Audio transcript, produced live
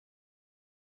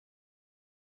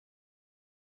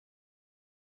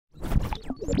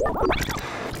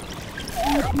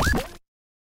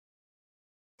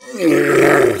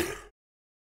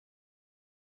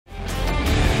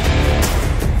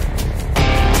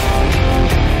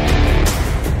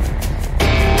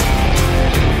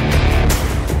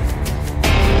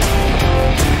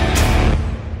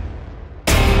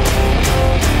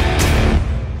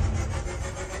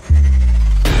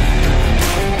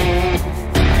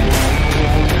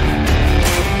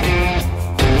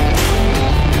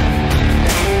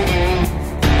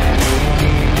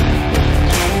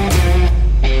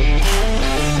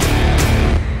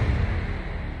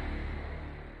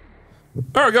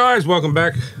All right, guys, welcome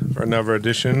back for another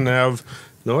edition of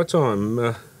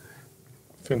Nighttime.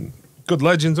 Good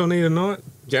legends on here tonight.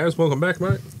 Gaz, welcome back,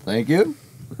 mate. Thank you.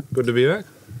 Good to be back.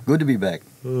 Good to be back.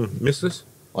 Missed us?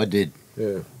 I did.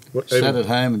 Yeah. Sat at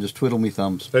home and just twiddled me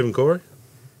thumbs. Even Corey?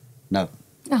 No.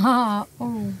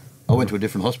 Oh. I went to a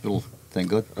different hospital, thank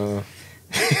God.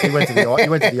 He went to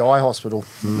the eye hospital.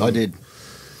 I did.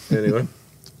 Anyway.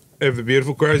 Ever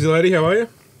beautiful, crazy lady, how are you?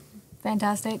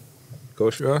 Fantastic. Of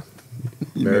course you are.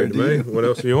 Married to me. What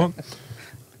else do you want?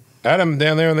 Adam,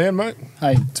 down there on the end, mate.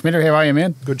 Hey, Smita, how are you,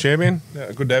 man? Good champion.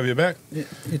 Good to have you back.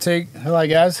 You too. Hello,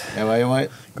 guys. How are you, mate?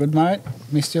 Good, mate.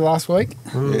 Missed you last week.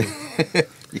 Yeah.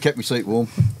 You kept me seat warm.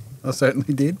 I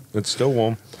certainly did. It's still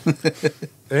warm.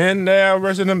 And our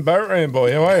resident boat ram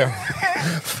boy, how are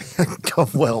you?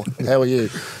 God, well, how are you?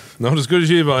 Not as good as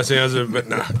you by sounds of it, but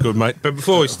nah, good, mate. But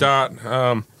before we start,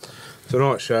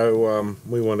 tonight's show,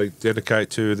 we want to dedicate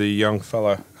to the young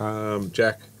fella,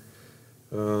 Jack,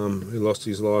 who lost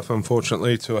his life,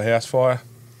 unfortunately, to a house fire.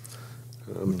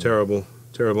 Terrible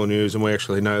news, and we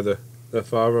actually know the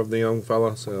father of the young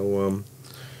fella, so,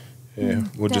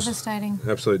 we're devastating. just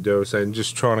absolutely devastating.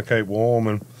 Just trying to keep warm,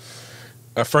 and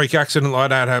a freak accident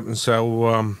like that happens,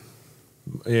 so,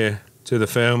 to the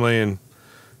family, and,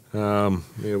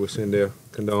 we send our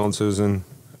condolences and...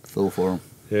 Feel for him.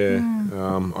 Yeah,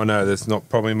 I know there's not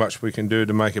probably much we can do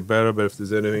to make it better, but if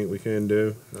there's anything we can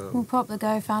do... we'll pop the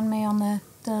GoFundMe on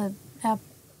our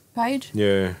page.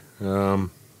 Yeah,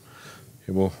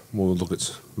 we'll look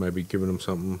at maybe giving them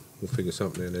something. We'll figure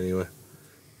something out anyway.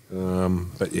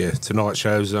 But yeah, tonight's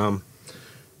show's in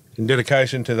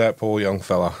dedication to that poor young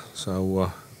fella.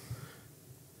 So,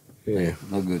 yeah.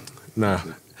 Not good. No.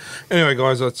 Anyway,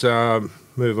 guys, let's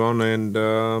move on and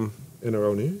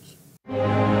NRL news.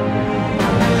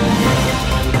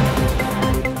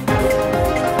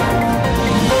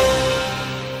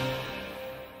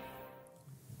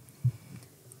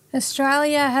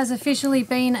 Australia has officially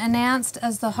been announced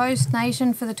as the host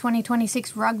nation for the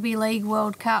 2026 Rugby League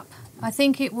World Cup. I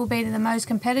think it will be the most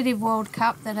competitive World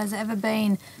Cup that has ever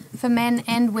been, for men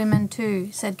and women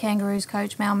too, said Kangaroos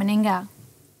coach Mal Meninga.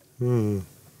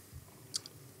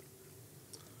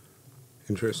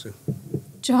 Interesting.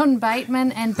 John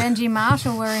Bateman and Benji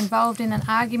Marshall were involved in an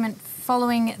argument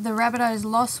following the Rabbitohs'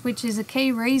 loss, which is a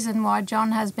key reason why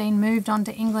John has been moved on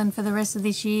to England for the rest of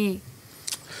this year.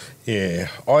 Yeah,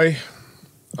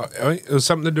 it was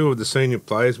something to do with the senior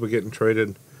players were getting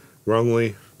treated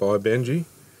wrongly by Benji,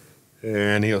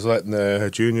 and he was letting the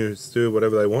juniors do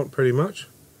whatever they want, pretty much,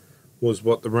 was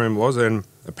what the rumour was, and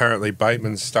apparently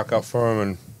Bateman stuck up for him,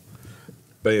 and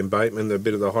being Bateman, the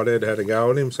bit of the hothead, had a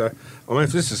go at him. So, I mean,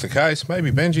 if this is the case, maybe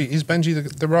is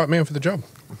Benji the right man for the job?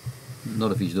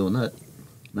 Not if he's doing that.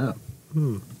 No.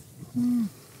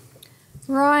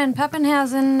 Ryan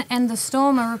Pappenhausen and the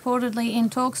Storm are reportedly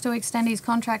in talks to extend his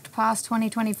contract past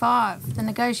 2025. The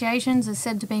negotiations are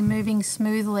said to be moving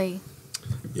smoothly.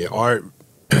 Yeah, I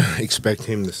expect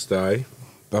him to stay,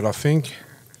 but I think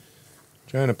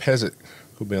Jonah Pezzett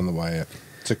could be on the way out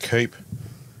to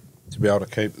be able to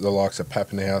keep the likes of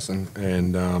Pappenhausen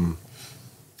and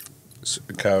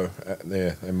Co.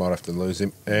 There. They might have to lose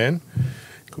him, and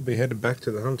could be headed back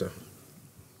to the Hunter.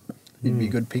 He'd be a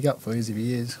good pickup for us if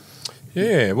he is.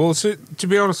 Yeah, well, so, to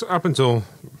be honest, up until,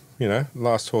 the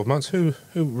last 12 months, who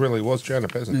really was Jonah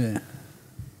Pezzett? Yeah.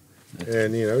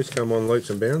 And, he's come on leaps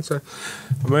and bounds. So,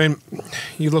 I mean,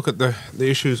 you look at the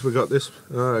issues we got this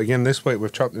week,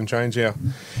 we've chopped and changed our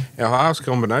halves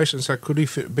combination, so could he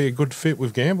be a good fit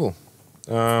with Gamble?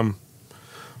 I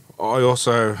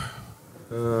also,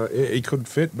 he could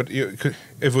fit, but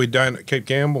if we don't keep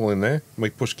Gamble in there, we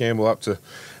push Gamble up to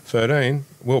 13,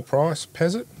 Will Price,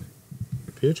 Pezzett,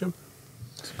 future.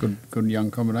 It's a good young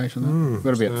combination, though. We've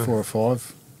got about 4 or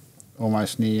 5,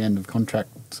 almost near end of contract,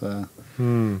 so... I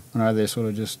know they're sort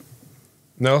of just...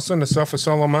 Nelson, Asafa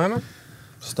Solomona?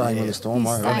 Staying with the Storm,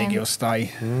 mate. I think he'll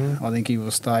stay. I think he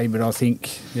will stay, but I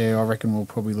reckon we'll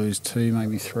probably lose 2,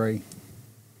 maybe 3.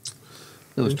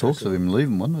 There was talks of him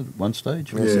leaving at one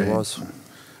stage. Yes, it was.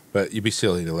 But you'd be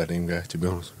silly to let him go, to be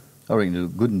honest. I reckon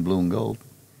he's good in blue and gold.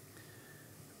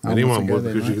 Anyone would,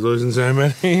 because you're losing so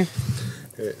many.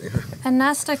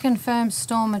 Anasta confirms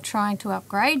Storm are trying to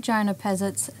upgrade Jonah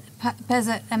Pezzett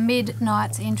amid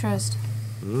Knight's interest.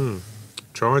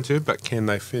 Trying to, but can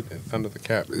they fit under the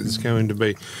cap? It's going to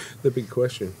be the big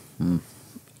question.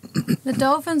 The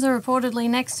Dolphins are reportedly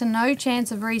next to no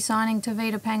chance of re-signing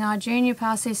Tavita Pangai Jr.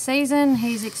 past this season.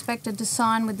 He's expected to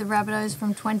sign with the Rabbitohs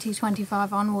from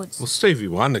 2025 onwards. Well, Stevie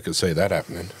Wonder could see that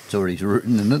happening. It's already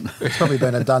written, isn't it? It's probably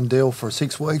been a done deal for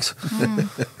 6 weeks.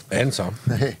 And some.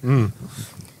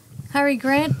 Harry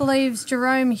Grant believes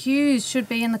Jerome Hughes should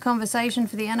be in the conversation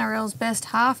for the NRL's best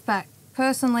halfback.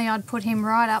 Personally, I'd put him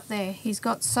right up there. He's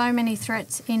got so many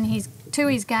threats to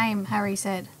his game, Harry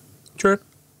said. True.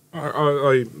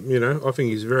 I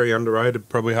think he's very underrated,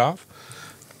 probably half.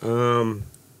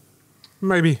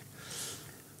 Maybe.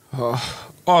 I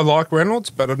like Reynolds,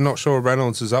 but I'm not sure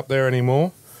Reynolds is up there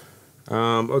anymore.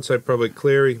 I'd say probably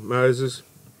Cleary, Moses,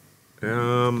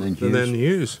 and then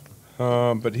Hughes.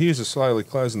 But Hughes is slowly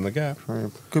closing the gap.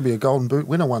 Could be a Golden Boot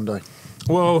winner one day.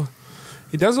 Well,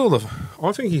 he does all the.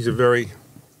 I think he's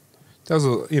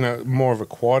more of a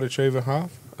quiet achiever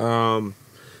half.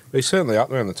 He's certainly up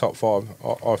there in the top 5,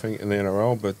 I think, in the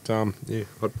NRL. But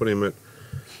I'd put him at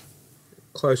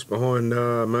close behind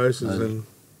Moses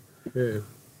and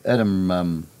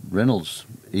Adam Reynolds.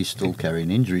 He's still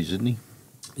carrying injuries, isn't he?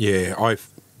 Yeah,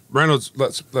 Reynolds.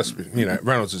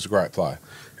 Reynolds is a great player.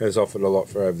 Has offered a lot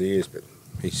for over the years, but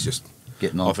he's just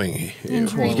Getting on. I think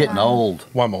He's getting old.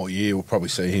 one more year we'll probably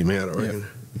see him out. I reckon.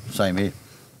 Same here.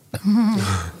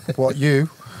 What, you?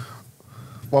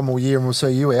 One more year and we'll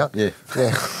see you out? Yeah.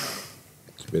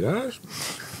 It's a bit harsh.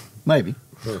 Maybe.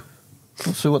 Yeah.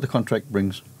 We'll see what the contract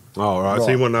brings. Oh, right. So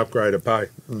you want an upgrade of pay?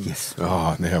 Yes.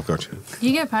 Oh, now I've got you.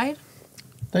 You get paid?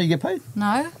 Don't you get paid?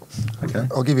 No. Okay.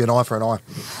 I'll give you an eye for an eye.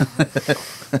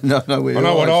 no, I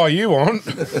know what eye you want.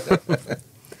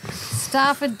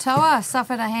 Stafford Toa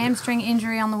suffered a hamstring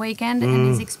injury on the weekend and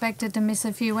is expected to miss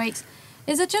a few weeks.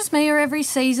 Is it just me, or every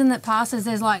season that passes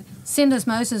there's like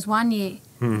syndesmosis one year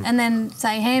and then,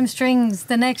 say, hamstrings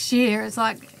the next year? It's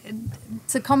like,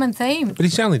 it's a common theme. But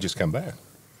he's only just come back.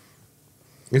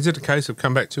 Is it a case of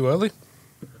come back too early?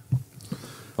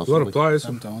 Possibly. A lot of players,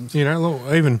 Sometimes.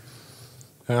 even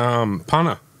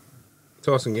punter,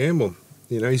 Tyson Gamble,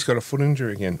 he's got a foot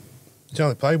injury again. He's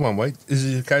only played 1 week. Is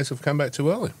it a case of come back too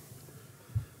early?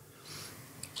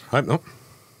 Hope not.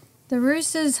 The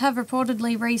Roosters have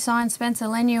reportedly re-signed Spencer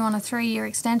Leniu on a 3-year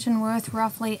extension worth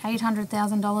roughly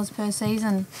 $800,000 per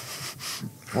season.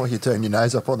 Why you turn your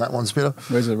nose up on that one, Spitter?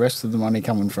 Where's the rest of the money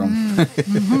coming from?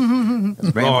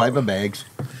 Brown paper bags.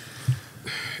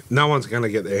 No one's going to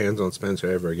get their hands on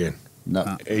Spencer ever again.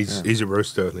 No. He's a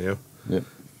Rooster now. Yep.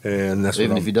 And that's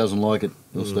Even what if he doesn't like it,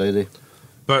 he'll stay there.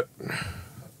 But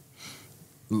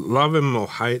love him or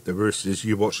hate the Roosters,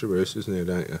 you watch the Roosters now,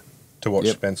 don't you? To watch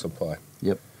Spencer play.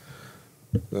 Yep.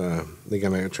 They're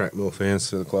going to attract more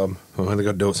fans to the club. They've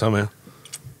got to do it somehow.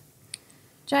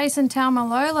 Jason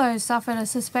Taumalolo suffered a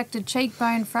suspected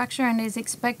cheekbone fracture and is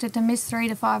expected to miss 3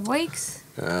 to 5 weeks.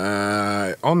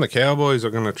 On the Cowboys,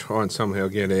 I'm going to try and somehow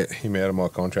get him out of my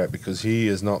contract because he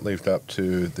has not lived up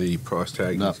to the price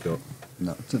tag he's got.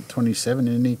 No. Is it 27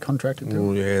 and he contracted to?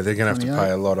 Oh, yeah, they're going to have to 28.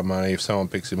 pay a lot of money if someone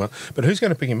picks him up. But who's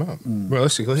going to pick him up,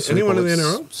 realistically? Anyone in the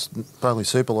NRL? Probably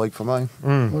Super League for me.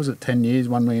 What was it, 10 years,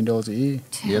 $1 million a year?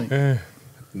 Yep. Yeah.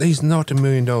 He's not $1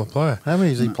 million player. How many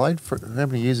has he played for? How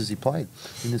many years has he played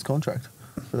in his contract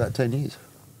for that 10 years?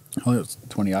 I think it's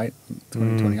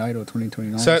 2028 or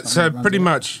 2029. So pretty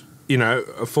much,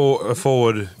 a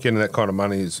forward getting that kind of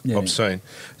money is obscene.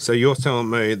 So you're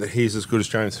telling me that he's as good as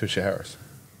James Fisher-Harris?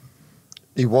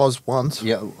 He was once.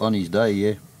 Yeah, on his day,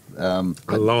 yeah. A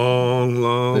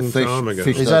long time ago.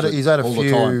 Fish He's does had a all the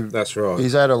few. time. That's right.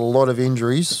 He's had a lot of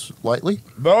injuries lately.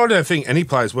 But I don't think any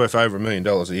player's worth over $1 million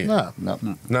a year. No.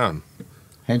 No. None.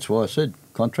 Hence why I said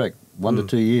contract 1 to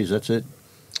 2 years, that's it.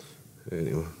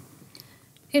 Anyway.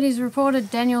 It is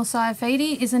reported Daniel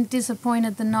Saifidi isn't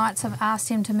disappointed the Knights have asked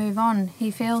him to move on.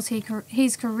 He feels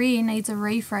his career needs a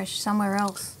refresh somewhere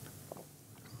else.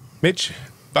 Mitch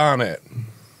Barnett.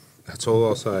 That's all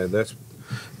I'll say.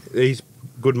 He's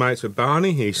good mates with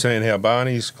Barney. He's seen how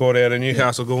Barney's caught out in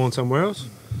Newcastle going somewhere else.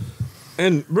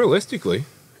 And realistically,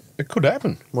 it could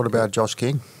happen. What about Josh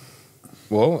King?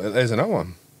 Well, there's another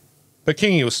one. But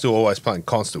Kingy was still always playing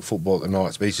constant football at the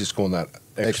Knights, but he's just gone that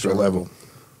extra level.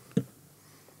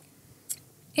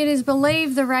 It is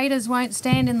believed the Raiders won't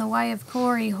stand in the way of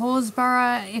Corey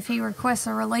Horsburgh if he requests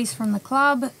a release from the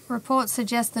club. Reports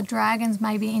suggest the Dragons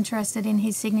may be interested in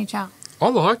his signature. I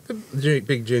like the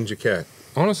big ginger cat.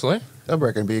 honestly. I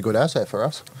reckon it'd be a good asset for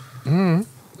us. Anyone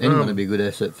would be a good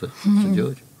asset for St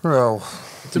George. Well,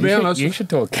 To be honest, you should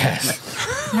talk cash.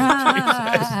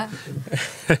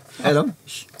 Adam.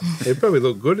 he'd probably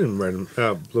look good in red,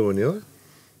 blue and yellow.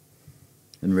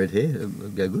 And red hair, it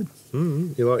would go good.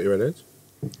 You like your redheads?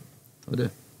 I do.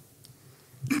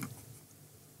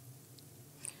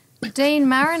 Dean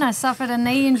Mariner suffered a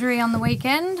knee injury on the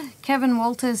weekend. Kevin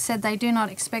Walters said they do not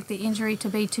expect the injury to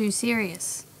be too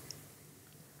serious.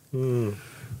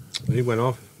 He went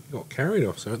off, got carried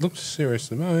off, so it looks serious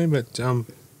to me. But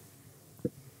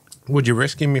would you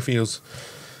risk him if he was?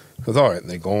 Because I reckon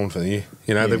they're gone for the year.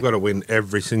 You know, they've got to win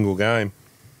every single game.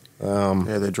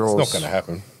 yeah, their draws. It's not going to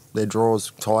happen. Their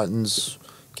draws: Titans,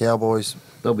 Cowboys,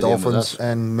 They'll be down with Dolphins, us.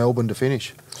 and Melbourne to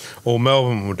finish. Or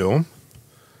Melbourne will do them,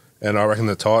 and I reckon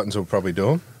the Titans will probably do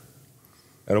them.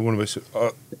 And I wouldn't be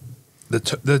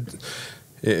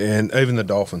and even the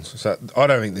Dolphins. So I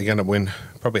don't think they're going to win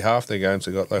probably half their games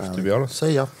they got left. To be honest.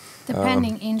 See ya.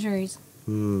 Depending injuries.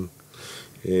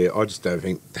 Yeah, I just don't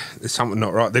think there's something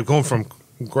not right. They've gone from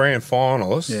grand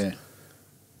finalists Yeah.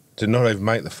 to not even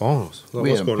make the finals. Like, We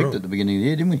what's had them going picked on? at the beginning of the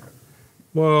year, didn't we?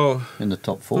 Well, In the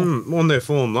top four. on their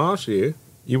form last year,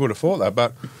 you would have thought that.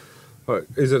 But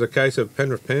is it a case of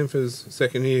Penrith Panthers'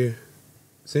 second year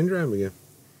syndrome again?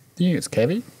 Do you think it's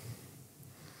Kevy?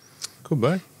 Could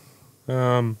be.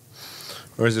 Or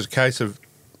is it a case of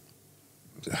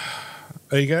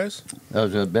egos? I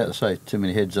was about to say, too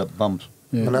many heads up bums.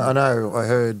 Yeah. I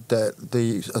heard that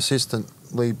the assistant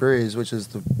Lee Breers, which is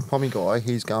the Pommy guy,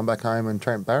 he's going back home, and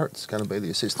Trent Barrett's going to be the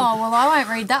assistant. Oh, well, I won't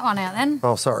read that one out then.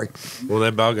 Oh, sorry. Well,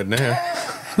 they're buggered now.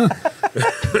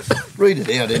 Read it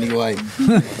out anyway.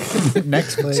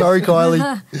 Next, please. Sorry,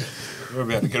 Kylie. We're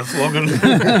about to get a flogging.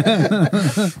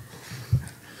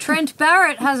 Trent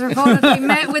Barrett has reportedly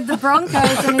met with the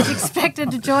Broncos and is expected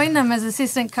to join them as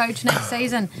assistant coach next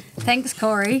season. Thanks,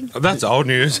 Corey. That's old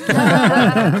news. Did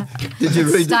you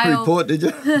read the Stale. report, did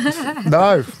you?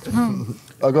 No.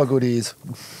 I got good ears.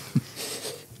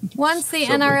 Once the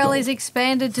NRL is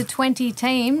expanded to 20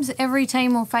 teams, every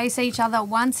team will face each other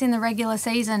once in the regular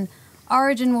season.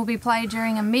 Origin will be played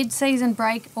during a mid-season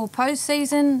break or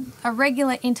post-season. A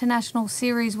regular international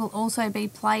series will also be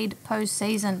played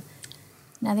post-season.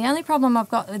 Now, the only problem I've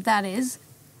got with that is...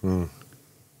 Home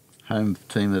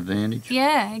team advantage.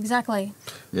 Yeah, exactly.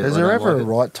 Yeah, Is I there don't ever like a it.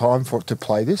 right time for it to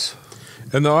play this?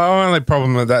 And the only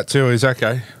problem with that too is,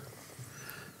 okay,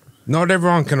 not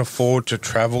everyone can afford to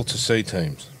travel to see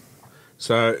teams.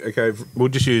 So, okay, we'll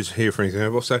just use here for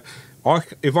example. So,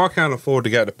 if I can't afford to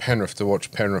go to Penrith to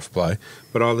watch Penrith play,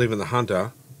 but I live in the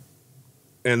Hunter,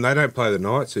 and they don't play the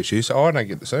Knights this year, so I don't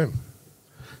get to see them.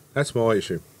 That's my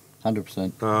issue.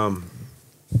 100%.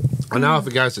 I know if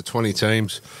it goes to 20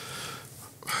 teams,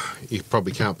 you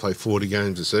probably can't play 40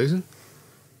 games a season.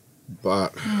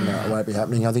 But No, it won't be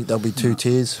happening. I think there'll be two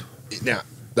tiers. now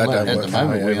that Well, don't at work the for me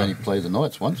moment, we either. only play the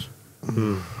Knights once.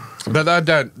 But that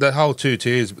don't. That whole two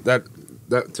tiers. That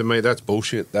to me, that's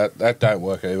bullshit. That don't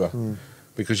work either.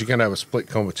 Because you're going to have a split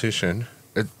competition.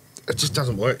 It just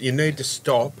doesn't work. You need to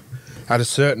stop at a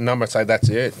certain number and say that's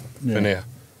it for now.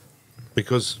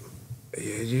 Because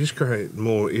you just create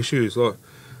more issues. Like,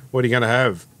 what are you going to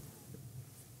have?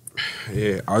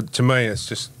 Yeah, to me, it's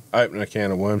just opening a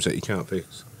can of worms that you can't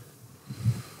fix.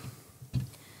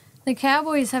 The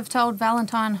Cowboys have told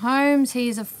Valentine Holmes he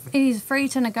is free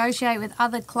to negotiate with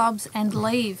other clubs and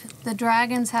leave. The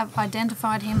Dragons have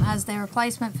identified him as their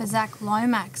replacement for Zach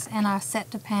Lomax and are set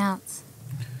to pounce.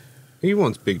 He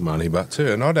wants big money, but too,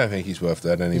 and I don't think he's worth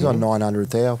that anymore. He's on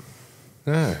 900,000.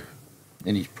 No.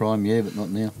 In his prime, yeah, but not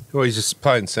now. Well, he's just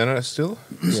playing centre still.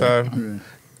 So,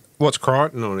 what's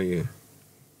Crichton on a year?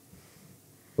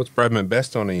 What's Bradman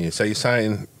Best on a year? So you're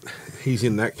saying he's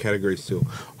in that category still?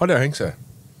 I don't think so.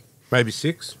 Maybe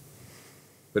 6.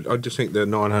 But I just think the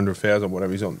 900,000,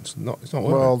 whatever he's on, it's not worth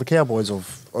Well, it. the Cowboys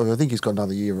have. I think he's got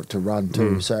another year to run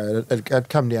too. So it'd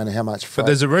come down to how much. But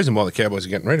there's a reason why the Cowboys are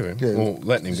getting rid of him Yeah. or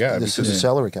letting him go. This Because, is a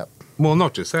salary cap. well,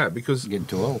 not just that, because Getting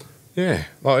too old. yeah,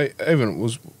 like even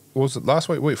was it last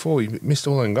week 4, he missed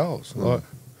all them goals. Like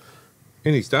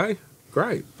in his day,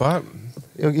 great, but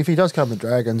If he does come to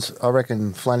Dragons, I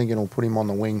reckon Flanagan will put him on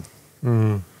the wing.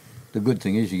 The good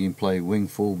thing is you can play wing,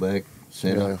 fullback,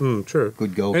 centre. true.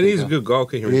 Good goal And he's a kicker. good goal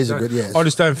kicker. He in is his a day. good, yes. I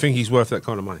just don't think he's worth that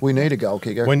kind of money. We need a goal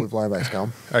kicker When- with Lomax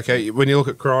gone. Okay, when you look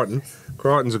at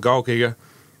Crichton's a goal kicker.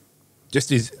 Just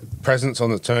his presence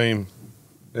on the team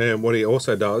and what he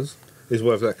also does is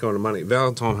worth that kind of money.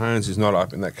 Valentine Holmes is not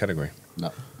up in that category.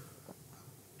 No.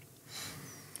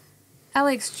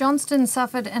 Alex Johnston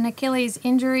suffered an Achilles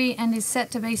injury and is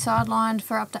set to be sidelined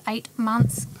for up to 8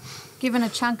 months. given a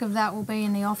chunk of that will be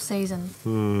in the off-season.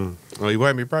 Well, he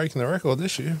won't be breaking the record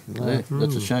this year. Yeah,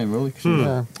 that's a shame, really. 'cause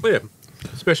Yeah. Yeah,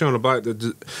 especially on a bloke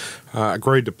that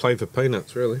agreed to play for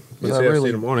peanuts, really. That's So how I really,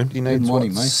 didn't want him. he needs want what,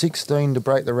 him, mate. 16 to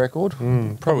break the record.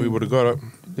 Probably would have got it.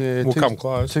 Yeah, We'll come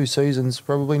close. 2 seasons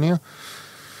probably now.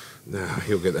 Nah,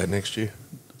 he'll get that next year.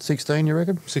 16, you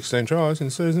reckon? 16 tries in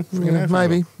the season. Freaking Yeah, hell.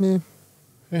 maybe. Yeah.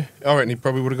 Yeah, I reckon he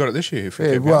probably would have got it this year. If he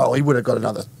Yeah. kept Well, going. he would have got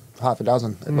another half a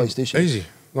dozen at least this year. Easy.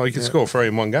 Like he could Yeah. score 3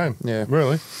 in one game. Yeah.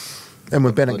 Really. And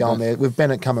with Bennett I going don't- there, with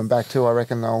Bennett coming back too, I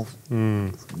reckon they'll.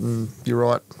 You're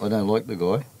right. I don't like the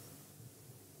guy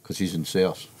because he's in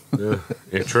South. Yeah,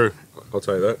 yeah, true. I'll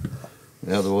tell you that.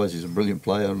 Otherwise, he's a brilliant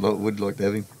player. I would like to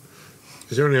have him.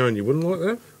 Is there anyone you wouldn't like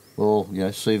that? Well,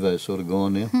 Sivo's sort of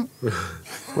gone now.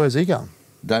 Where's he going?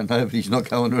 Don't know, but he's not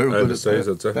going very good Overseas,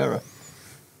 I'd say. at Barra.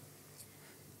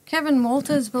 Kevin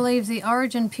Walters believes the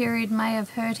Origin period may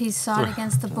have hurt his side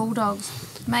against the Bulldogs.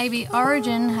 Maybe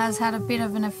Origin has had a bit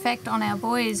of an effect on our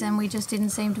boys and we just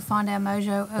didn't seem to find our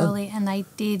mojo early, and they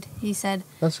did, he said.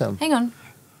 That's Hang on.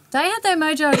 They had their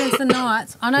mojo against the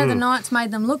Knights. I know the Knights made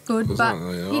them look good, but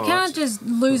you can't just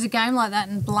lose a game like that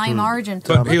and blame Origin.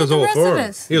 But Look he at was the all rest for of it.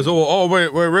 us. He was all,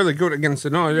 we're really good against the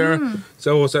Knights.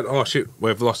 So all of a sudden, oh shit,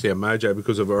 we've lost our mojo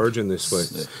because of Origin this week.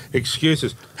 Yeah.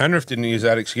 Excuses. Penrith didn't use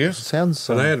that excuse. sounds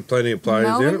And they had plenty of players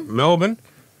in Melbourne? it. Melbourne.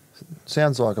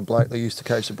 sounds like a bloke that used to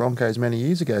coach the Broncos many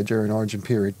years ago during Origin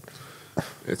period.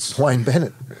 It's Wayne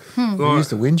Bennett. He like, used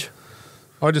to whinge.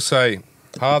 I just say,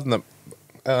 harden them.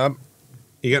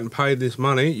 You're getting paid this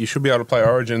money. You should be able to play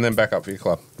Origin and then back up for your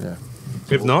club. Yeah.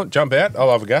 If not, jump out.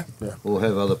 I'll have a go. Or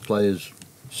have other players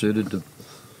suited to.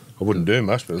 I wouldn't do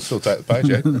much, but I'll still take the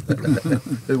paycheck.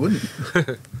 Who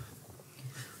wouldn't?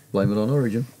 Blame it on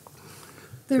Origin.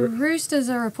 The Roosters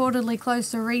are reportedly close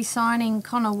to re-signing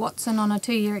Connor Watson on a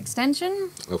 2-year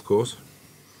extension. Of course.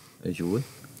 As you would.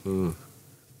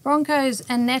 Broncos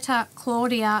Annetta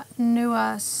Claudia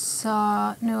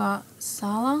Nuasala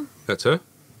That's her.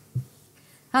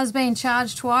 has been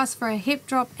charged twice for a hip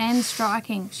drop and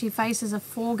striking. She faces a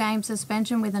 4-game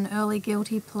suspension with an early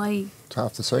guilty plea. It's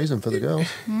half the season for the girls.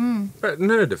 But in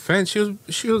her defence,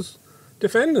 she was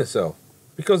defending herself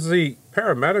because the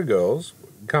Parramatta girls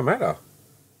come at her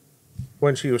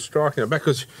when she was striking her back,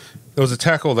 because there was a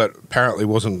tackle that apparently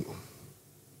wasn't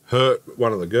hurt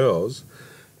one of the girls,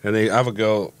 and the other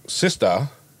girl sister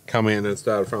come in and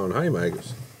started throwing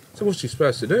haymakers. So what's she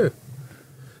supposed to do?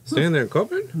 Stand there and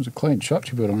cop it? It was a clean shot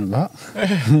she put on her butt.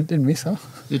 Didn't miss her.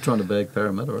 You're trying to bag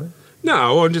Parramatta, right?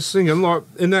 No, I'm just thinking, like,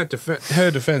 in that her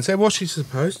defence, what's she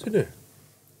supposed to do?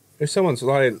 If someone's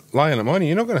laying them on you,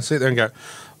 you're not going to sit there and go,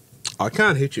 I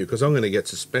can't hit you because I'm going to get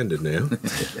suspended now.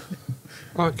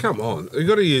 Oh, come on. You've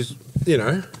got to use,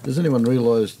 Does anyone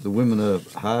realise the women are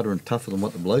harder and tougher than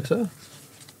what the blokes are?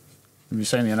 Have you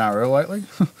seen the NRL lately?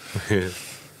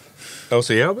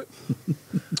 Elsie Albert.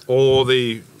 Or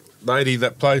the lady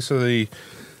that plays for the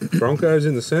Broncos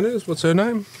in the centres. What's her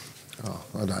name? Oh,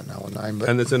 I don't know her name, but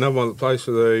And there's another one that plays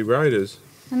for the Raiders.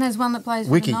 And there's one that plays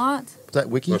for Wiki. the Knights. is that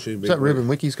Wiki? Oh, Is she's a big that one. Ruben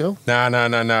Wiki's girl? No.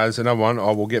 There's another one.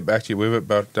 I will get back to you with it.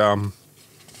 But,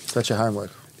 That's your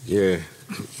homework. yeah.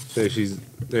 So she's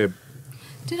there.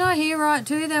 Did I hear right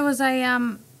too? There was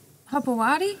a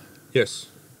Hopewadi? Yes.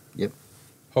 Yep.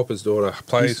 Hopper's daughter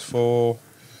plays for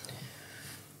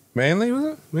Manly, was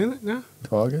it? Manly? No?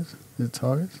 Tigers? Is it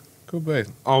Tigers? Could be.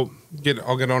 I'll get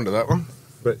onto that one.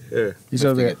 But, yeah. He's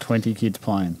got about 20 kids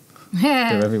playing. They're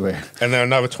Yeah. everywhere. And there are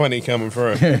another 20 coming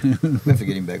through. We have to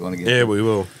get him back on again. Yeah, we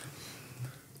will.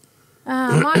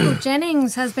 Michael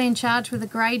Jennings has been charged with a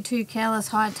grade 2 careless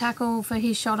high tackle for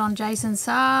his shot on Jason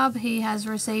Saab. He has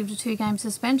received a 2-game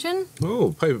suspension.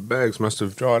 Oh, paper bags must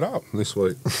have dried up this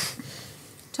week.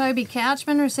 Toby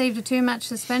Couchman received a 2-match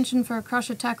suspension for a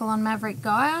crusher tackle on Maverick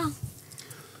Geyer.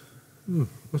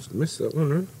 Must have missed that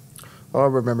one, I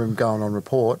remember him going on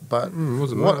report, but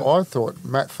wasn't what Matt. I thought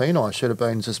Matt Feeney should have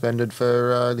been suspended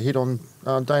for the hit on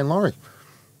Dane Laurie.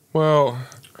 Well,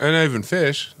 and even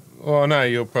Fish. Well, I know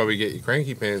you'll probably get your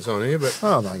cranky pants on here, but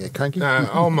Oh, don't get cranky.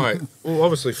 no, mate. Well,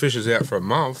 obviously Fish is out for a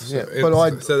month. So, Yeah,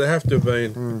 but so there have to have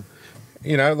been,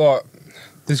 like,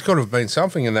 there's got to have been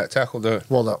something in that tackle that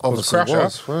Well, that obviously Crusher.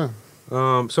 was.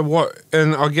 Yeah. So what?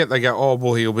 And I get they go, oh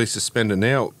well, he'll be suspended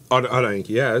now. I don't think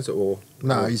he has, or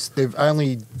No, they've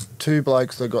only 2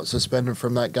 blokes that got suspended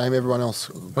from that game. Everyone else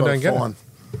got don't a get it. fine.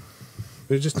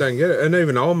 we just don't get it. And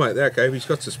even old mate that game, he's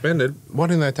got suspended. Why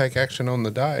didn't they take action on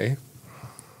the day?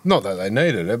 Not that they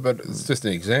needed it, but it's just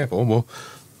an example. Well,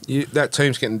 that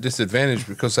team's getting disadvantaged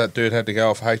because that dude had to go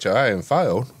off HIA and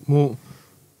failed. Well,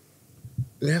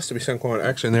 there has to be some kind of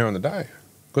action there on the day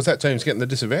because that team's getting the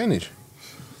disadvantage.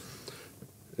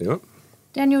 Yep.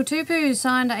 Daniel Tupou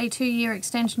signed a 2-year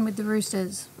extension with the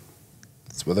Roosters.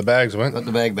 That's where the bags went. Got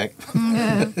the bag back.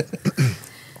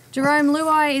 Jerome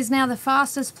Luai is now the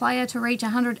fastest player to reach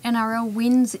 100 NRL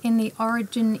wins in the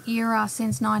Origin era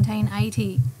since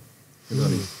 1980. Well,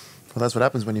 that's what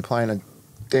happens when you're playing a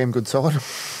damn good side.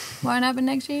 Won't happen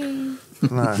next year.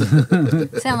 No.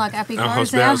 Sound like Appy I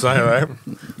was Crows about to now. say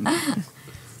that.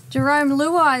 Jerome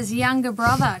Luai's younger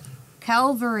brother,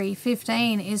 Calvary,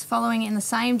 15, is following in the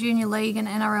same junior league and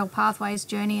NRL pathways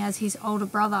journey as his older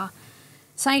brother.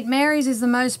 St Mary's is the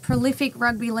most prolific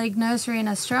rugby league nursery in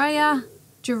Australia.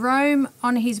 Jerome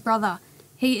on his brother.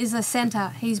 He is a centre.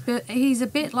 He's a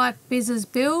bit like Biz's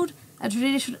build,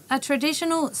 a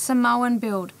traditional Samoan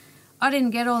build. I didn't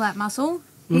get all that muscle.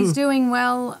 He's doing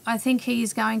well. I think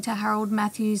he's going to Harold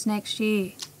Matthews next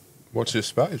year. Watch this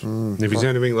space. If he's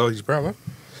anything like his brother,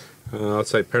 I'd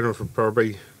say Penrith would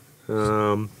probably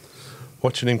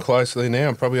watching him closely now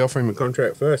and probably offer him a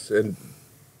contract first, and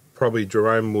probably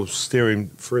Jerome will steer him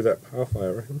through that pathway,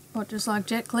 I reckon. What, just like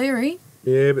Jet Cleary?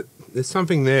 Yeah, but there's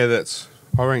something there that's,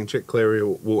 I reckon Jet Cleary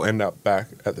will end up back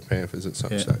at the Panthers at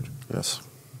some stage. Yes.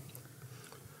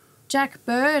 Jack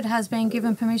Bird has been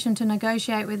given permission to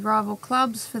negotiate with rival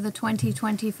clubs for the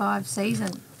 2025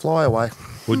 season. Fly away.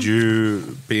 Would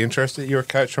you be interested? You're a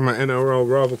coach from an NRL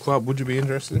rival club. Would you be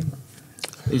interested?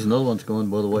 He's another one's gone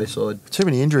by the wayside. Too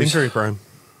many injuries, Injury prone.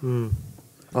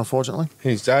 unfortunately.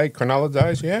 His day, Cronulla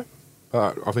days, yeah.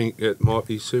 But I think it might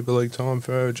be Super League time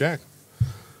for Jack.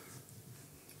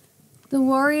 The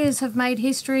Warriors have made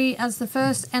history as the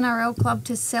first NRL club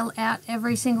to sell out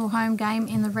every single home game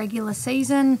in the regular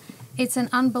season. It's an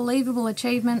unbelievable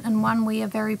achievement and one we are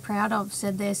very proud of,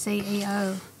 said their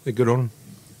CEO. Yeah, good on him.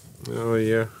 Oh,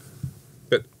 yeah.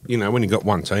 But, you know, when you got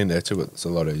one team there too, it's a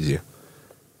lot easier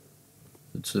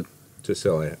It's a to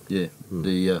sell out.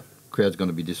 the crowd's going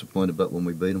to be disappointed, but when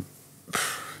we beat them,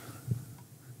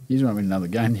 You won't win another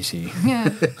game this year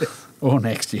Yeah. or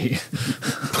next year.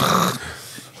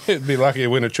 It'd be lucky to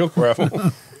win a chook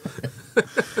raffle.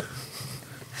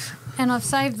 And I've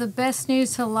saved the best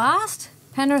news to last.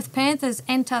 Penrith Panthers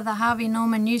enter the Harvey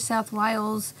Norman New South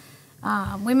Wales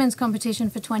women's competition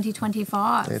for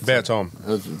 2025. About time.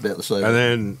 I was about to say. And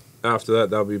then after that,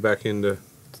 they'll be back into.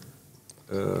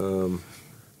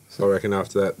 I reckon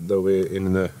after that, they'll be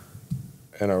in the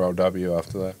NRLW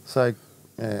after that. So,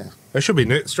 yeah. They should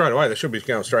be straight away. They should be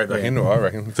going straight back into it, I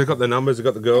reckon. If they've got the numbers, they've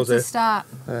got the girls It's a start.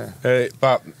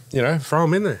 But, you know, throw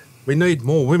them in there. We need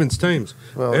more women's teams.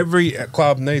 Well- Every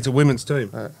club needs a women's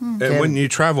team. And when you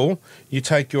travel, you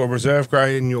take your reserve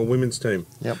grade and your women's team.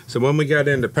 Yep. So when we go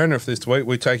down to Penrith this week,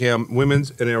 we take our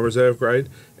women's and our reserve grade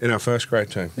and our first grade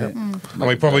team. Yep. And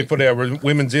we probably put our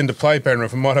women's in to play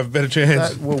Penrith and might have a better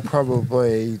chance. That will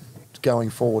probably going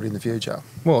forward in the future.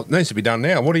 Well, it needs to be done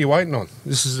now. What are you waiting on?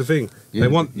 This is the thing. you, They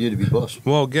want. you to be boss.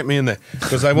 Well, get me in there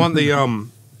because they want the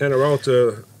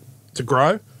NRL to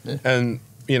grow, Yeah. and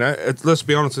you know, let's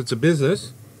be honest, it's a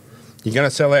business. You're going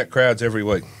to sell out crowds every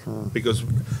week because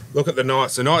look at the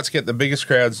Knights. The Knights get the biggest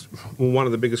crowds, well, one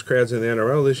of the biggest crowds in the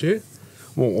NRL this year.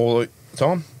 Well, all the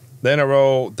time. The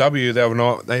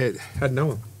NRLW, they had no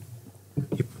one.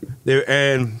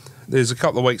 And there's a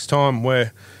couple of weeks' time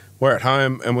where we're at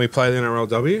home and we play the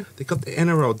NRLW. They got the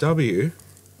NRLW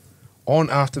on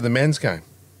after the men's game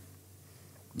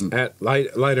at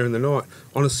later in the night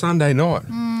on a Sunday night.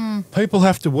 People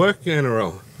have to work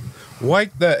NRL.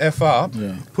 Wake the F up,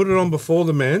 Yeah. put it on before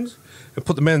the men's, and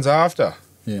put the men's after.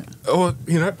 Yeah. Or,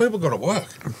 you know, people got to work.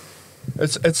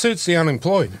 It suits the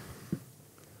unemployed.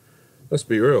 Let's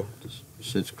be real.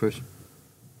 Suits Chris.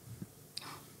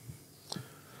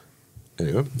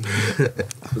 Anyway.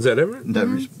 Was that everything? No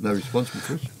response from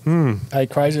Chris. Hey,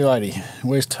 crazy lady,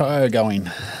 where's Toa going?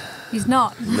 He's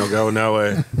not. Not going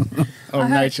nowhere. Oh, I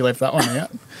no, heard- she left that one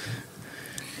out.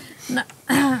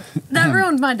 That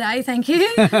ruined my day, thank you.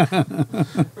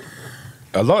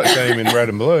 I like seeing him in red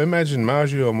and blue. Imagine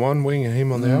Margie on one wing and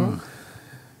him on the other.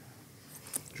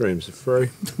 Dreams are free.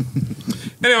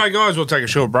 Anyway, guys, we'll take a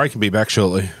short break and be back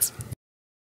shortly.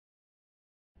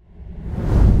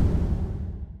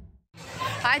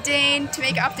 Hi Dean,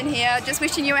 Tamika Upton here. Just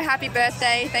wishing you a happy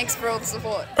birthday. Thanks for all the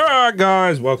support. All right,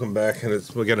 guys, welcome back. And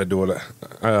we're going to do it,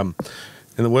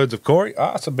 in the words of Corey,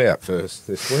 ask about first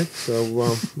this week. So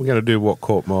we're going to do what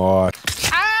caught my eye.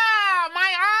 Ow!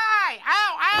 My eye!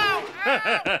 Ow!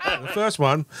 Ow! The first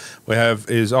one we have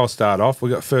is, I'll start off. We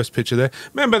got first picture there.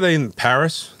 Remember in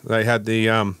Paris, they had the,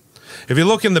 if you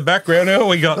look in the background, who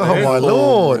we got Oh, there? my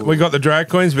Lord. We got the drag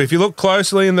queens, but if you look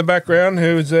closely in the background,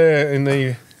 who's there in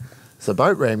the... It's a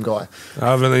boat ram guy.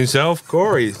 Other than himself,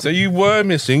 Corey. So you were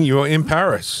missing. You were in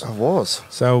Paris. I was.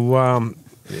 So,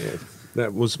 yeah.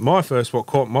 that was my first. What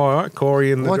caught my eye,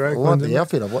 Corey in the I drag. like the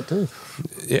outfit I've got too.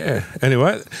 Yeah.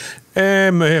 Anyway,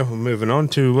 we're moving on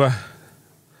to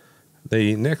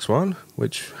the next one,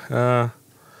 which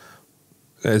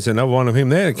there's another one of him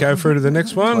there. Go through to the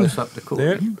next one. Close up to Corey.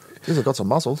 Yeah. Jeez, I've got some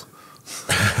muscles.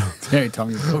 Yeah,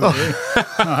 Tommy. Oh,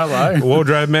 hello.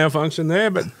 Wardrobe malfunction there,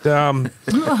 but yeah,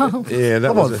 that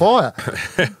I'm was on fire.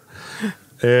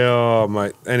 Yeah, oh,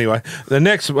 mate. Anyway, the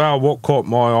next, what caught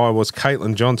my eye was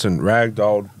Caitlin Johnson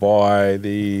ragdolled by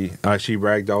the. She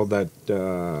ragdolled that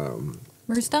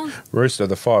Rooster,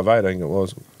 the 5'8", I think it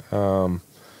was.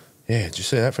 Yeah, did you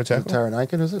see that for a tackle? Taran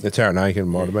Aiken, is it? The Taran Aiken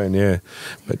might have been, yeah.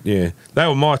 But yeah, they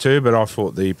were my two, but I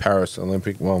thought the Paris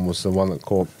Olympic one was the one that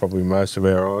caught probably most of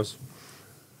our eyes.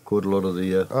 Caught a lot of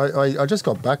the. I just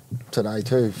got back today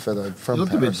too from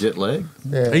Looked a bit Paris. jet lag.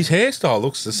 Yeah. His hairstyle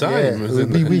looks the same. Yeah,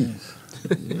 isn't it? wee.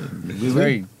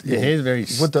 Your hair's very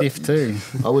What the- stiff too.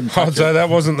 I wouldn't I'd touch say it. that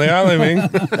wasn't the only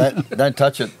thing. Don't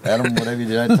touch it, Adam. Whatever you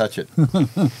do, don't touch it.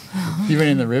 You went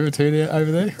in the river too there,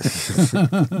 over there?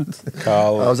 I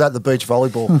Carl, was at the beach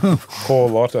volleyball.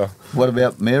 Lotta. What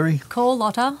about Mary?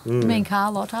 Carlotta. You mean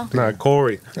Carlotta? No,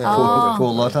 Corey. Oh.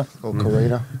 Call Lotta. Or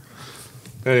Karina.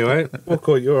 Anyway, what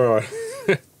caught your eye?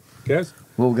 Gaz?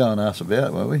 We'll go and ask about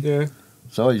it, won't we? Yeah.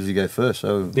 So I usually go first.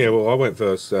 So Yeah, well, I went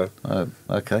first, so.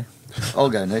 okay, I'll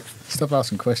go next. Stop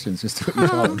asking questions, just do what you're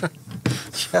told.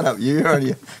 Shut up, you're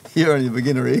only a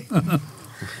beginner here.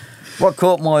 What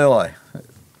caught my eye?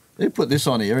 Who put this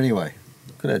on here anyway?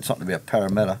 Could have had something about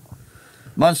Parramatta.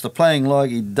 Munster playing like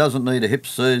he doesn't need a hip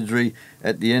surgery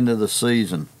at the end of the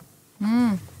season.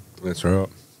 That's right.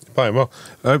 Playing well.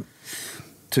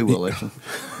 Too well, actually.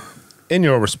 In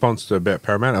your response to about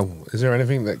Parramatta, is there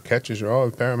anything that catches your eye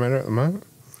with Parramatta at the moment?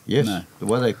 Yes, No. the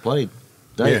way they played.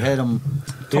 They Yeah. had them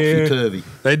topsy-turvy.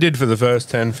 They did for the first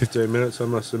 10, 15 minutes, I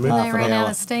must admit. They Half an ran out hour.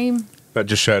 of steam. That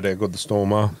just showed how good the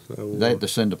Storm are. So, They had to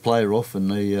send a player off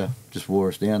and they just wore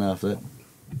us down after that.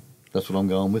 That's what I'm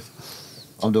going with.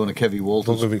 I'm doing a Kevy full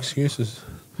Walters. of excuses.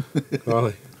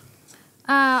 Riley.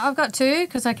 I've got two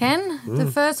because I can.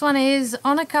 The first one is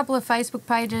on a couple of Facebook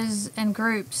pages and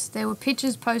groups, there were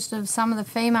pictures posted of some of the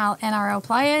female NRL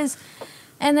players,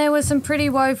 and there were some pretty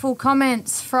woeful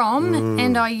comments from,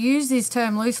 and I use this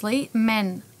term loosely,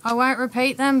 men. I won't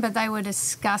repeat them, but they were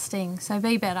disgusting, so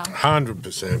be better.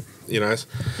 100%. You know,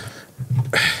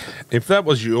 if that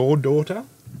was your daughter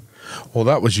or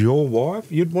that was your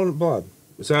wife, you'd want blood.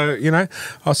 So, you know,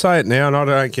 I'll say it now and I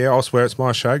don't care. I'll swear it's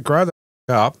my show. Grow the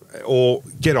up or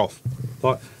get off.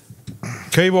 Like,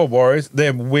 keyboard warriors,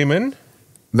 they're women.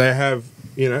 They have,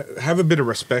 you know, have a bit of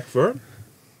respect for it.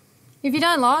 If you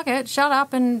don't like it, shut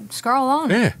up and scroll on.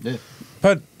 Yeah. Yeah.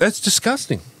 But that's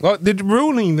disgusting. Like, they're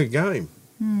ruining the game.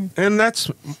 And that's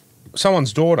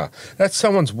someone's daughter. That's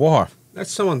someone's wife.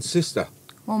 That's someone's sister.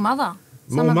 Or mother.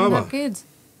 Some Or of them mother. have kids.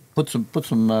 Put some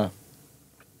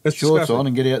That's shorts disgusting. on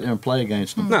and get out there and play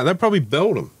against them. No, they probably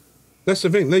belt them. That's the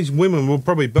thing. These women will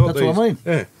probably belt That's these. what I mean.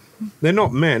 Yeah. They're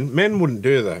not men. Men wouldn't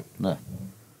do that. No.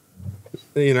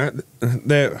 You know,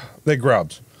 they're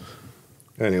grubs.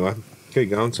 Anyway, keep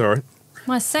going. Sorry.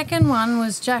 My second one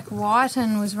was Jack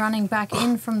Whiten was running back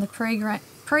in from the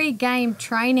pre-game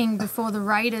training before the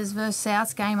Raiders versus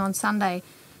Souths game on Sunday,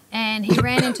 and he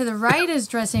ran into the Raiders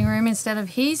dressing room instead of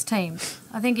his team.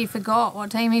 I think he forgot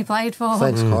what team he played for.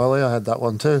 Thanks, Kylie. I had that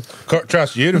one too.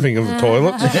 Trust you to think of the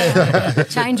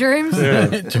toilets. Change rooms.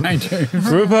 Change it.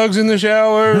 Group hugs in the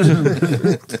showers.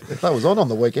 That was on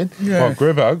the weekend. What,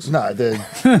 group hugs? No,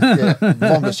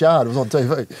 longest yard was on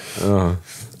TV.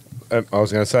 I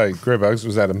was going to say, group hugs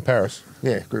was that in Paris.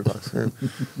 Yeah, group hugs.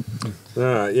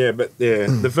 Yeah. Yeah, but yeah,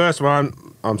 the first one,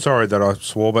 I'm sorry that I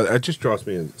swore, but it just drives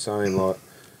me insane. Like,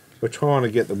 we're trying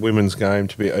to get the women's game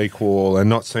to be equal and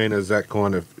not seen as that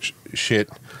kind of shit,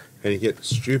 and you get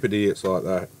stupid idiots like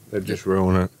that. They just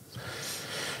ruin it.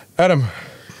 Adam,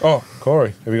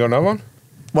 Corey, have you got another one?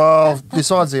 Well,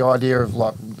 besides the idea of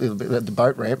like the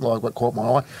boat ramp, like what caught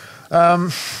my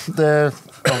eye,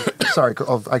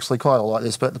 I've actually quite like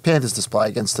this, but the Panthers display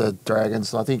against the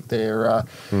Dragons, I think they're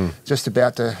just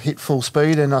about to hit full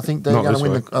speed, and I think they're Not going to this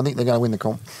win. week. I think they're going to win the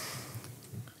comp.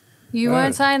 You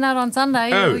weren't saying that on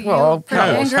Sunday. Oh. You Well, were pretty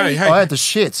hey, angry. hey. I had the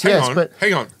shits, Hang yes, on, but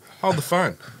hang on. Hold the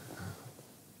phone.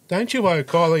 Don't you owe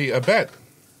Kylie a bet?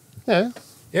 yeah,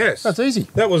 Yes. that's easy.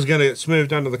 That was going to get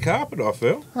smoothed under the carpet, I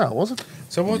feel. No, it wasn't.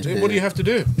 So what do you have to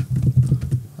do?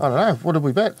 I don't know. What did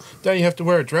we bet? Don't you have to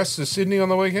wear a dress to Sydney on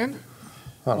the weekend?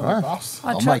 I don't know. I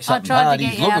I'll tried make something to hard. get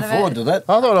He's you out looking of forward it. to that.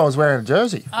 I thought I was wearing a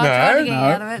jersey. I tried to get No. you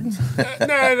out of it.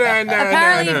 No.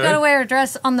 Apparently, you've got to wear a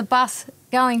dress on the bus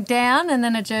going down and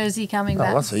then a jersey coming Oh,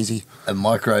 back. that's easy. A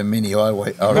micro mini, I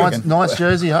Nice, reckon. nice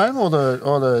jersey home or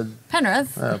the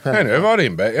Penrith. Penrith, I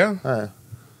didn't bet you.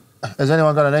 Has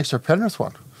anyone got an extra Penrith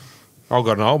one? I've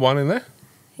got an old one in there.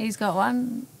 He's got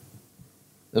one.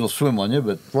 It'll swim on you,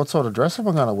 but What sort of dress am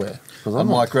I going to wear? 'Cause a I'm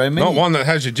not, micro mini. Not one that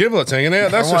has your giblets hanging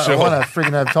out, that's for I won't sure.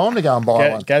 freaking have time to go and buy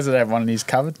one. Gaz would have one in his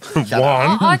cupboard. One.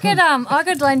 I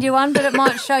could lend you one, but it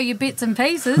might show you bits and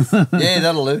pieces. Yeah,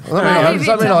 that'll do. Does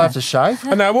that mean I'll have to shave?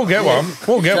 Oh, no, we'll get one.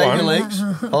 We'll get Shave your one. legs,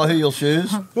 high heel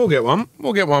shoes. We'll get one.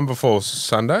 We'll get one before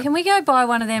Sunday. Can we go buy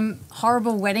one of them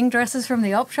horrible wedding dresses from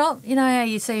the op shop? You know how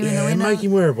you see them in the window? make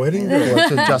him wear a wedding dress.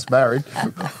 Well, it's just married.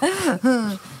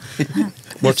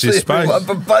 Watch his space. Everyone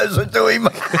propose it to him.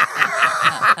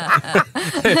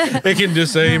 They can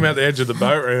just see him at the edge of the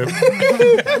boat ramp.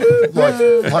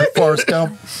 like Forrest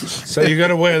Gump. So you got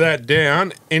to wear that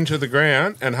down into the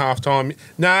ground and half time.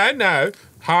 No,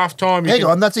 half time. Hang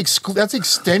on, that's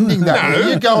extending that. No.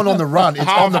 You're going on the run. It's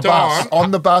on the bus. Half-time.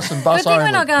 On the bus and Good bus thing we're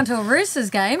only. not going to a Roosters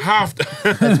game. Half Bus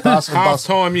and half bus.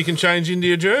 time you can change into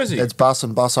your jersey. It's bus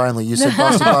and bus only. You said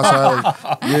bus and bus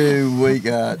only. You weak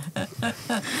heart.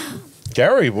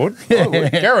 Gary would.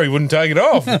 Gary wouldn't take it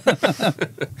off. You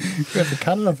have to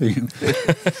cut it off him.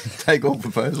 Take all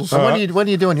proposals. So when are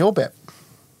you doing your bet?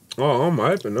 Oh, I'm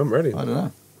open. I'm ready. I don't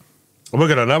know. We're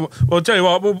gonna know. Well, I'll tell you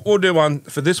what. We'll do one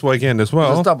for this weekend as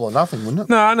well. It's double or nothing, wouldn't it?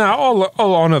 No,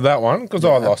 I'll honour that one because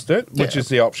I lost it, which Yeah. is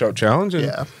the op shot challenge. And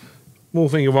Yeah. we'll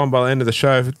think of one by the end of the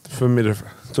show for me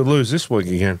to lose this week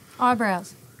again.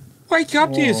 Eyebrows. Wake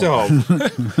up to yourself.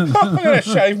 I'm going to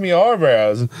shave my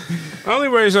eyebrows. Only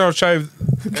reason I'll shave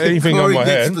anything on Before he my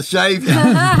gets head. the shave.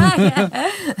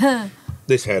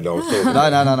 This head I was talking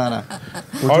about.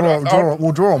 No.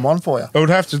 We'll draw them on for you.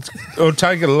 It would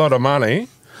take a lot of money,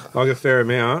 like a fair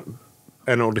amount,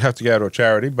 and it would have to go to a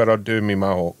charity, but I'd do me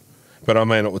mohawk. But I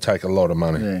mean, it would take a lot of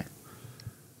money. Yeah.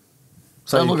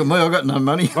 So Don't look at me, I've got no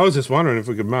money. I was just wondering if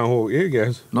we could mohawk you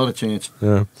guys. Not a chance.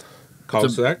 Yeah. Cold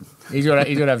It's a- sack. He's got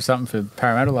to have something for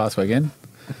Parramatta last weekend.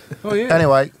 Oh, yeah.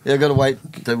 Anyway, Yeah, got to wait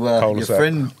to your Cul-de-sac.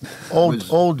 friend was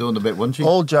all doing the bet, wasn't she?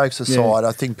 all jokes aside,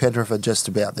 I think Penrith are just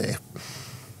about there.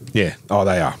 Yeah. Oh,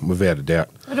 they are, without a doubt.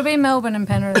 It'll be Melbourne and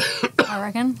Penrith, I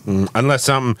reckon. Unless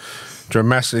something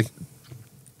dramatic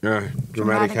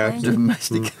happens.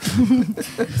 Domestic.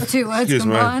 Two words Excuse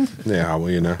combined. me. Yeah, well,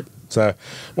 you know. So,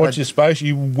 watch your space.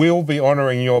 You will be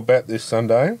honouring your bet this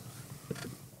Sunday.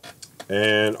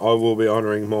 And I will be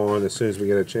honouring mine as soon as we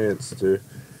get a chance to.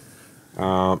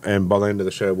 And by the end of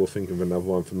the show, we'll think of another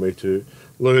one for me to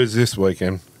lose this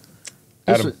weekend.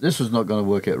 Adam. This was not going to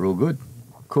work out real good.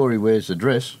 Corey wears the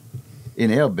dress.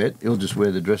 In our bet, he'll just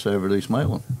wear the dress over at East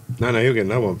Maitland. No, you'll get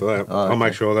another one for that. Oh, I'll make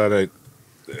okay. sure that it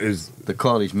is. The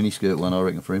Kylie's miniskirt one, I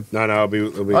reckon, for him. No,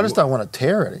 it'll be. I just don't want to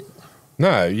tear it.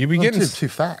 No, you'll be I'm getting. too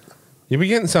fat You'll be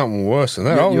getting something worse than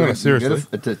that. I'm going to seriously.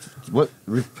 What?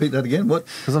 Repeat that again? What?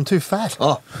 because I'm too fat.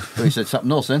 Oh, he said something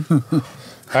else then.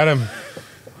 Adam,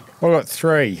 Well, I've got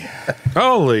three.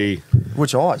 holy.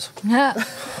 Which eyes?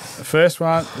 The first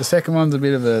one, the second one's a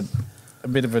bit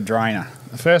of a drainer.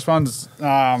 The first one's So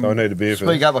I need a beer for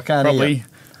Speak this. up, I can't hear you. probably.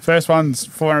 First one's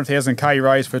 400,000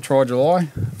 raised for Try July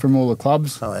from all the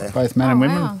clubs, Oh, yeah. both men Oh, and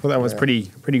women. wow. Well, that was pretty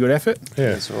good effort.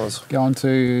 Yeah. Yes, it was. Going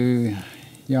to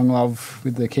Young Love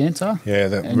with the cancer. Yeah,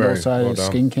 that And very also well done.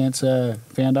 Skin Cancer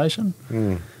Foundation.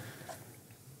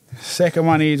 Second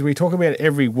one is we talk about it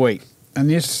every week, and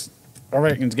this I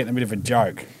reckon is getting a bit of a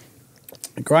joke.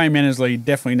 Graham Annesley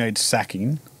definitely needs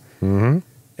sacking. Mm-hmm.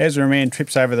 Ezra Mann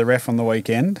trips over the ref on the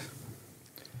weekend.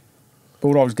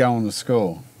 Bulldogs go on the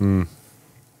score.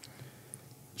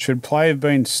 Should play have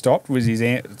been stopped? Was his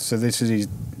so this is his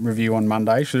review on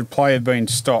Monday. Should play have been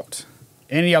stopped?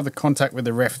 Any other contact with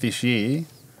the ref this year,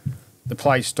 the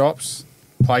play stops.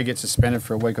 Play gets suspended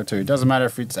for a week or two. Doesn't matter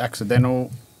if it's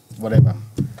accidental, whatever.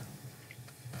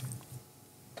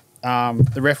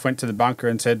 The ref went to the bunker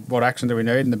and said, "What action do we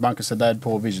need?" And the bunker said they had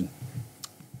poor vision.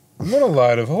 What a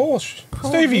load of horse.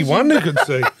 Stevie Wonder could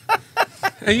see.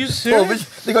 Are you Well,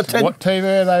 serious? they got 10. What TV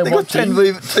are they They got 10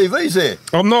 watching? TVs there.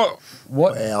 I'm not.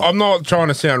 What? Wow. I'm not trying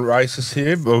to sound racist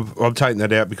here, but I'm taking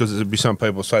that out because there'd be some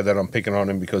people say that I'm picking on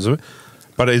him because of it.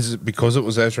 But is it because it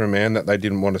was Ezra Mann that they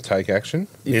didn't want to take action?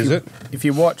 If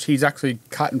you watch, he's actually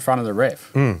cut in front of the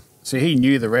ref. So he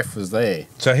knew the ref was there.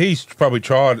 So he's probably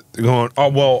tried going, oh,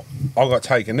 well, I got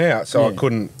taken out, so I Yeah.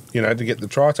 couldn't, to get the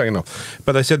try taken off.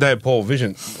 But they said they had poor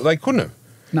vision. They couldn't have.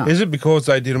 No. Is it because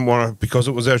they didn't want to, because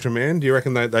it was Ezra Mann? Do you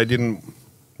reckon they didn't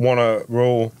want to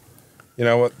rule,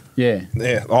 what? Yeah.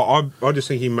 Yeah, I just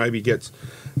think he maybe gets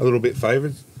a little bit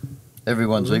favoured.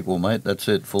 Everyone's equal, mate. That's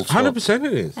it. Full stop. 100%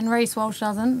 it is. And Reece Walsh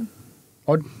doesn't.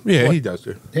 Yeah, he does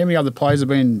do. How many other players have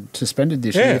been suspended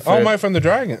this year? Yeah, old mate from the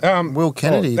Dragon. Will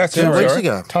Kennedy, that's 2 it, weeks sorry.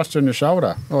 ago. Touched in the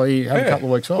shoulder. Well, he had a couple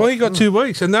of weeks off. Well, he got 2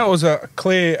 weeks, and that was a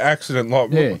clear accident.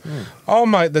 Like, Yeah. old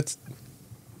mate that's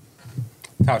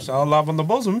touched our love on the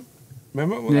bosom.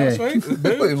 Remember last week? The What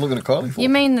are you dude? looking at Kylie for? You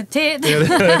mean the tit? There we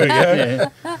go. Yeah.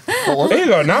 What was it? He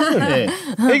got nothing.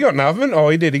 Yeah. He got nothing. Oh,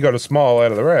 he did. He got a smile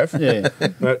out of the ref. Yeah.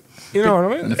 But you know what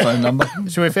I And mean? the phone number?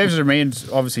 So if Ezra Meehan's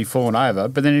obviously fallen over,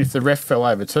 but then if the ref fell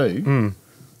over too, do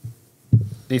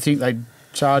you think they'd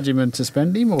charge him and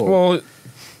suspend him? Or Well,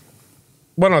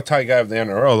 when I take over the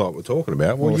NRL like we're talking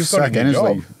about, well, you've got sack a new job.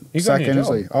 Annesley. You've got Sack a new job.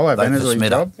 Annesley. I'll have Vote for Annesley's Smita.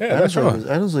 job. Yeah, that's right.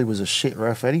 Annesley was a shit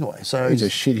ref anyway, so He's a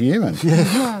shit human.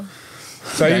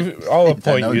 So I'll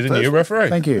appoint know you him the new referee.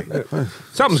 Thank you.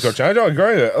 Something's got to change. I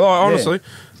agree with it. Like, honestly,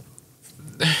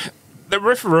 the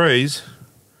referees,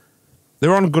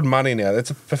 they're on good money now. It's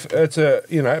a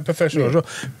professional job.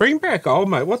 Bring back old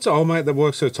mate. What's the old mate that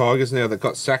works for Tigers now that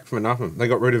got sacked for nothing? They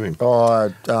got rid of him.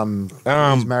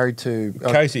 he's married to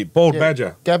Casey, Bald yeah,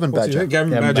 Badger. Gavin What's his Badger. name? Gavin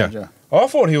Gavin Badger. Badger. I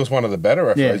thought he was one of the better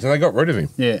referees, Yeah. and they got rid of him.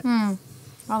 Yeah.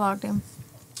 I liked him.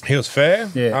 He was fair.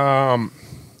 Yeah.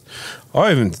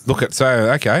 I even look at saying,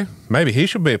 okay, maybe he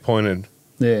should be appointed.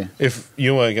 Yeah. If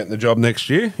you weren't getting the job next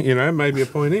year, maybe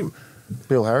appoint him.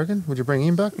 Bill Harrigan. Would you bring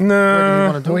him back?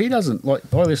 No. Well, he doesn't like.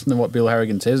 I listen to what Bill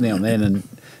Harrigan says now and then, and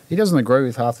he doesn't agree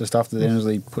with half the stuff that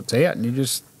Annesley puts out. And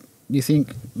you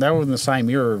think they were in the same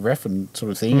era of ref and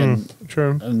sort of thing, and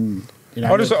True.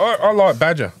 I I like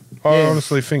Badger. I Yeah.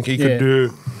 honestly think he could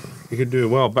do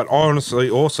well. But I honestly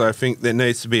also think there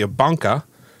needs to be a bunker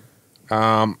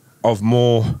of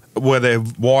more where they're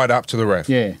wide up to the ref.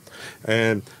 Yeah.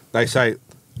 And they say,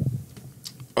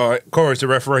 all right, Corey's the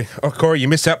referee. Oh, Corey, you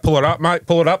missed that. Pull it up, mate.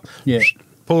 Pull it up. Yeah.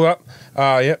 Pull it up.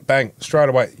 Yeah, bang, straight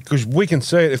away. Because we can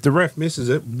see it. If the ref misses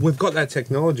it, we've got that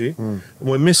technology. And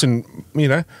we're missing,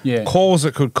 Yeah. calls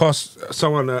that could cost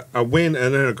someone a win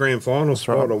and then a grand final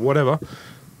spot or whatever.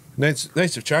 Needs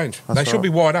to change. They should right. be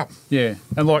wide up. Yeah.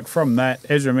 And like from that,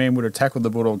 Ezra Mann would have tackled the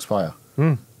Bulldogs player.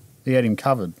 He had him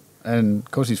covered. And of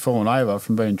course he's fallen over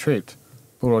from being tripped.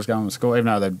 Bulldogs going to score, even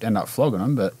though they end up flogging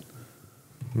him, but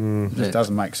it just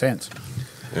doesn't make sense.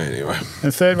 Anyway. And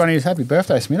the third one is happy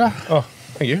birthday, Smita. Oh,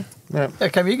 thank you. How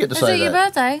come you get to Is say it your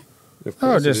that? birthday? Of Oh,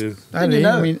 course just it is. added you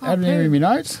know? in my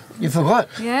notes. You forgot.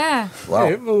 Yeah. Wow.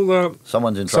 Yeah, well,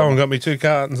 Someone's in someone trouble. got me 2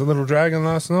 cartons of Little Dragon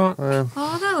last night.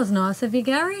 Oh, that was nice of you,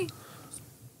 Gary.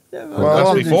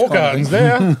 Must be 4 cartons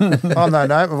now. On that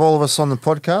note, of all of us on the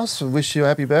podcast, we wish you a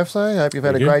happy birthday. Hope you've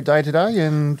had Thank a you. great day today,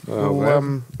 and Oh, we'll,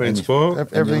 man. Been spoiled.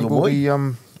 everything little will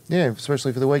boy. be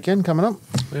especially for the weekend coming up.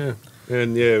 Yeah.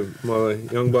 And yeah, my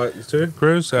young bloke too,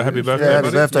 Cruz. So happy birthday, Yeah, happy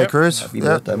buddy. birthday, Yep. Chris. Happy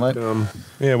Yep. birthday, mate.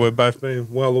 Yeah, we're both being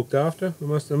well looked after, I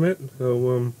must admit.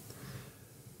 So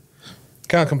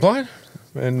can't complain.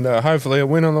 And hopefully a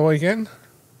win on the weekend.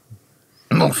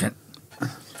 Bullshit.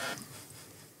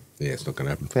 Yeah, it's not going to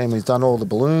happen. Family's done all the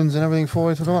balloons and everything for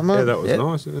you tonight, mate. Yeah, that was Yep.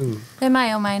 nice. And There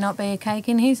may or may not be a cake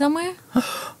in here somewhere.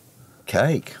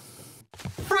 Cake.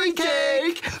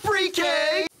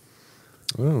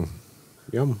 oh,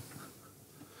 yum.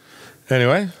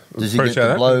 Anyway, Does he get appreciate to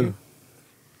that. blow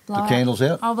Blow the out- candles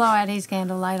out? I'll blow out his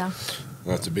candle later.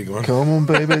 That's a big one. Come on,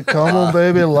 baby. Come on,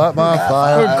 baby. Light my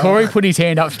fire. Corey put his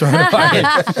hand up straight away.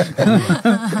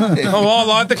 Oh, I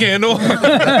light the candle.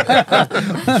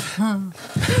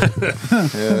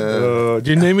 Do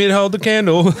you need me to hold the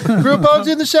candle? Grill bugs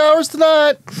in the showers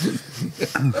tonight.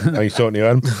 Are you sorting you,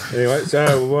 Adam? Anyway,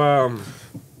 so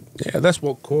yeah, that's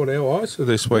what caught our eyes for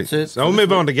this week. That's it. So we'll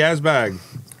move on to Gazbag.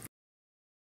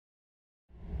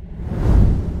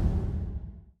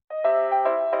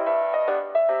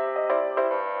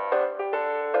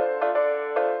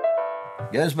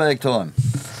 Gazbag time.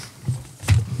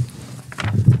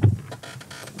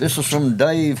 This is from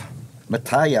Dave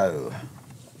Mateo.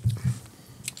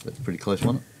 That's pretty close,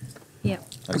 wasn't Yep.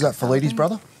 Is that Feliti's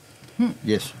brother? it?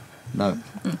 Yes. No.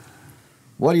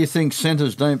 Why do you think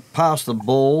centres don't pass the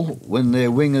ball when their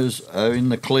wingers are in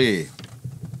the clear?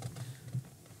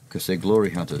 Because they're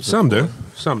glory hunters. Some do,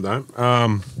 some don't. I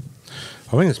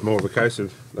think it's more of a case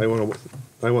of they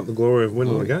want the glory of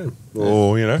winning the game,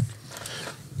 or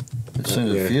I've seen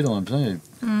it Yeah. a few times, haven't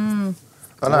you?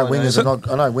 I know Oh, wingers no. are not.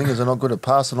 I know wingers are not good at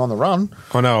passing on the run.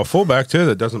 I know a fullback too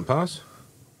that doesn't pass.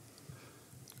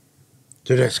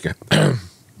 Tedesco.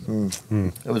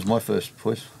 That was my first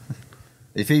choice.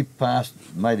 If he passed,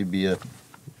 mate, he'd be a.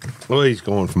 Well, he's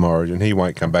gone from Origin. He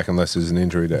won't come back unless there's an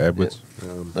injury to Edwards.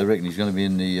 They reckon he's going to be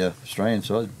in the Australian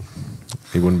side.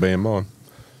 He wouldn't be in mine.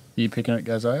 You picking it,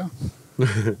 Gaz, are you?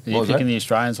 Are you was picking that? the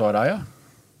Australian side, are you?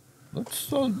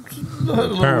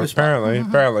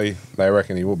 Apparently, they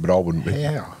reckon he would, but I wouldn't be.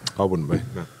 Yeah. I wouldn't be.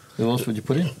 No. Who else would you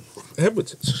put in?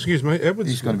 Edwards, excuse me, Edwards.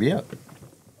 He's going to be out.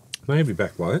 Maybe be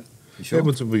back by then. You sure?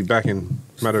 Edwards will be back in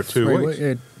a matter of 2 weeks.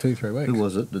 Yeah, 2-3 weeks. Who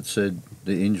was it that said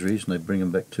the injuries and they bring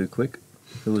him back too quick?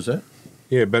 Who was that?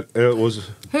 Yeah, but it was.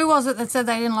 Who was it that said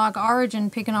they didn't like Origin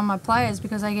picking on my players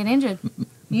because they get injured?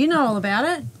 You know all about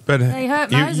it. But They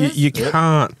hurt Moses. you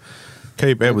can't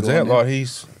keep Edwards go on out. then. Like he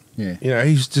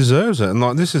deserves it, and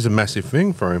like this is a massive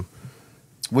thing for him.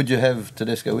 Would you have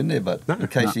Tedesco in there, but No. in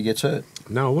case he gets hurt?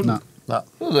 No, I wouldn't. No,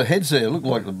 Well, the heads there look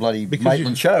like the bloody Because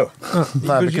Maitland show.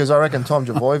 no, because I reckon Tom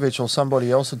Javojevic or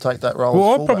somebody else would take that role. Well, as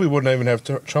I fullback. probably wouldn't even have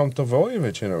Tom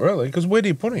Dvojevic in it, really, because where do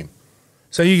you put him?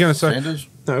 So you're going to say Sanders?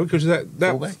 no, because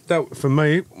Fullback? that for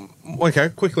me. Okay,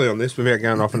 quickly on this without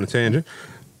going off on a tangent.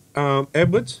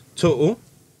 Edwards, Tuttle,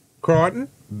 Crichton,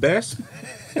 Best,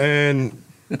 and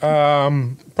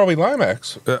probably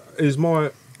Lomax is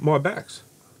my backs.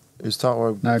 Is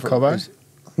Toto No, Cobbo?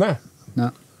 No,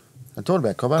 I talked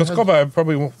about Cobbo. because Cobbo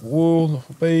probably will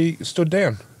be stood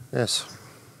down. Yes.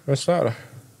 A starter.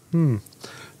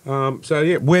 So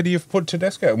yeah, where do you put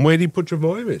Tedesco and where do you put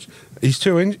Travojevic? He's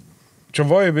too injured.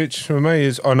 Travojevic for me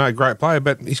is great player,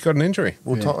 but he's got an injury.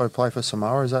 Will Toto play for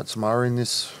Samoa? Is that Samoa in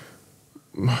this?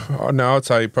 No, I'd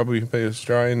say he'd probably be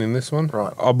Australian in this one.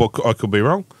 Right. I could be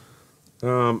wrong.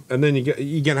 And then you're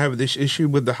going to have this issue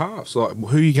with the halves. Like,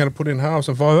 who are you going to put in halves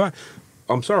and 5'8"?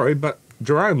 I'm sorry, but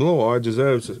Jerome Law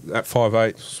deserves that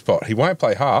 5'8" spot. He won't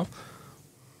play half.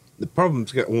 The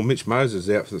problem's Mitch Moses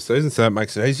is out for the season, so that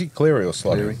makes it easy. Cleary or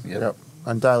slot him. Yep.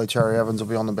 And Daly Cherry Evans will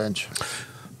be on the bench.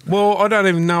 Well, I don't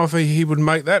even know if he would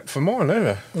make that for mine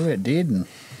either. Well, it did.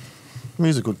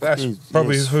 He's a good. That's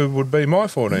probably yes. who would be my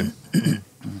 14.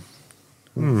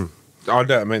 I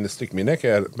don't mean to stick my neck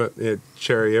out, but yeah,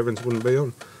 Cherry Evans wouldn't be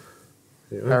on.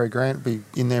 Yeah. Harry Grant be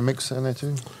in their mix in there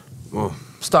too. Well,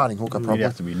 Starting hooker He'd probably.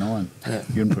 have to be 9. Yeah.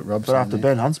 You wouldn't put Robson But after in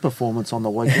there. Ben Hunt's performance on the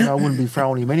weekend, I wouldn't be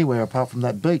throwing him anywhere apart from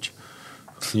that beach.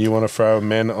 you want to throw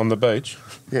men on the beach?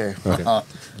 Yeah.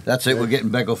 That's it. We're getting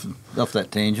back off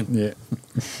that tangent. Yeah.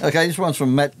 Okay, this one's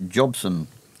from Matt Jobson.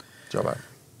 Jobbo.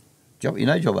 You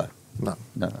know Jobbo? No.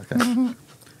 No, okay.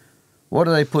 Why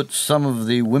do they put some of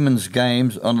the women's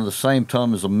games on at the same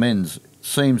time as the men's?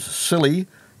 Seems silly,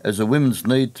 as the women's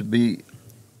need to be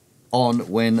on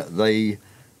when they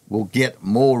will get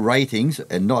more ratings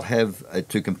and not have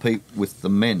to compete with the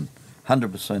men.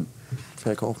 100%.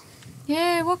 Fair call.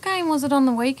 Yeah, what game was it on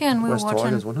the weekend we West were watching?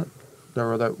 Tigers, wasn't it?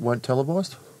 They weren't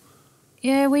televised.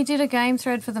 Yeah, we did a game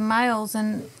thread for the males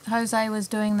and Jose was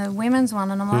doing the women's one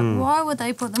and I'm like, why would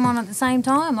they put them on at the same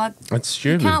time? Like, That's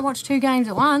you stupid. can't watch 2 games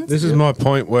at once. This is my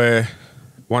point where,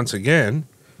 once again,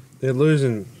 they're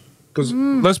losing. Because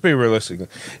let's be realistic.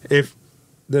 If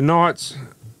the Knights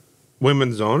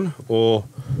women's on, or,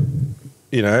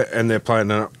 and they're playing,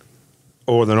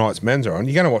 or the Knights men's are on,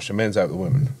 you're going to watch the men's over the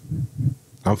women.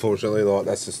 Unfortunately,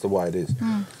 that's just the way it is.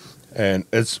 And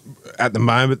it's, at the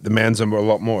moment, the men's are a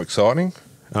lot more exciting.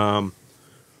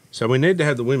 So we need to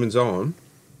have the women's on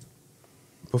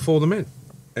before the men.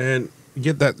 And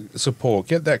get that support,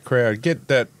 get that crowd, get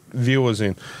that viewers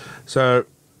in. So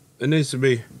it needs to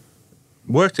be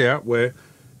worked out where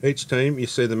each team, you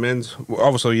see the men's,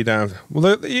 obviously you don't,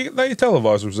 they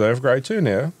televise reserve grade too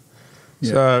now.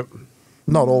 Yeah. So,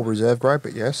 Not all reserve grade,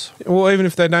 but yes. well, even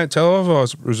if they don't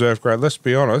televise reserve grade, let's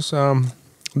be honest,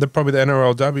 probably the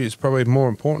NRLW is probably more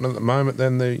important at the moment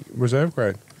than the reserve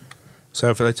grade. So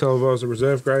if they televise the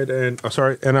reserve grade and,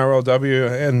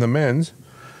 NRLW and the men's,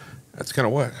 that's going to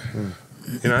work.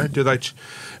 Do they,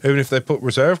 even if they put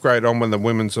reserve grade on when the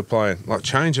women's are playing,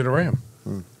 change it around.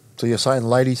 So you're saying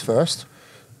ladies first,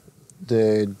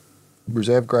 the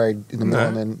reserve grade in the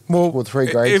middle, and then with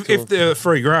 3 grades. If there are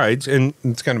 3 grades and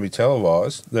it's going to be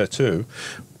televised, there too.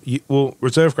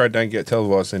 Reserve grade don't get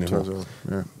televised anymore.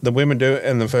 Yeah. The women do it,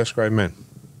 and the first grade men.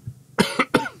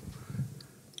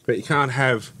 But you can't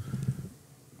have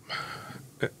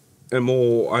them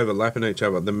all overlapping each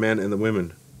other, the men and the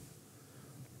women.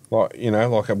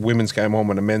 Like a women's game on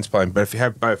when a men's playing. But if you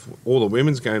have all the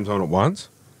women's games on at once,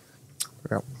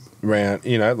 Yep. around,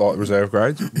 like reserve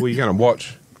grades, well, you're going to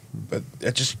watch. But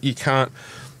you can't,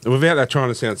 without that trying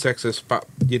to sound sexist, but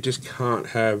you just can't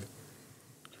have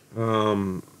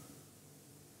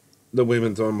the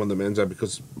women's on when the men's are,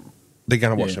 because they're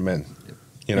going to watch the men.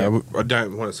 I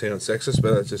don't want to sound sexist,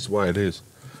 but that's just the way it is.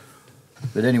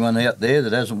 But anyone out there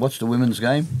that hasn't watched the women's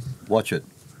game, watch it.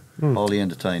 Highly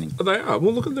entertaining. They are.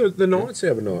 Well, look at the Knights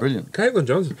the other night. Brilliant. Caitlin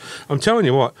Johnson. I'm telling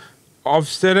you what, I've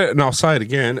said it and I'll say it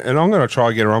again, and I'm going to try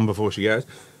to get her on before she goes.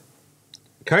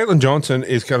 Caitlin Johnson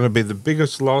is going to be the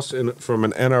biggest loss from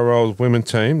an NRL women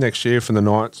team next year for the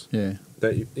Knights. Yeah.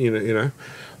 That you know,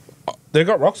 they've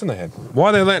got rocks in their head.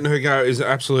 Why they're letting her go is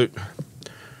absolute.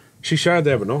 She showed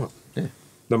the other night. Yeah.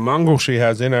 The mongrel she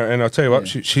has in her, and I tell you what,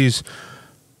 she's.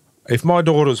 If my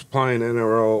daughter's playing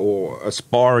NRL or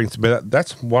aspiring to be that,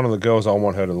 that's one of the girls I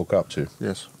want her to look up to.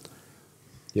 Yes.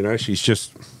 You know, she's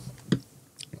just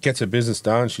gets her business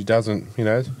done. She doesn't, you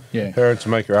know, Yeah. her and to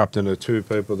make her up to the two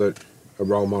people that are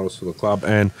role models for the club.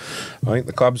 And I think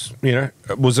the club's, you know,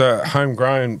 was a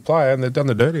homegrown player and they've done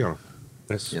the dirty on her.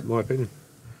 That's my opinion.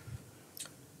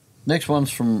 Next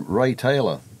one's from Ray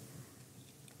Taylor.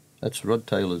 That's Rod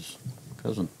Taylor's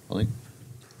cousin, I think.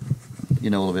 You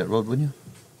know all about Rod, wouldn't you?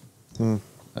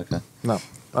 Okay. No,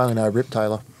 I only know Rip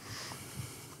Taylor.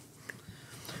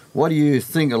 Why do you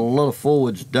think a lot of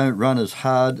forwards don't run as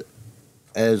hard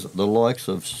as the likes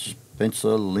of Spencer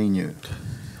Leniu?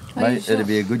 Are you Mate, sure? it'd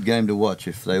be a good game to watch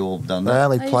if they all done They that.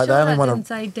 only Are you play. sure They only that want didn't to.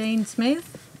 say Dean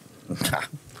Smith?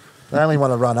 They only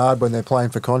want to run hard when they're playing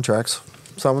for contracts.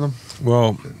 Some of them.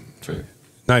 Well, True.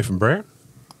 Nathan Brown.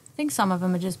 I think some of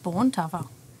them are just born tougher.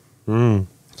 Some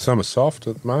are soft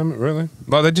at the moment, really.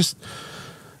 Like they just.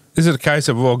 Is it a case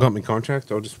of, well, I got my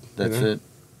contract, I'll just. That's you know.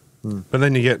 it. But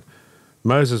then you get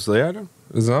Moses Leota,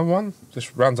 is another one.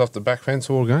 Just runs off the back fence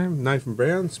all game. Nathan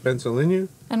Brown, Spencer Leniu.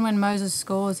 And when Moses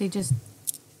scores, he's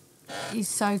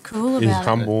so cool about He's it.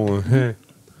 humble. And, yeah.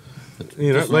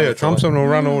 You know, Just Leo like Thompson will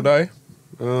run all day.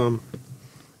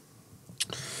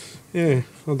 Yeah,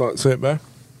 I'd like to see it back.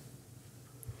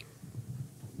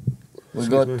 We've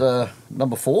got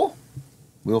number 4.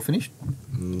 We all finished?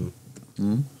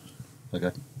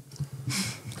 Okay.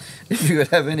 If you could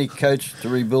have any coach to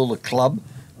rebuild a club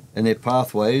and their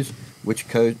pathways, which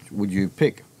coach would you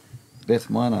pick? Beth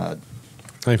Maynard.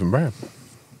 Nathan Brown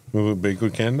would be a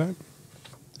good candidate.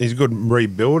 He's a good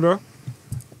rebuilder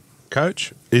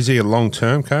coach. Is he a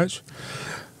long-term coach?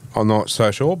 I'm not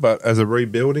so sure, but as a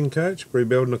rebuilding coach,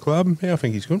 rebuilding a club, yeah, I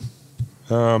think he's good.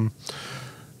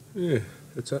 Yeah,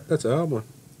 that's a hard one.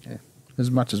 As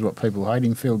much as what people hate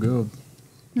him, feel good.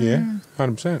 Yeah,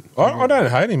 100%. I don't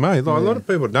hate him, mate. Like, a lot of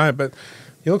people don't, but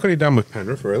you look what he done with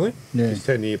Penrith, really. Yeah. His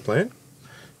 10-year plan.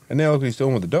 And now look what he's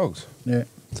doing with the Dogs. Yeah.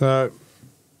 So,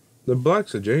 the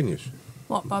bloke's a genius.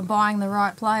 What, by buying the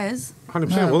right players? 100%.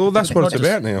 No, Well, that's what it's not just-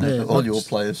 about now. yeah. All your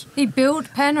players. He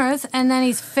built Penrith and then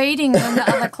he's feeding them to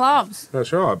other clubs.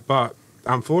 That's right. But,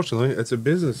 unfortunately, it's a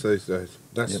business these days.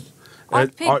 That's... Yep.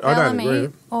 I'd pick I don't Bellamy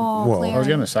agree. or Well, Cleary. I was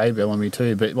going to say Bellamy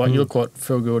too, but like you look what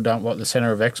Phil Gould done, what the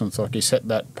centre of excellence, like he set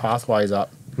that pathways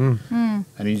up, and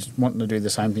he's wanting to do the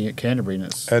same thing at Canterbury, and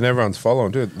it's And everyone's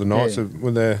following, too. The Knights Yeah. are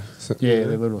with their...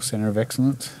 their little centre of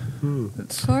excellence.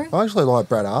 It's Sorry? I actually like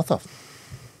Brad Arthur.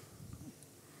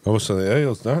 Also, the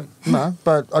Eels don't. No,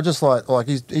 but I just like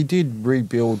he did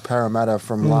rebuild Parramatta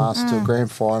from last to grand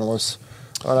finalists.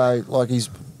 I know, like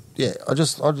I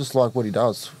just like what he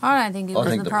does, I don't think he I was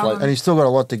think the the problem. and he's still got a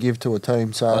lot to give to a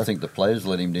team. So I think the players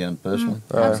let him down personally.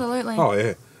 Absolutely. Oh,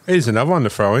 yeah. He's another one to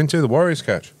throw into, the Warriors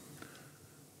coach.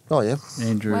 oh yeah,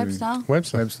 Andrew Webster.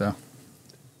 Webster.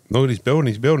 Look what he's building.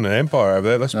 He's building an empire over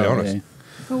there, let's be Oh, honest. yeah.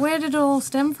 But where did it all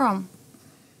stem from?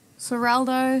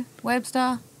 Seraldo,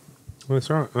 Webster. That's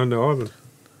right, under Ivan.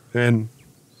 And,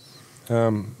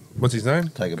 what's his name?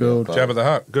 Take a Good. bit of Jabba the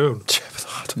Hutt. Good.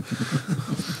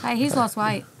 Hey, he's lost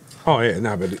weight. Oh, yeah,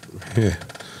 no, but, yeah.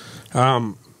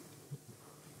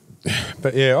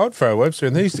 But, yeah, I'd throw Webster.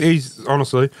 And he's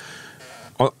honestly,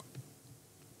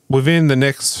 within the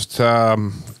next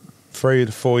 3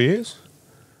 to 4 years,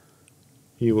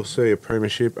 you will see a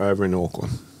premiership over in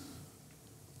Auckland.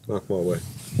 Mark my way.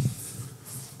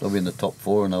 They'll be in the top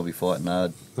 4 and they'll be fighting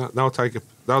hard. They'll take it.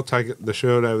 They'll take it. The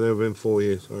shirt over there within 4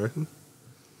 years, I reckon.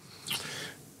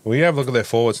 Well, you have a look at their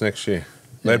forwards next year,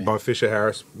 led Yeah. by Fisher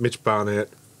Harris, Mitch Barnett.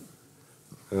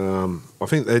 I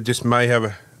think they just may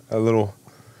have a little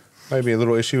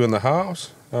issue in the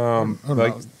halves. know.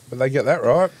 But they get that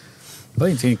right. I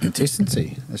think it's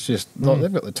inconsistency. It's just like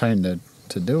they've got the team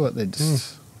to do it. They're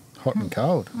just hot and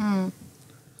cold.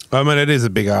 I mean, it is a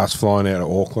big ass flying out of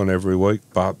Auckland every week,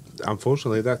 but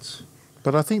unfortunately, that's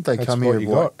but I think they That's come what here you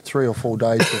like got. 3 or 4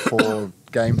 days before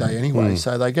game day anyway,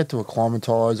 so they get to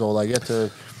acclimatise or they get to.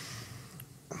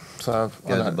 So I Go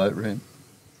to the don't- boat ramp.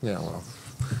 yeah, well,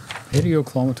 How do you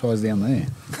acclimatise down there?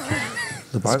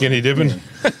 the boat. skinny dipping.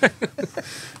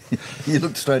 You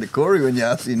looked straight at Corey when you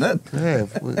asked him that. Yeah,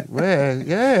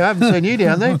 I haven't seen you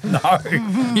down there. No,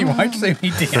 you won't see me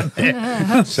down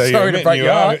there. So Sorry you to break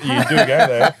your heart. You do go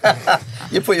there.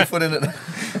 You put your foot in it.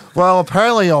 Well,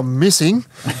 apparently I'm missing.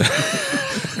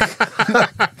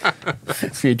 A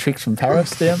few tricks from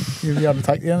Paris down. You'll be able to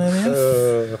take down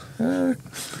there now.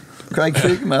 Craig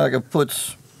Schumacher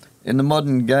puts, in the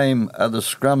modern game, are the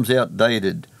scrums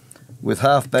outdated? With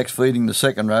halfbacks feeding the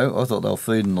second row, I thought they were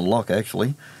feeding the lock,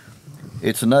 actually.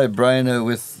 It's a no-brainer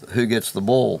with who gets the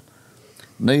ball.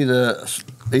 Either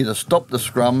stop the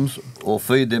scrums or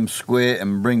feed them square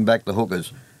and bring back the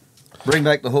hookers. Bring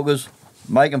back the hookers,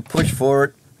 make them push for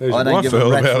it. There's I don't one give a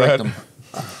feel rat's about rectum.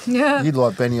 Yeah. You'd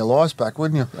like Benny Elias back,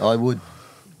 wouldn't you? I would.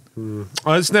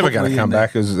 Oh, it's never going to come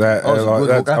back as that. Oh, it's a good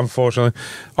that hooker. unfortunately,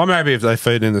 or maybe if they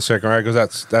feed in the second row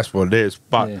because that's what it is,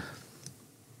 but Yeah.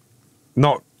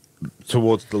 not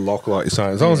towards the lock like you're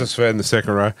saying. As long as it's fed in the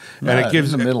second row, No, and it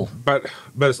gives in the middle. but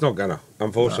it's not gonna.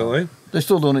 Unfortunately, They're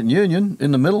still doing it in Union,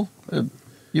 in the middle.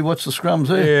 You watch the scrums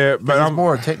there. yeah. But It's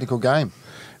more a technical game.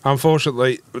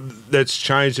 unfortunately, that's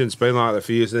changed and it's been like that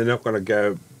for years. They're not going to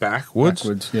go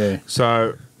backwards. Yeah.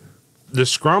 So the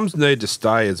scrums need to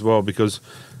stay as well because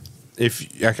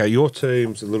if your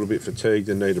team's a little bit fatigued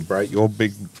and need a break, your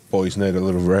big boys need a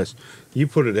little rest. You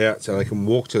put it out so they can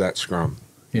walk to that scrum,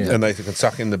 and they can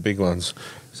suck in the big ones.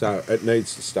 So it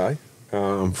needs to stay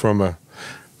from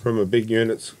a big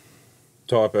units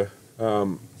type of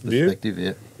view. Perspective,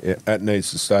 yeah. Yeah, that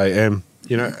needs to stay. And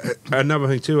another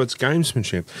thing too, it's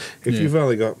gamesmanship. If you've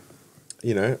only got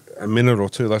a minute or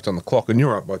two left on the clock and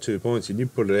you're up by 2 points and you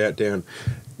put it out down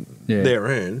their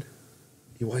end,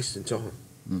 you're wasting time.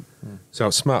 So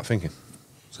it's smart thinking.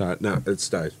 So no, it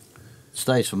stays.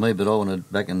 Stays for me, but I want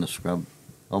it back in the scrub.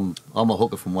 I'm a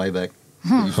hooker from way back.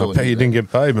 I bet you didn't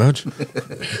get paid much. You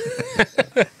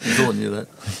all knew that.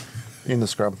 In the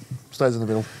scrum. Stays in the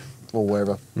middle or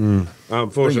wherever.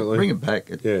 Unfortunately. Bring it back.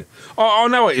 Yeah. I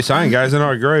know what you're saying, guys, and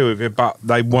I agree with you, but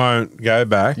they won't go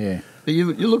back. Yeah. But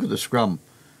you look at the scrum.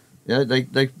 You know,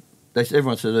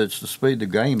 everyone said it's to speed the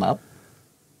game up.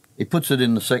 He puts it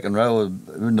in the second row or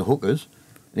in the hookers.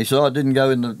 And he said, I didn't go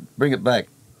in the bring it back.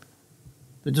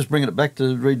 They're just bringing it back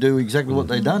to redo exactly what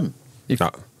they done. If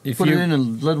Put you it in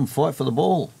and let them fight for the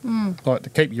ball. like to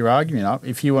keep your argument up,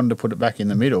 if you wanted to put it back in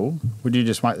the middle, would you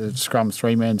just make the scrums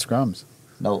 3-man scrums?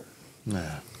 No.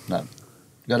 Got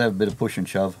to have a bit of push and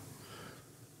shove.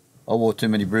 I wore too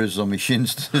many bruises on my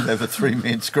shins to have a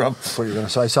 3-man scrum. Thought you were going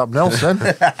to say something else then.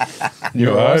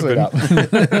 You're eyes lit open.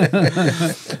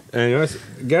 up. Anyways,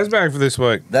 goes back for this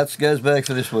week. That goes back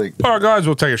for this week. All right, guys,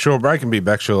 we'll take a short break and be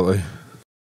back shortly.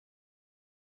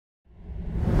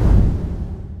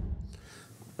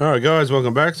 All right, guys,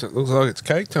 welcome back. So it looks like it's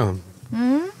cake time.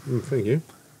 Thank you.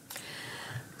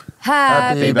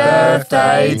 Happy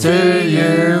birthday to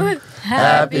you.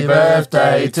 Happy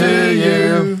birthday to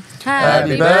you.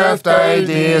 Happy birthday,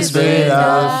 dear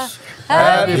Smita.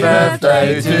 Happy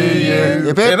birthday to you.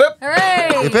 Hip hip. Hooray!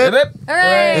 Hip hip.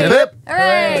 Hooray! Hip hip.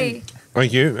 Hooray!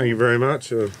 Thank you very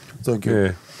much. Thank you.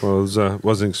 Yeah, well,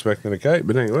 wasn't expecting a cake,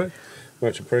 but anyway,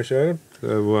 much appreciated.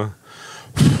 So,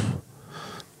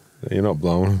 you're not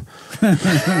blowing them.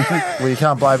 Well, you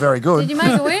can't blow very good. Did you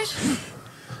make a wish?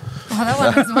 Oh, that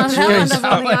one doesn't want to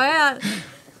go out.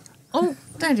 Oh,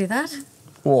 don't do that.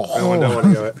 Oh, I don't want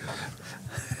to go out.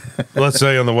 Let's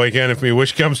see on the weekend if my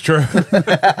wish comes true.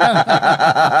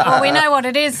 Well, we know what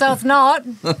it is, so it's not.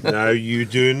 No, you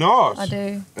do not. I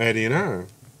do. How do you know?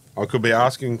 I could be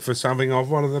asking for something of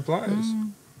one of the players.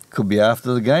 Could be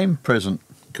after the game present.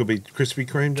 Could be Krispy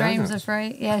Kreme Dreams donuts. are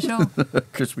free. Yeah, sure.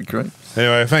 Krispy Kreme.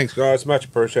 Anyway, thanks, guys. Much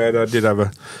appreciated. I did have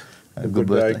a good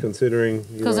day birthday. considering.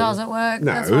 you Because know, I was at work.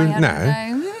 No, That's why I had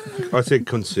no. to go. I said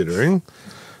considering.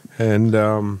 And,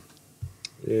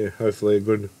 hopefully a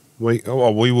good week. Oh,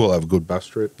 well, we will have a good bus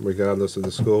trip regardless of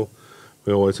the score.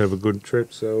 We always have a good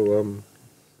trip. So,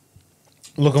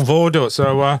 looking forward to it.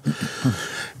 So,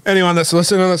 anyone that's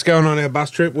listening, that's going on our bus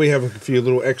trip, we have a few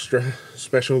little extra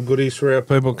special goodies for our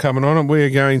people coming on, and we are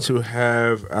going to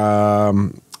have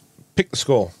pick the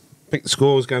score. Pick the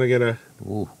score is going to get a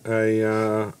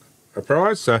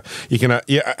prize. So you can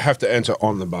you have to enter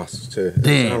on the bus too.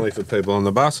 Damn. It's only for people on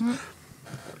the bus.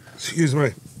 Excuse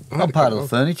me. I'm part of the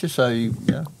furniture, so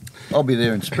I'll be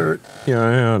there in spirit. Yeah,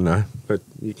 I know, but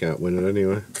you can't win it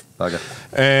anyway. Okay.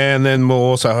 And then we'll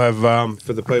also have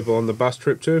for the people on the bus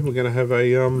trip too. We're going to have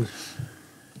a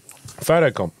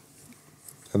photo comp,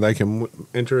 and they can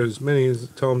enter as many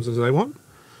times as they want.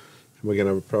 And we're going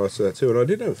to have a prize for that too. And I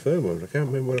did have a firm one. I can't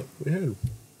remember what we had.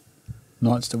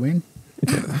 Knights to win.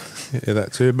 Yeah, that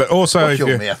too. But also, Wash if your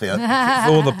you, mouth out.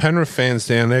 all the Penrith fans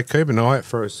down there, keep an eye out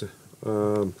for us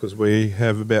because we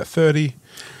have about 30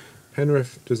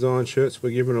 Penrith design shirts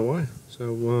we're giving away.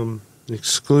 So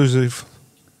exclusive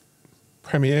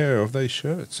premiere of these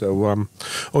shirts. So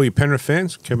all you Penrith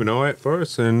fans, keep an eye out for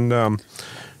us, and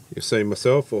you'll see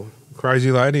myself or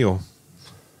Crazy Lady or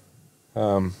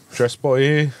dress boy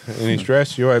here in his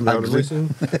dress. You won't be able to miss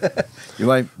him. You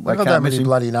won't. I've got that many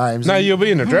bloody names. No, you'll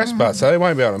be in a dress but so they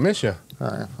won't be able to miss you.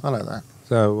 Oh, I know that.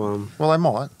 So, Well, they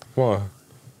might. why?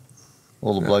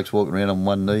 All the blokes walking around on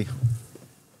one knee,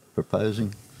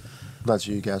 proposing. That's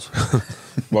you, Gaz.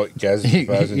 What, Gaz is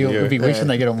proposing to You'll you? be wishing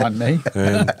they get on one knee.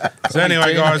 So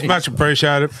anyway, guys, much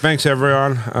appreciated. Thanks,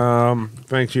 everyone.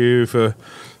 Thank you for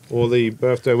all the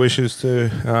birthday wishes to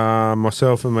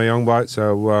myself and my young bloke.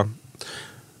 So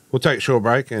we'll take a short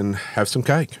break and have some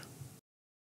cake.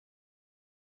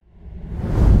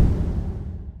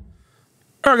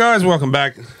 All right, guys, welcome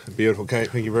back. Beautiful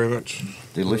cake. Thank you very much.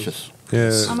 Delicious.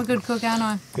 Yeah, I'm a good cook, aren't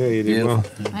I? yeah, you did well.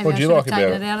 Maybe What'd I you should like have taken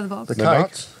about it out of the box. The The cake,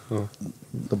 nuts? Oh,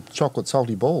 the chocolate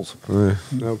salty balls. yeah,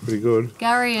 they were pretty good.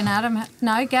 Gary and Adam.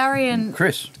 Gary and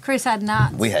Chris, Chris had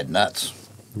nuts. we had nuts.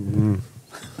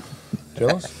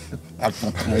 Jealous?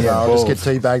 Yeah, I'll just get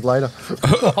teabagged later.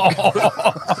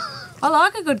 I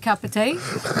like a good cup of tea.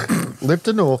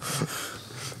 Lipton or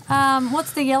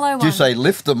What's the yellow one? Did you say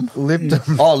lift them? Lipton?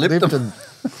 Oh, Lipton.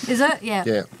 Is it? Yeah.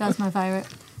 Yeah. That's my favourite.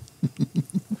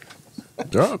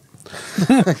 Right.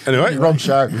 Anyway, Wrong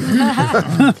show.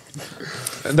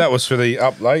 that was for the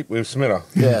up late with Smita.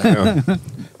 Yeah.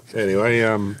 Anyway,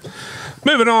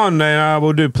 moving on now,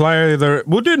 we'll do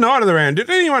we'll do night of the round. Did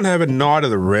anyone have a night of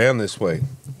the round this week?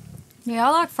 Yeah,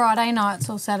 I like Friday nights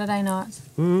or Saturday nights.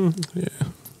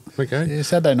 Okay. Yeah,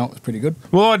 Saturday night was pretty good.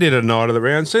 Well, I did a night of the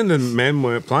round. Sen and men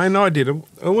weren't playing. I did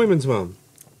a women's one.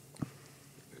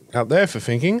 Up there for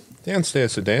thinking,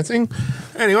 downstairs for dancing.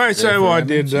 Anyway, so I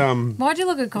did. Why'd you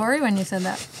look at Corey when you said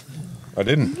that? I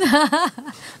didn't.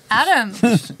 Adam.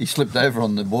 He slipped over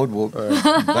on the boardwalk,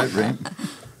 boat ramp.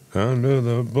 Under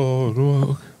the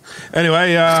boardwalk.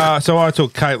 Anyway, so I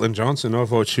took Caitlin Johnson. I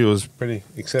thought she was pretty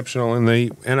exceptional in the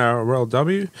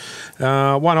NRLW.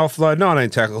 One offload, 19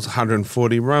 tackles,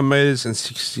 140 run metres and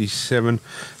 67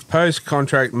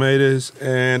 post-contract metres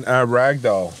and a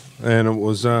ragdoll. And it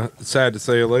was sad to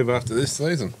see her leave after this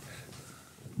season.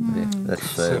 Yeah, that's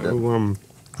sad. So,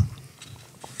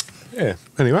 yeah,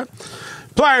 anyway.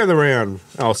 Player of the round.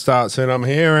 I'll start soon. I'm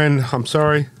here, and I'm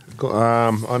sorry.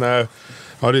 I know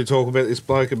I did talk about this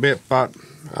bloke a bit, but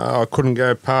I couldn't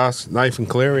go past Nathan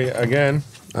Cleary again.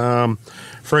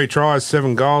 3 tries,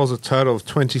 7 goals, a total of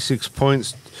 26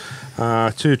 points,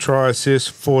 2 try assists,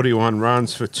 41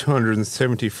 runs for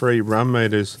 273 run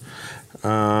metres,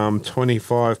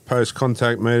 25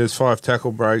 post-contact metres, 5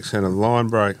 tackle breaks, and a line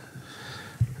break.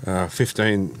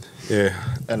 15,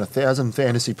 yeah. And 1,000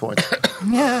 fantasy points.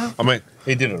 Yeah. I mean,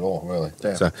 he did it all, really.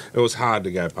 Yeah. So it was hard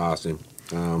to go past him.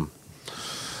 Well,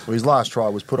 his last try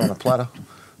was put on a platter.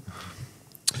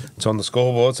 It's on the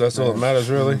scoreboard, so that's all that matters,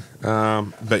 really.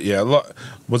 But yeah,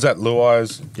 was that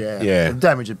Luai's? Yeah. Yeah. The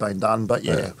damage had been done, but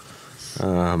yeah.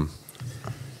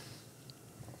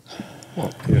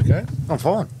 You okay? I'm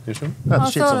fine. You sure? I had I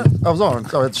the shits thought on,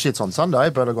 I had the shits on Sunday,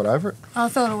 but I got over it. I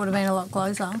thought it would have been a lot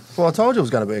closer. Well, I told you it was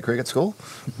going to be a cricket school.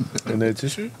 You need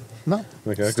tissue? No.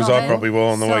 Okay, because Stop I it. probably will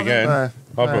on the Stop weekend. it.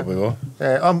 I probably will.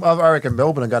 Yeah, I reckon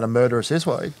Melbourne are going to murder us this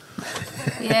week.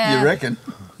 Yeah. You reckon?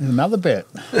 Another bet.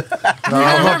 No,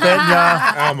 I'm not betting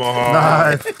ya. Come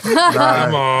on. No.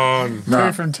 Come on.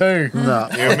 2 from 2. No.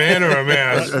 You a man or a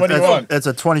mouse? What do you want? It's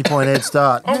a 20-point head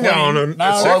start. I'm going on a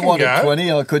I second wanted go.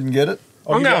 20, I couldn't get it.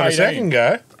 I'm going a second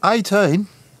go. 18?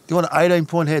 You want an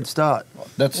 18-point head start?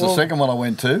 That's the second one I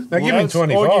went to. Now give me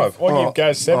 25. Or give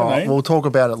Gaz 17. We'll talk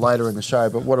about it later in the show,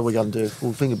 but what are we going to do?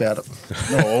 We'll think about it.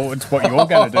 No, it's what you're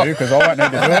going to do because I won't need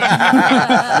to do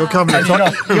it. You're coming to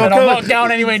top. And I'm not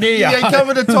going anywhere near you. You're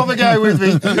coming to Tobago with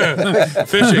me.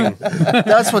 Fishing.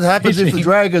 That's what happens if the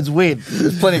Dragons win.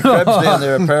 There's plenty of crabs down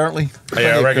there, apparently.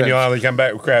 Yeah, I reckon you only come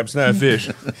back with crabs, no fish.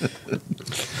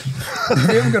 You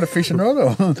haven't got a fishing rod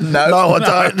or? No, I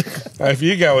don't. If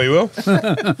you go, he will.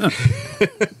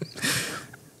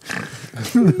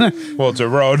 Well, it's a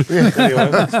rod.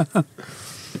 Anyway.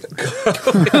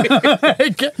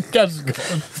 Gaz is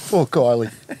gone. Poor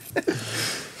Kylie.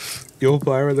 Your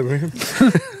player of the round? I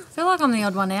feel like I'm the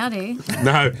odd one out here.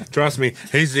 No, trust me,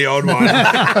 he's the odd one.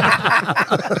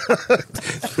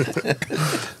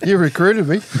 You recruited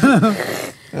me.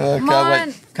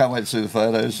 Can't wait to see the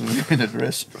photos of you in a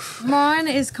dress. Mine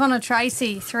is Connor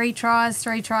Tracy. 3 tries,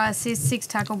 3 try assists, 6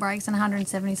 tackle breaks, and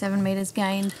 177 metres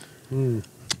gained.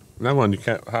 No one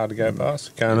hard to go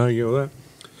past. Can't argue with that.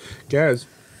 Gaz.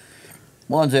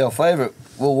 Mine's our favourite,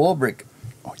 Will Warbrick.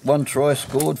 1 try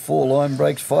scored, 4 line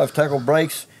breaks, 5 tackle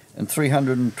breaks, and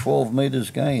 312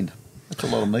 metres gained. That's a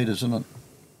lot of metres, isn't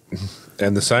it?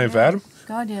 And the same for Adam?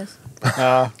 God, yes.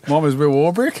 Mine was Will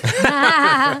Warbrick.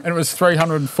 And it was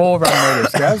 304 run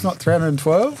metres, Gaz, not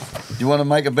 312. Do you want to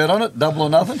make a bet on it? Double or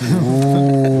nothing?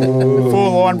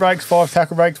 4 line breaks, 5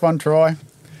 tackle breaks, 1 try.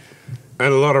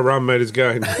 And a lot of run meters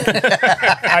going.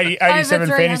 87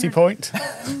 Over fantasy 300. points.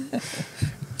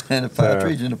 And a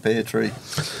partridge and a pear tree.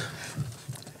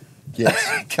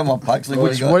 Yes. Come on, Pugsley,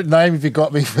 what do you got? What name have you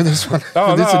got me for this one?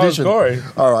 Oh, for this no, I was edition? Corey.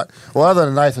 All right. Well, other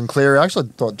than Nathan Cleary, I actually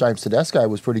thought James Tedesco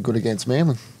was pretty good against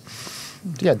Manly.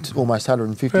 He had almost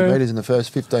 150 metres in the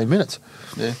first 15 minutes.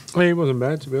 Yeah. Well, he wasn't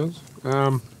bad, to be honest.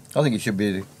 I think he should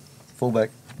be the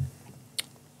fullback.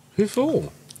 Who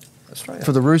for? Australia.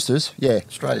 For the Roosters, yeah.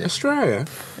 Australia. Australia?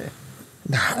 Yeah.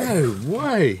 No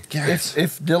way.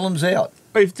 If Dylan's out,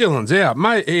 If Dylan's out,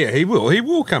 mate, yeah, he will. He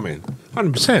will come in.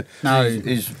 100%. No,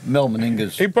 is Mel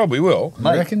Meninga's He probably will. you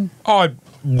mate. reckon? I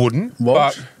wouldn't,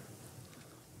 Walsh? but...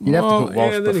 You'd have to put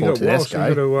Walsh then before you got Walsh. Tedesco.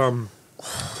 You've got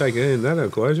to take it in that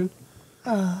equation.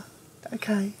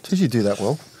 Okay. Did you do that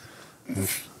well?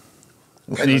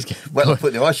 Well, I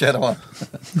put the eyeshadow on.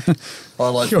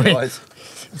 Highlights the eyes.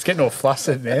 It's getting all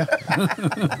flustered now.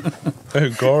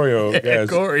 Corey or Yeah, Gaz?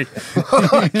 Corey.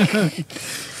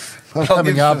 I'm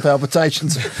having heart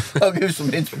palpitations. I'll give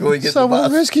some hints before we get Someone the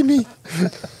bus. rescue me.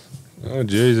 Oh,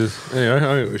 Jesus. Anyway,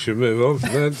 I think we should move on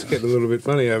from that. It's getting a little bit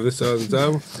funny over this side of the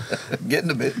table.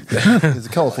 Getting a bit. There's a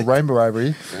colourful rainbow over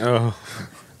here. Oh.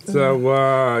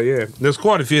 So, yeah, there's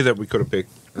quite a few that we could have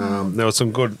picked. There were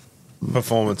some good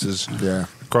performances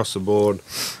across the board.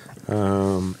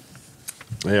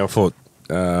 Yeah, I thought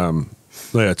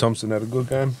Leo Thompson had a good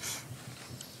game.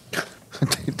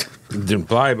 Didn't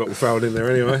play, but we throw it in there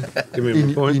anyway. Give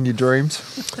me a point. In your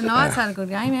dreams. The Knights had a good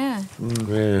game, yeah.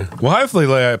 Yeah. Well, hopefully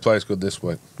Leo plays good this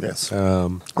week. Yes.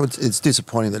 Oh, It's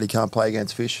disappointing that he can't play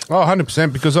against Fish.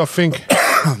 100%, because I think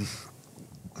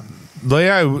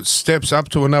Leo steps up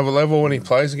to another level when he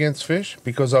plays against Fish,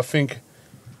 because I think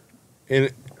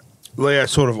Leo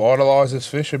sort of idolises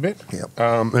Fish a bit. Yep.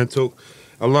 And took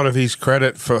a lot of his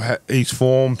credit for his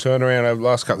form turnaround over the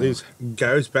last couple of years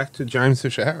goes back to James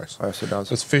Fisher-Harris. Yes, it does.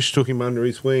 Because Fish took him under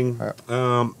his wing. Yep.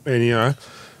 And, you know,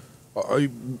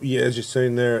 as you've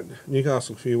seen there at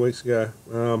Newcastle a few weeks ago,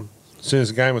 as soon as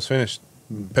the game was finished,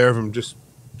 a pair of them just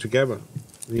together.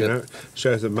 You know,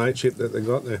 shows the mateship that they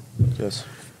got there. Yes.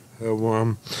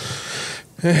 So,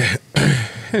 yeah.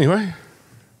 Anyway,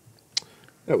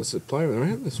 that was the player of the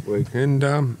round this week and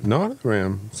night of the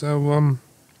round. So,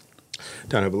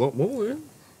 don't have a lot more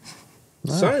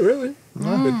to say, really.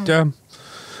 No. But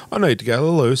I need to go,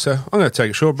 Lulu, so I'm going to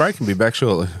take a short break and be back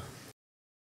shortly.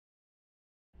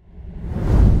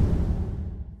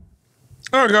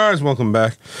 All right, guys, welcome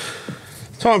back.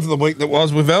 Time for the week that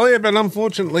was with Elliot, but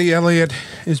unfortunately Elliot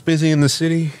is busy in the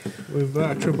city with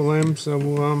Triple M, so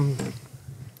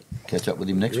Catch up with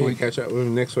him next yeah, week. catch up with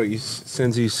him next week. He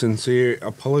sends his sincere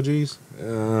apologies.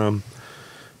 So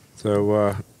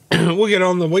we'll get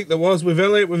on the week that was with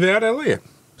Elliot without Elliot.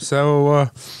 So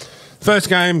first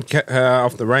game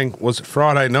off the rank was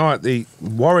Friday night. The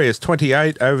Warriors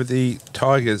 28 over the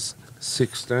Tigers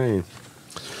 16.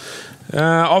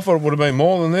 I thought it would have been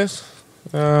more than this,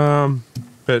 but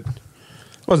it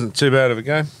wasn't too bad of a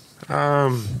game.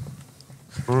 Not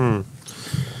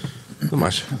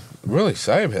much to really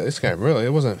say about this game, really.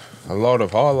 It wasn't a lot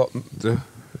of highlight.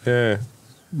 Yeah.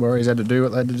 Warriors had to do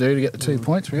what they had to do to get the 2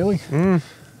 points, really.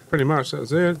 Pretty much, that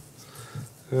was it.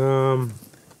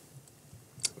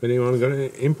 Anyone got any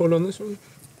input on this one?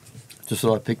 Just that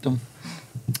I picked them.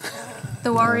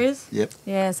 The Warriors? Yep.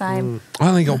 Yeah, same. I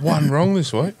only got one wrong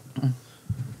this week.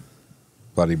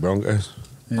 Bloody Broncos.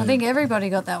 I think everybody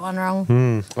got that one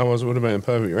wrong. Otherwise, it would have been a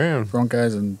perfect round.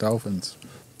 Broncos and Dolphins.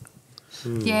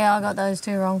 Yeah, I got those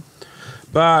two wrong.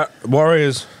 But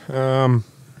Warriors, yeah.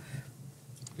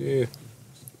 You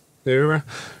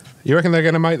reckon they're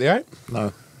going to make the 8?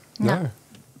 No. No.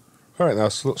 All right,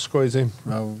 they'll squeeze in.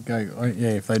 I'll go. Yeah,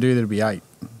 if they do, there'll be 8.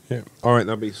 Yeah. All right,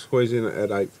 they'll be squeezed in at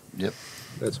 8. Yep.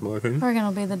 That's my opinion. I reckon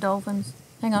it'll be the Dolphins.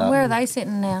 Hang on, No. where are they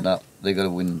sitting now? No, they got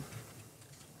to win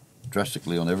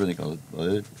drastically on everything. I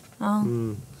heard.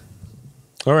 Oh.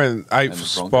 All right, And 8th the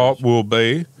spot Broncos. will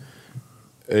be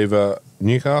either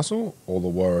Newcastle or the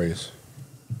Warriors.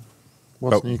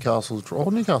 What's Newcastle's draw? Oh,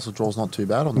 Newcastle's draw's not too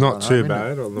bad on the Not run too home,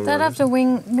 bad on the They'd have to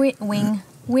win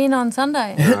on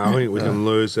Sunday. No, I think we can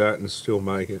lose that and still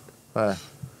make it.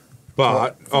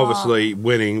 But obviously,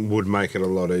 winning would make it a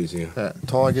lot easier.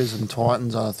 Tigers and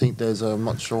Titans, I think I'm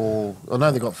not sure. I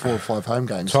know they've got 4 or 5 home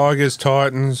games. Tigers,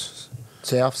 Titans,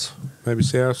 Souths. maybe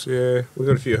Souths, yeah. We've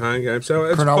got a few home games, so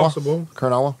it's Cronulla. possible.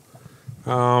 Cronulla.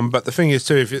 But the thing is,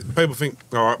 too, if people think,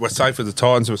 all right, we're safe with the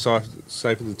Titans, we're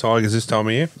safe with the Tigers this time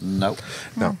of year. Nope.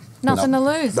 No. Nothing to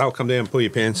lose. They'll come down and pull your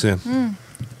pants down. Titans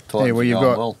well, are you've going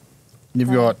got- well.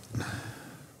 You've got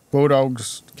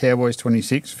Bulldogs, Cowboys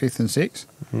 26, 5th and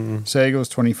 6th. Seagulls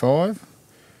 25.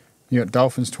 You got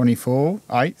Dolphins 24,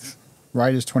 8th.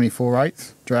 Raiders 24,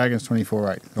 8th. Dragons 24,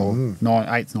 8th. Or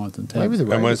 8th, 9th and 10th. Maybe the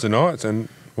And Raiders, where's the Knights and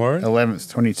Warriors? 11th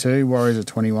 22. Warriors are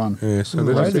 21. Yeah, so the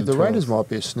they're Raiders, just the 12. Raiders might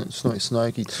be a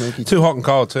sneaky. Too hot and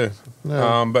cold too.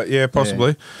 Yeah. But yeah,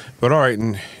 possibly. But I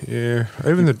reckon, yeah, I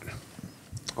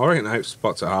reckon 8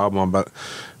 spots a hard one. But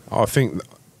I think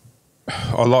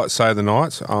I like to say the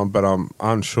Knights, but I'm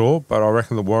unsure. But I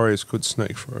reckon the Warriors could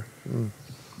sneak through.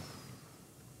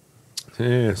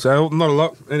 Yeah, so not a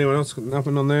lot. Anyone else got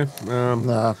nothing on there?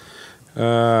 Nah.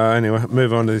 Anyway,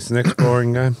 move on to this next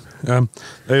boring game.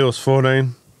 Eels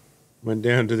 14 went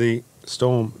down to the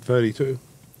Storm 32.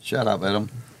 Shut up, Adam.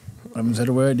 Haven't said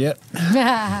a word yet.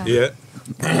 Yeah. You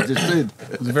just did.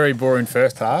 It was a very boring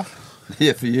first half.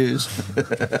 Yeah, for years.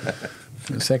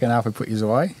 The second half, we put you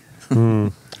away.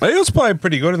 Eels played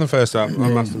pretty good in the first half, I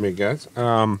must admit, guys.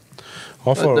 I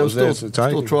thought They it were was theirs to take.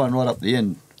 still trying right up the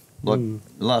end. Like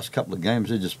the last couple of games,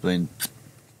 they've been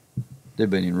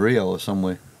in Rio or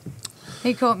somewhere.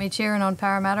 He caught me cheering on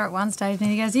Parramatta at one stage, and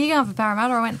he goes, "Are you going for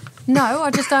Parramatta?" I went, "No,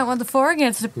 I just don't want the 4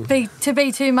 against to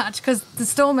be too much because the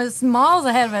Storm is miles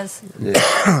ahead of us." Yeah,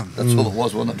 that's all it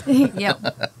was, wasn't it?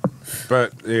 Yep.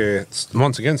 But yeah,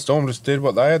 once again, Storm just did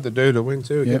what they had to do to win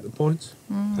too, get the points.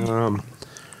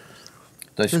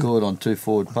 They scored on 2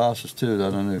 forward passes too.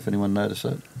 I don't know if anyone noticed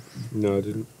that. No, I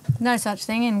didn't. No such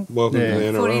thing in Welcome to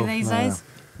the footy NRL. these days.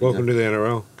 Welcome to the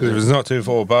NRL. Because if it's not 2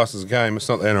 forward passes a game, it's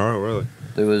not the NRL, really.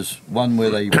 There was one where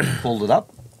they pulled it up.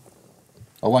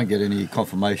 I won't get any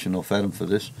confirmation off Adam for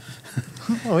this.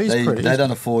 Oh, he's They pretty.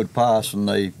 done a forward pass and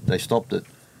they stopped it.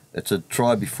 It's a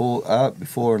try before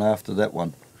and after that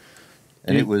one.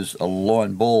 And it was a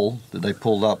line ball that they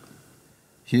pulled up.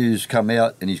 Hughes come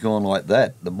out and he's gone like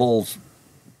that. The ball's,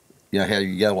 you know how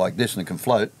you go like this and it can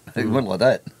float. He went like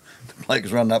that. The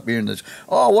bloke's running up here and there's,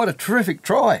 oh, what a terrific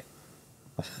try.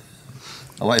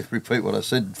 I won't repeat what I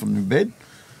said from the bed.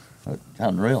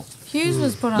 Unreal. Hughes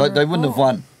was put on. They wouldn't have report.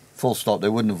 won. Full stop.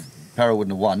 Para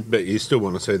wouldn't have won. But you still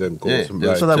want to see them calls Yeah, from yeah.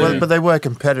 both So they teams. were, but they were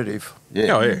competitive.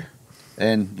 Yeah. Oh, yeah.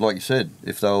 And like you said,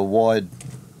 if they were wide,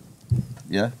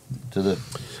 yeah, to the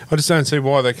I just don't see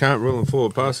why they can't rule them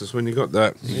forward passes when you got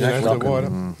that. Exactly. You know, wide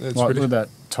up. That's Like pretty. with that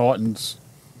Titans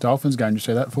Dolphins game, did you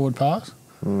see that forward pass?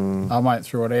 Our mate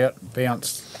threw it out,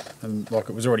 bounced, and like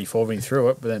it was already 4 when he threw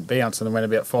it, but then bounced and then went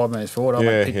about 5 metres forward. Our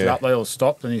mate picked it up, they all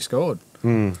stopped, and he scored.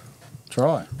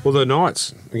 Try. Well, the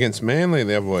Knights against Manly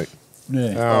the other week.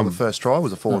 Yeah. The first try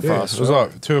was a forward Yeah, pass. it was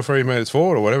like 2 or 3 metres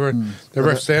forward or whatever. And the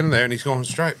ref's standing there and he's gone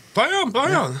straight. Play on,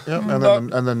 play on. Yep,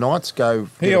 and the Knights go.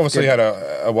 He obviously had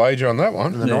a wager on that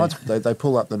one. And the Knights, they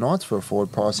pull up the Knights for a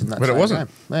forward pass in that But it same wasn't.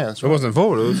 game. Yeah, that's It right. wasn't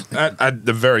forward. It was at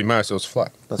the very most, it was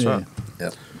flat. That's Yeah. right.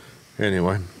 Yep.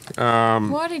 Anyway,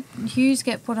 Why did Hughes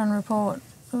get put on report?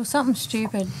 It was something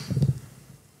stupid.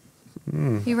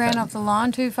 He ran off the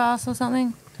line too fast or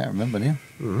something. Can't remember now.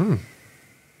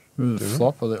 It was a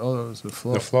flop, or it was a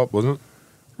flop. the flop, wasn't it?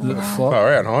 Was it a flop?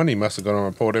 Far out. Hindy must have got on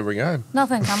report every game.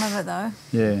 Nothing come of it though.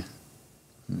 Yeah.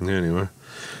 Anyway.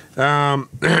 Yeah,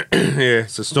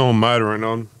 it's a Storm motoring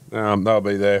on. They'll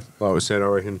be there, like we said, I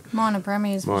reckon. Minor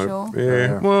premiers for sure.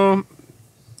 Yeah, well,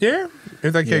 yeah,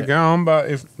 if they keep Yeah. going, but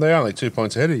if they're only 2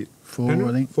 points ahead of you. 4, Isn't I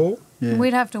it? think. 4? Yeah.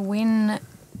 We'd have to win.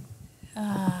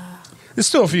 There's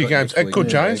still a few Got games. next It could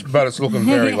week, yeah. change, but it's looking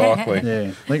very likely.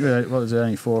 Yeah. I think what was there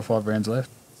only 4 or 5 rounds left?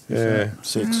 Yeah,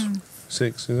 6.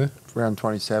 6, is it? Round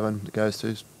 27 it goes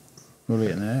to. What are we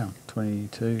at now?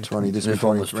 22. 20 this This week.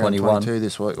 one was round 21. 22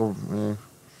 this week. Oh,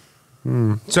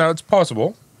 yeah. So it's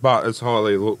possible, but it's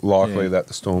highly likely Yeah. that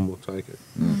the Storm will take it.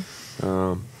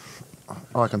 All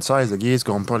I can say is the year's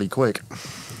gone pretty quick.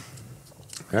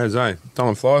 How's that?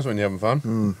 Time flies when you're having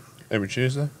fun. Every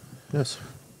Tuesday. Yes.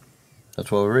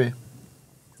 That's why we're here.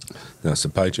 That's the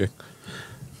paycheck.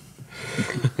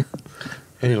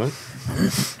 Anyway,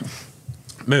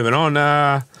 moving on.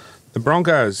 The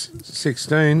Broncos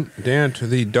 16 down to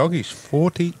the Doggies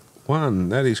 41.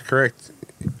 That is correct.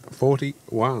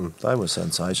 41. They were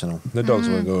sensational. The Dogs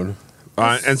were good.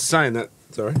 And saying that,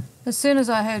 sorry. As soon as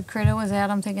I heard Critter was out,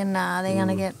 I'm thinking, nah, they're going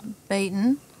to get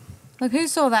beaten. Like, who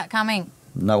saw that coming?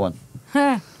 No one.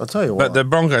 I'll tell you what. But the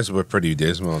Broncos were pretty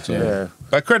dismal too. Yeah.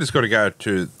 But credit's got to go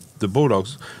to the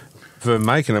Bulldogs for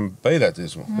making them be that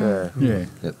dismal. Yeah. Yeah.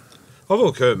 I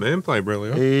thought Kurt Mann played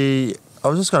brilliant. I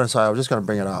was just going to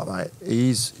bring it up, mate.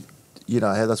 He's,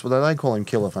 that's what they call him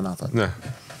killer for nothing. No.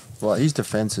 Like, his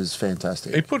defence is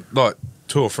fantastic. He put like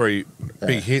 2 or 3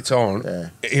 big hits on Yeah.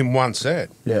 in one set.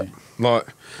 Yeah. Like,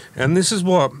 and this is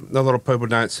what a lot of people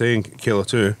don't see in Killer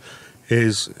too,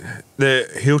 is that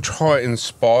he'll try to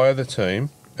inspire the team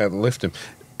and lift him.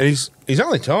 And he's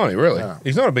only tiny, really. Yeah.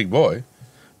 He's not a big boy,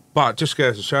 but just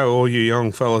goes to show all you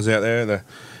young fellas out there that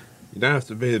you don't have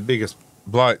to be the biggest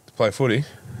bloke to play footy.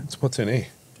 It's what's in here.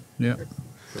 Yeah.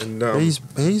 And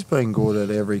He's been good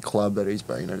at every club that he's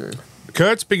been at.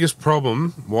 Kurt's biggest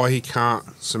problem why he can't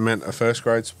cement a first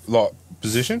grade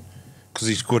position, because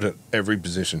he's good at every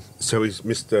position. So he's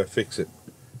Mr. Fix It,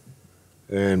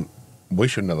 and we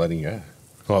shouldn't have let him go.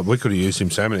 Like, we could have used him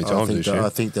so many times this year. I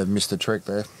think they've missed the trick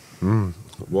there.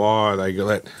 Why they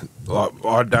let? Like,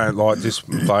 I don't like this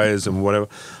players and whatever,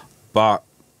 but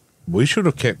we should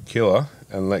have kept Killer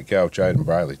and let go of Jaden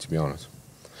Brayley. To be honest,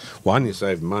 one, you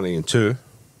save money, and two,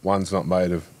 one's not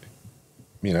made of,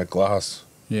 glass.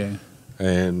 Yeah.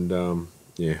 And,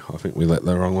 I think we let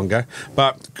the wrong one go.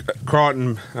 But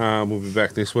Crichton will be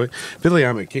back this week.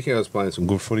 Billy Kickout's playing some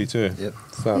good footy too. Yep.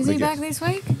 Is he back this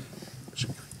week?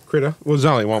 Critter. Well, it was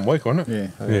only 1 week, wasn't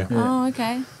it? Yeah. Oh,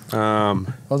 okay. I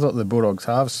thought the Bulldogs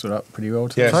halves stood up pretty well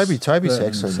too. Yes. Toby's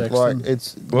excellent. Like,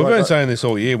 it's We've been saying this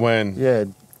all year when... Yeah.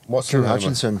 What's Drew the name?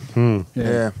 Hutchinson.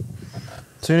 Yeah.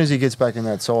 As soon as he gets back in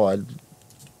that side...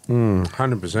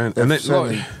 100%. And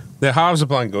certainly- their halves are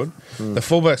playing good. The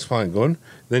fullback's playing good.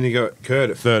 Then you got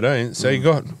Kurt at 13. So you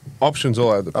got options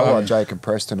all over the I park. like Jacob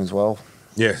Preston as well.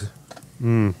 Yes.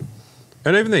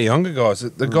 And even the younger guys,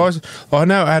 the guys... I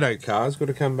know Addo Carr's got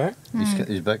to come back.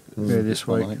 He's back this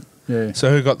week. I think. Yeah.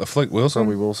 So who got the flick? Wilson?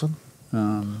 Bobby Wilson.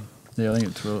 Yeah, I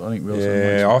think Wilson.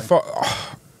 Yeah,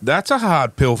 that's a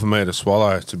hard pill for me to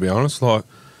swallow, to be honest. Like,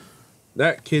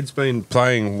 that kid's been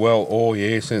playing well all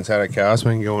year since Addo Carr's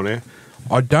been going there.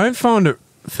 I don't find it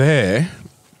fair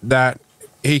that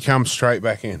he comes straight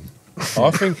back in.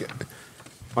 I think...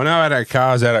 I know Addo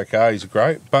Carr, he's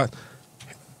great, but...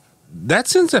 That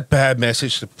sends a bad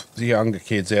message to the younger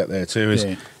kids out there too. Is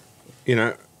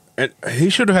and he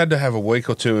should have had to have a week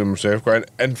or two in reserve grade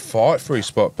and fight for his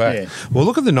spot back. Yeah. Well,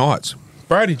 look at the Knights.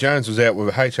 Brady Jones was out with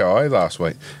a HIA last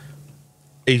week.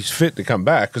 He's fit to come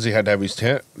back because he had to have his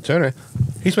turner.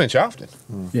 He's been shafted.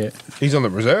 Yeah. He's on the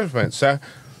reserve bench. So,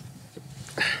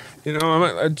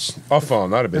 I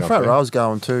find that a bit The front unfair. row's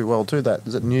going too well too.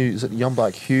 Is it young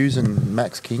bloke Hughes and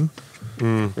Max King?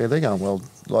 Yeah, they're going well.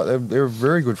 Like they're a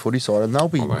very good footy side, and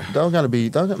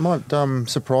they might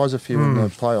surprise a few in the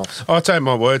playoffs. I take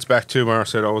my words back to where I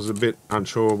said I was a bit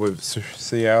unsure with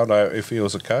Cialdo if he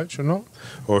was a coach or not,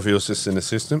 or if he was just an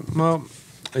assistant. Well,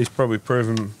 he's probably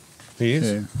proven he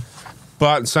is. Yeah.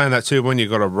 But in saying that too, when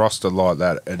you've got a roster like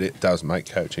that, it does make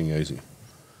coaching easy.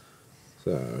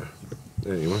 So,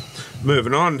 anyway,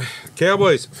 moving on.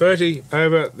 Cowboys 30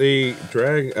 over the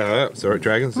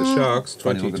Dragons, the Sharks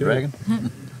 22. Dragon.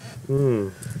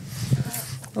 The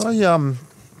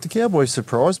Cowboys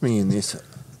surprised me in this.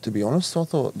 To be honest, I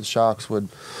thought the Sharks would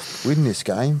win this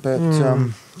game, but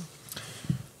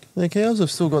the Cows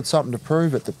have still got something to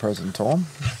prove at the present time.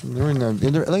 They're in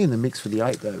the mix for the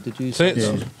 8, though. Did you See,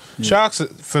 see? Yeah. Sharks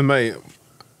for me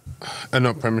are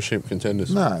not premiership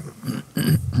contenders. No.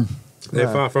 They're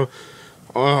far from.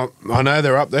 I know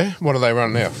they're up there. What are they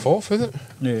running now? 4th, is it?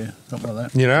 Yeah, something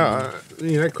like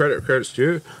that. Credit's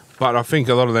due. But I think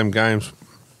a lot of them games,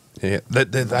 they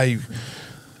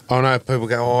I know people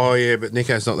go, oh yeah, but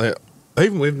Nico's not there.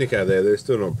 Even with Nico there, they're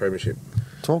still not premiership.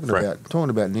 Talking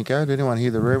about Nico, did anyone hear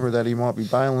the rumour that he might be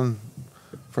bailing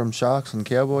from Sharks and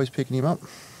Cowboys picking him up?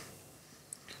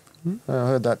 I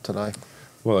heard that today.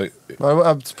 Well,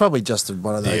 It's probably just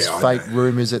one of those Yeah, I fake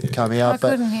rumours that come out. I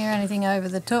couldn't hear anything over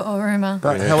the rumour.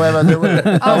 But however, there was,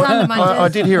 I was under my I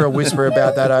desk. did hear a whisper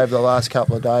about that over the last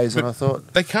couple of days, and I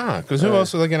thought they can't, because who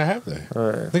else are they going to have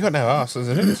there? They got no arse as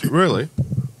it is, really.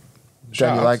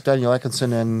 Sharks. Daniel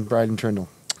Atkinson and Braden Trindle.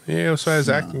 Yeah, so has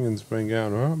Atkinson's been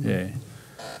going, all right? Yeah.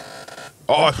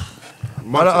 Oh,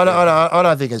 I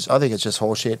don't think I think it's just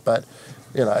horseshit, but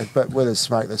but where there's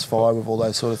smoke, there's fire with all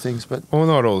those sort of things. But well,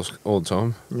 not all the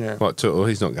time. Yeah. Like Tootle,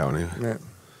 he's not going anywhere. yeah,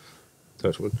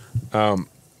 Touchwood.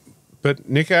 But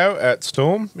Nico at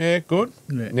Storm, yeah, good.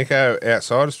 Yeah. Nico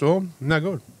outside of Storm, no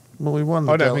good. well, he won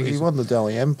I don't think he he's- won the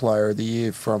Dally M Player of the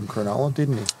Year from Cronulla,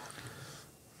 didn't he?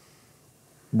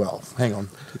 Well, hang on.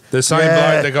 The same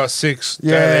bloke that got 6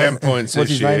 daily M points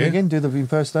What's this his year. name again? Do the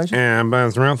impersonation. And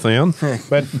Bones Roundfield.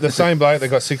 But the same bloke that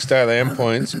got 6 daily M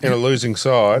points in a losing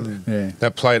side Yeah.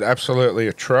 that played absolutely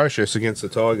atrocious against the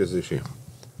Tigers this year.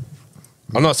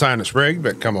 I'm not saying it's rigged,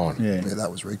 but come on. Yeah. Yeah,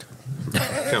 that was rigged.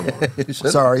 Come on.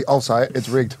 Sorry, I'll say it. It's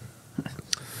rigged.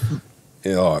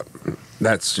 Yeah, like,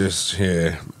 that's just,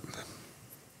 yeah.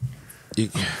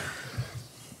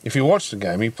 If you watch the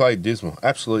game, he played dismal,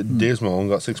 absolute dismal, and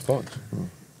got 6 points.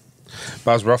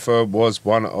 Buzz Ruffer was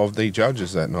one of the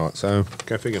judges that night. So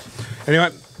go figure. Anyway,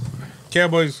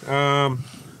 Cowboys.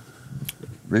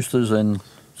 Roosters and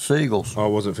Seagulls. I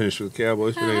wasn't finished with the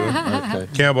Cowboys, but anyway. Okay.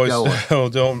 Cowboys Go on. still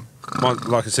doing,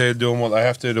 like I said, doing what they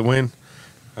have to win.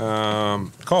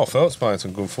 Kyle Phelps playing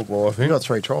some good football, I He think. got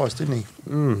 3 tries, didn't he?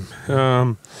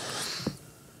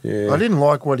 Yeah. I didn't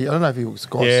like what he. I don't know if he was.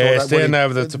 Guys Yeah, saw that, standing when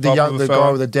over the top of the the guy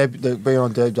fella. with the being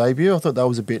on debut. I thought that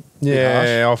was a bit.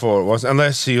 Yeah, I thought it was.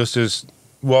 Unless he was just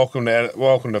welcome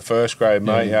to first grade,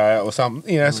 mate, yeah, or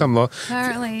something. Yeah, something like.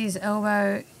 Apparently his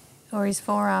elbow or his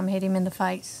forearm hit him in the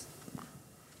face.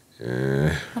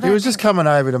 Yeah. He was just coming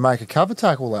over to make a cover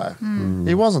tackle though.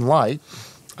 He wasn't late.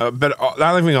 But the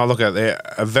only thing I look at there,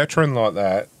 a veteran like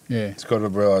that, Yeah. it's got to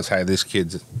realise, hey, this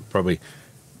kid's probably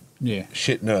Yeah.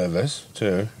 shit nervous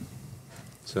too.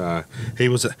 So he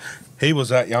was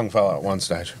that young fella at one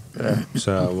stage. Yeah.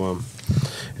 So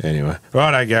anyway,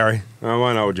 righto, Gary. I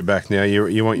won't hold you back now.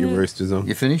 You want your Roosters on?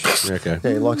 You finished? Okay.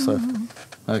 Yeah, he likes so.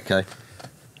 Okay.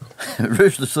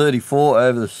 Roosters 34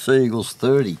 over the Seagulls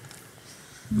 30.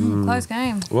 Close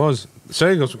game. It was. The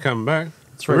Seagulls were coming back.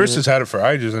 The Three Roosters had it for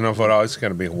ages, and I thought, oh, it's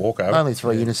going to be a walkover. Only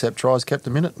 3 intercept tries kept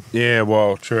him in it. Yeah,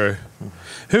 well, true.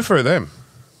 Who threw them?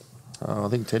 I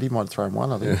think Teddy might have thrown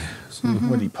one. I think.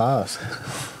 When he passed.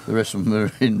 The rest of them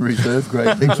are in reserve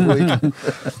grade next week.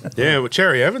 Yeah, well,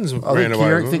 Cherry Evans I ran think away.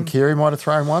 Kiri, with think Kiri might have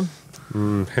thrown one.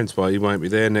 them. Hence why he won't be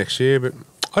there next year. But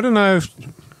I don't know if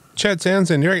Chad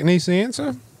Townsend, you reckon he's the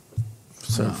answer?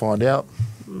 Soon find out.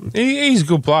 He's a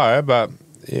good player, but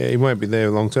yeah, he won't be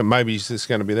there long term. Maybe he's just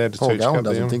going to be there to Paul teach a Gallen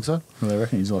couple of doesn't young- think so. Well, I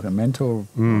reckon he's like a mentor.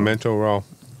 mental role.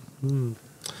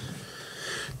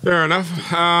 Fair enough. Do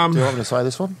you want me to say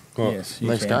this one? Well, Yes, you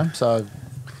Next can. game, so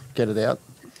get it out.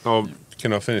 Oh,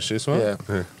 can I finish this one?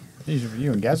 Yeah.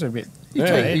 You and Gaz are a bit.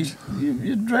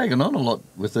 You're dragging on a lot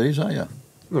with these, aren't you?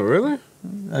 Not really.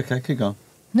 Okay, keep going.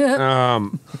 It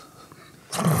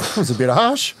was a bit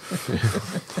harsh.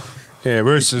 Yeah,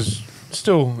 Roosters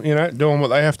still, doing what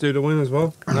they have to win as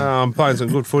well. Playing some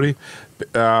good footy.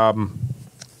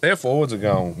 Their forwards are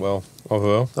going well.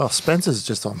 Oh, Spencer's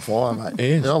just on fire, mate.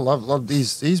 He is. I love.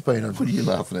 He's been a. What are you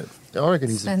laughing at? I reckon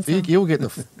he's. Spencer. He'll get the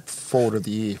forward of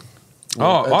the year.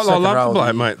 Oh, I Second row love of the bloke,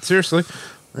 year. mate. Seriously.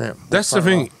 Yeah, That's the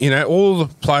front thing, row. all the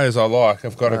players I like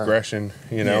have got aggression,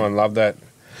 and love that.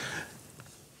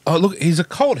 Oh, look, he's a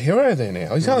cult hero there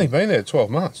now. He's only been there 12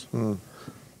 months.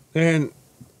 And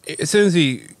as soon as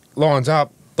he lines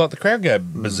up, like the crowd go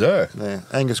berserk. Yeah,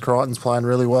 Angus Crichton's playing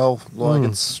really well. Like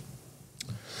it's.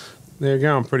 They're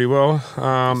going pretty well.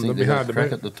 They'll Think be they'll hard to crack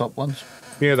beat. at the top ones?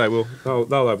 Yeah, they will.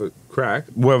 They'll have a crack.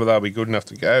 Whether they'll be good enough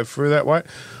to go through that way,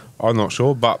 I'm not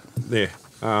sure. But, yeah,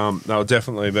 they'll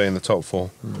definitely be in the top 4.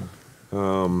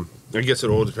 I guess it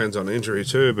all depends on injury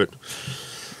too, but...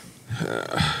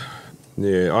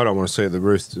 yeah, I don't want to see the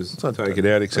Roosters take it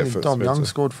out except for Dom Spencer. Young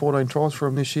scored 14 tries for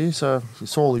him this year, so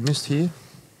it's all he missed here.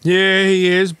 Yeah, he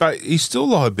is, but he's still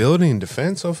liability in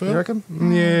defence, I feel. You reckon?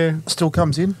 Yeah. Still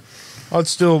comes in. I'd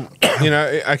still,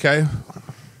 okay,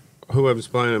 whoever's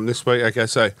playing him this week, okay,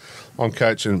 say I'm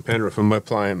coaching Penrith and we're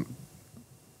playing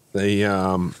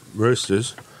the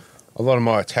Roosters, a lot of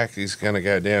my attack is going to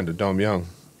go down to Dom Young.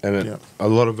 And a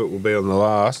lot of it will be on the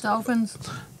last. Dolphins.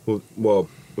 Well,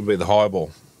 will be the high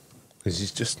ball. Because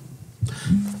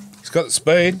he's got the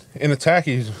speed. In attack,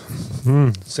 he's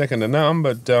second to none,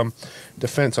 but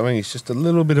defence, I mean, he's just a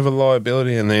little bit of a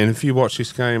liability in there. And if you watch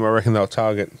this game, I reckon they'll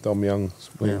target Dom Young.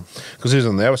 Because he's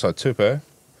on the other side, Tupou.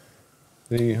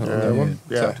 That one.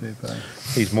 Yeah. So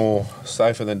he's more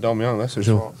safer than Dom Young, that's for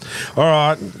sure. All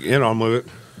right, get on with it.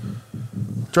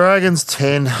 Dragons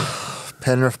 10,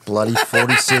 Penrith bloody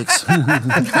 46.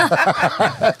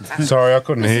 Sorry, I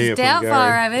couldn't hear you. from Doubtfire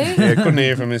Gary. over here. Yeah, couldn't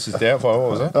hear from Mrs. Doubtfire. What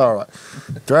was that? All right.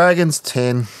 Dragons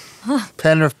 10,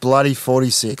 Penrith bloody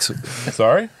 46.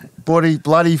 Sorry? Bloody You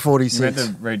meant 46.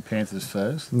 to read Panthers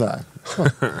first. No.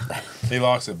 He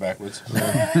likes it backwards.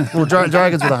 Well,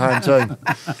 Dragons were the home team.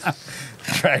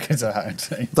 Dragons are home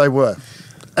team. They were.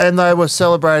 And they were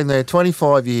celebrating their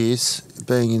 25 years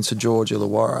being in St George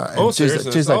Illawarra. And Oh,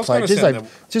 seriously? I was gonna send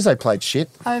Tuesday played shit.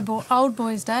 Old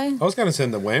boys' day. I was going to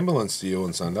send the ambulance to you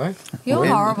on Sunday. You're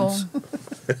horrible.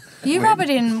 You rub it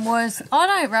in worse. I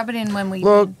don't rub it in when we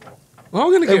Look, win. Well, I'm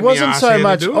going to get it wasn't my arse so here to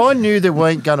much. do it. I knew they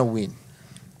weren't going to win,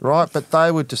 right? But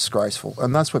they were disgraceful,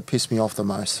 and that's what pissed me off the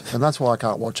most. And that's why I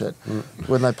can't watch it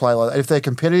when they play like that. If they're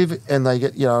competitive and they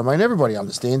get, I mean, everybody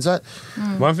understands that.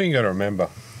 One thing you got to remember,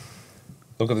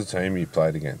 look at the team you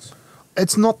played against.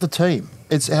 It's not the team.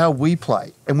 It's how we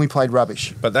play, and we played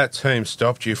rubbish. But that team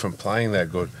stopped you from playing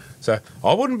that good. So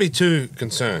I wouldn't be too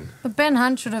concerned. But Ben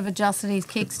Hunt should have adjusted his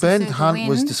kicks to Ben suit the Hunt wind.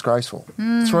 was disgraceful.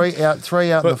 Three out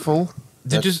in the full.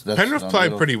 Penrith played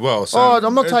unreal. pretty well. So Oh,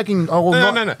 I'm not taking. I will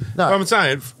No, not. no. I'm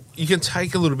saying you can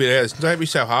take a little bit out. Don't be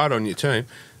so hard on your team.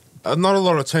 Not a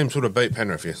lot of teams would have beat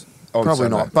Penrith. Yes, on Probably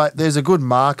Sunday. not. But there's a good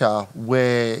marker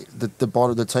where the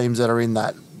bottom of the teams that are in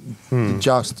that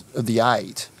just of the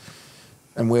 8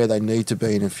 and where they need to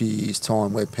be in a few years'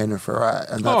 time, where Penrith are at,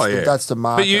 and that's the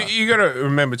marker. But you got to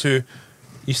remember too,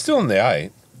 you're still in the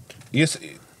 8. Yes,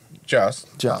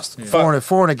 just. For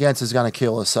and against is going to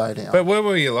kill us so down. But where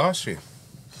were you last year?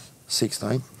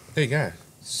 16. There you go.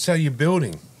 So you're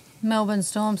building. Melbourne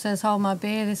Storm says, hold my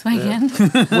beer this weekend.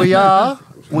 we are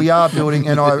building,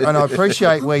 and I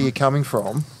appreciate where you're coming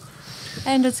from.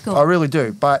 And it's cool. I really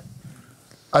do. But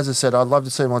as I said, I'd love to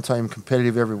see my team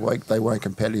competitive every week. They weren't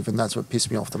competitive, and that's what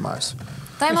pissed me off the most.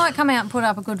 They might come out and put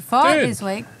up a good fight Dude, this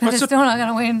week, but they're still not going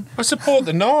to win. I support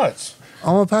the Knights.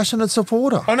 I'm a passionate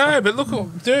supporter. I know, but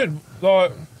look, dude,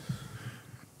 like,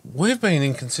 we've been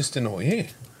inconsistent all year.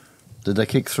 Did they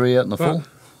kick 3 out in the full?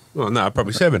 Well, no,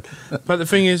 probably 7. But the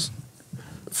thing is,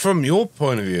 from your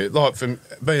point of view, like from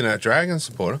being a Dragons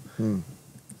supporter,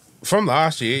 from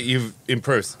last year, you've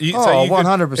improved. So you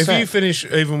 100%. If you finish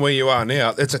even where you are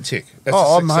now, that's a tick. That's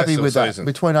I'm happy with that.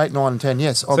 Between 8, 9 and 10,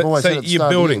 yes. I've always said at the you're start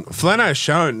of the building. year. Flano's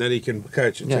shown that he can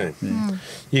coach a team.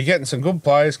 You're getting some good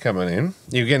players coming in.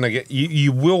 You're going to get.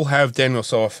 You will have Daniel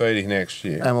Saifidi next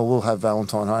year. And we'll have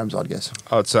Valentine Holmes, I'd guess.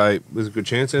 I'd say there's a good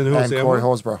chance. And who else And the other Corey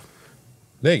one? Horsburgh.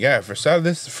 There you go. So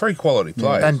there's 3 quality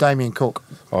players. And Damien Cook.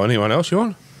 Oh, anyone else you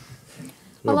want?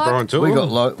 Well, like- Brian too. We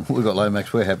got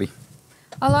Lomax. We're happy.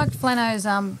 I liked Flano's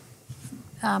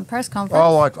press conference. I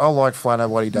like Flano,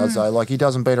 what he does, though. Like, he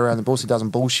doesn't beat around the bush. He doesn't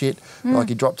bullshit. Like,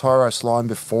 he dropped Tyro Slime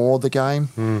before the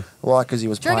game. Like, because he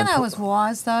was Do you playing... reckon that was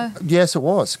wise, though? Yes, it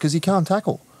was, because he can't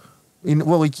tackle. He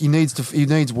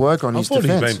needs work on I his thought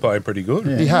defence. he's been playing pretty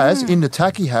good. He has. In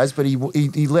attack he has, but he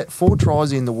let 4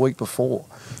 tries in the week before.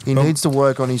 He needs to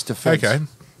work on his defence. Okay.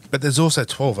 But there's also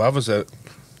 12 others that...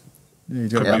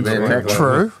 He's got Yeah, to be they're very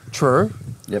very- True.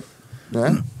 Yep.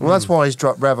 Yeah. Well, that's why he's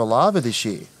dropped Ravalava this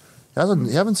year. You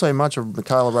haven't seen much of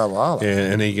Michaela Ravalava.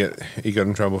 Yeah, and he got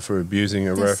in trouble for abusing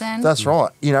a ref. Dissent. That's right.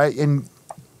 You know, and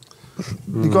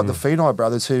you've got the Feeney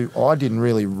brothers, who I didn't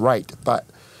really rate, but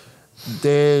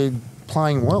they're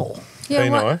playing well. Yeah,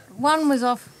 Pino. one was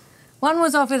off. One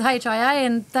was off with HIA,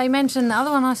 and they mentioned the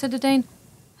other one. I said to Dean,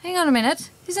 "Hang on a minute,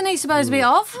 isn't he supposed to be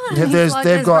off?" And Yeah, he's like,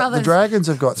 "There's the brothers." Dragons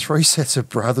have got 3 sets of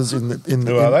brothers in the.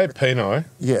 Who are they? Pino.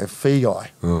 Yeah, Feeney.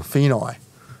 Feeney.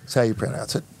 That's how you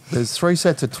pronounce it. There's 3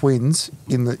 sets of twins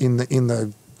in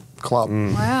the club.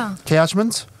 Wow.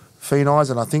 Couchmans, Feeneys,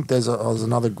 and I think there's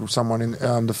someone in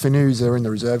the Finu's. They're in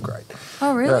the reserve grade.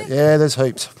 Oh, really? Yeah, there's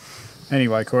heaps.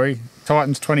 Anyway, Corey,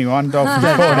 Titans 21, Dolphins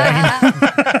 14.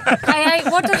 Hey,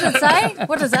 what does it say?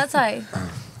 What does that say?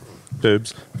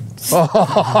 Boobs.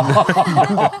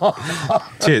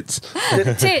 Tits.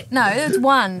 Tit. No, it's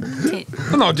 1 tit.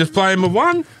 I'm not just playing with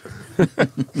one.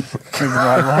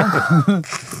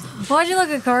 Why'd you look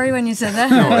at Corey when you said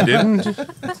that? No, I didn't.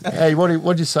 Hey,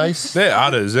 what'd you say? They're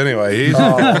udders anyway.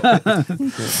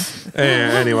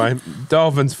 Yeah, anyway,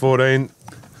 Dolphins 14.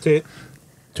 Tit.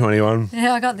 21.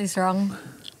 Yeah, I got this wrong.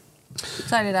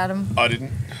 So did Adam. I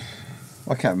didn't.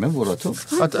 I can't remember what I took.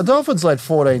 The Dolphins led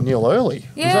 14-0 early.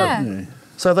 Yeah.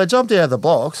 So they jumped out of the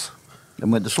blocks.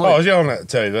 And went to Oh, sleep. I was yelling at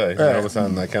the TV. Yeah. All of a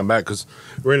sudden they come back because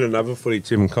we're in another footy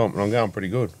team comp and I'm going pretty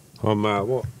good. I'm,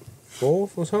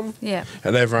 4th or something? Yeah.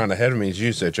 And everyone ahead of me has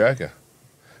used their joker.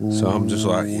 So I'm just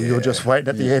like, yeah. You're just waiting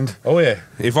at the end. Oh, yeah.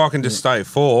 If I can just stay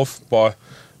 4th by, I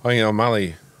think I'm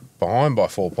only behind by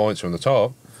 4 points from the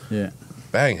top, Yeah,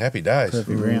 bang, happy days.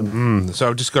 perfect round. So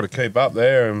I've just got to keep up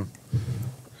there and,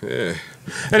 yeah.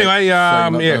 Anyway, So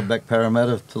you're not yeah. going back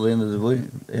Parramatta till the end of the week,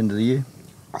 end of the year.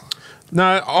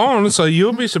 No, honestly,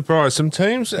 you'll be surprised. Some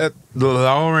teams at the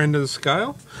lower end of the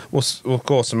scale will of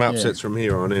course, some upsets from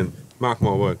here on in. Mark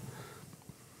my word.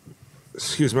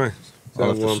 Excuse me.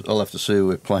 So, I'll have to see who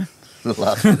we're playing the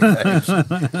last few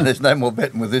games. There's no more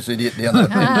betting with this idiot down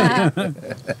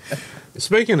there.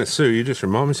 speaking of Sue, you just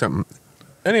remind me something.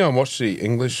 Anyone watch the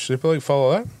English Super League?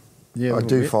 Follow that? Yeah, a I little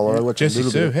do bit. follow. I watch a Jesse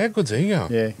little Sue, bit. how good's he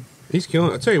going? Yeah, He's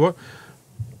killing it. I tell you what,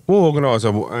 we'll organise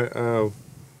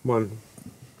one.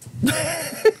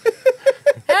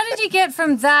 How did you get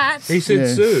from that? He said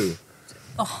Yeah. Sue.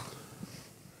 Oh.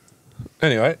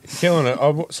 Anyway, killing it.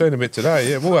 I've seen a bit today.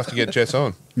 Yeah, we'll have to get Jess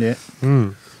on. yeah.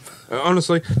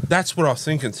 Honestly, that's what I was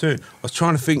thinking too. I was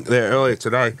trying to think there earlier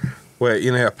today. where,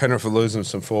 you know how Penrith are losing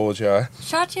some forwards, yeah?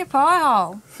 Shut your pie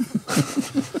hole.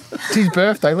 It's his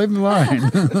birthday. Leave him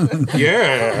alone.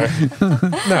 Yeah.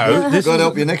 No, this Got to is,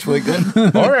 help you next week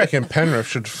then. I reckon Penrith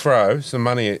should throw some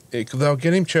money. They'll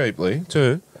get him cheaply,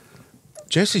 too.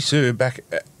 Jesse Sue back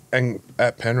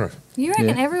at Penrith. You reckon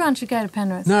Yeah. everyone should go to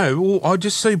Penrith? No, well, I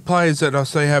just see players that I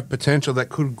see have potential that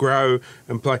could grow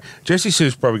and play. Jesse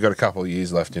Sue's probably got a couple of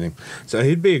years left in him. So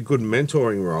he'd be a good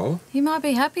mentoring role. He might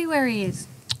be happy where he is.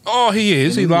 Oh, he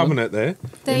is. In He's England. loving it there.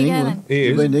 There In you go England. then. He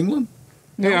You is. been to England?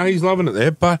 Yeah, he's loving it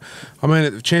there. But, I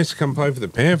mean, the chance to come play for the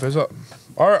Panthers,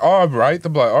 I rate the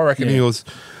bloke. I reckon Yeah. he was...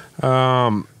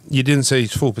 you didn't see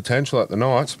his full potential at the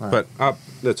Knights, but up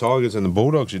the Tigers and the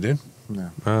Bulldogs you did. No.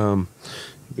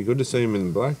 It'd be good to see him in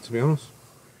the black, to be honest.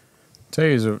 Tell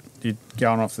you, you're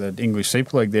going off the English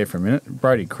Super League there for a minute.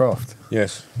 Brody Croft.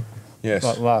 Yes. Yes.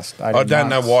 Like last 18 I don't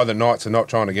know months. why the Knights are not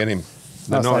trying to get him.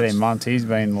 The Last Knights. 18 months, he's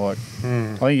been like...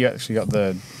 I think he actually got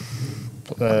the...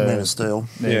 Man of Steel.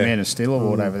 Yeah. Man of Steel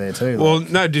award over there too. Well,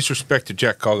 no disrespect to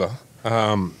Jack Cogger.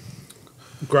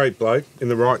 Great bloke, in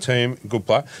the right team, good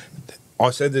player. I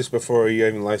said this before he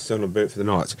even laced on a boot for the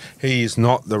Knights. He is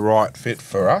not the right fit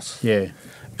for us, yeah.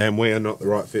 and we are not the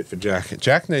right fit for Jack.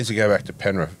 Jack needs to go back to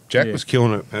Penrith. Jack Yeah. was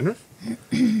killing it at Penrith.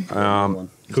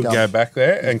 Could gone. go back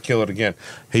there and kill it again.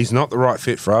 He's not the right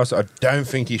fit for us. I don't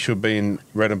think he should be in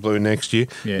red and blue next year.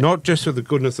 Yeah. Not just for the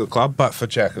goodness of the club, but for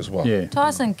Jack as well. Yeah.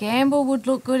 Tyson Gamble would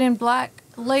look good in black.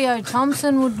 Leo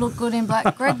Thompson would look good in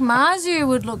black. Greg Marzu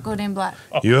would look good in black.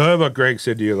 You heard what Greg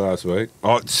said to you last week.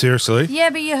 Oh, seriously? Yeah,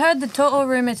 but you heard the Toto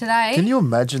rumour today. Can you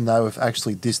imagine though if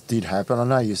actually this did happen? I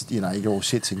know you're all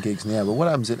shits and gigs now, but what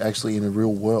happens if actually in the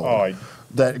real world Oh,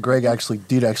 that Greg actually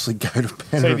did actually go to see,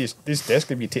 Penrith this desk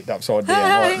could be tipped upside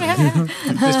down,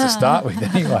 like, just to start with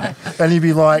anyway. and he'd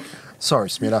be like, "Sorry,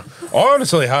 Smita." I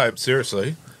honestly hope,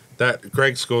 seriously, that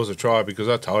Greg scores a try because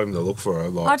I told him to look for her.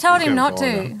 Like, I told he's him gonna not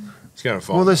find to. her. He's going to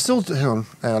find Well, her. there's still hang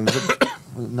on.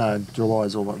 No,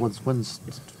 July's all. When's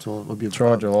it'll be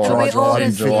Try July. It'll be July,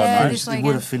 August, July, yeah, mate. this It would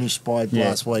weekend. have finished by Yeah.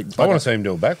 last week. I want to see him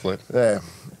do a backflip. Yeah.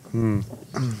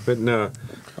 But no,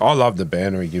 I love the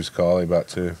banner he gives Kylie, but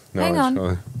too. No, Hang it's on.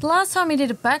 Kylie. The last time he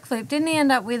did a backflip, didn't he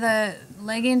end up with a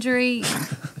leg injury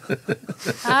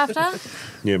after?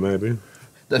 Yeah, maybe.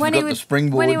 They forgot the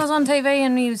springboard. when he was on TV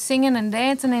and he was singing and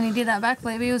dancing and he did that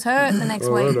backflip, he was hurt the next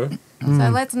Oh, week. righto. So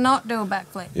let's not do a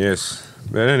backflip. Yes.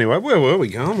 But anyway, where were we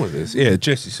going with this? Yeah,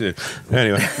 Jesse Sue.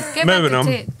 Anyway, Get moving back on.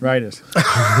 to Tit. Raiders.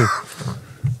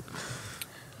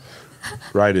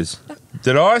 Raiders.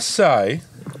 Did I say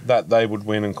that they would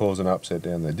win and cause an upset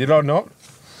down there? Did I not?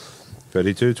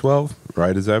 32-12.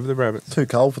 Raiders over the Rabbits. Too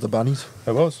cold for the bunnies.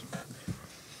 It was.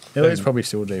 Elliott's probably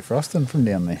still defrosting from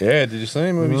down there. Yeah, did you see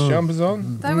him with his jumpers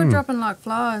on? They were dropping like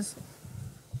flies.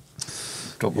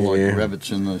 Dropping Yeah. like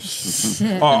rabbits in the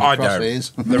Yeah. Oh, I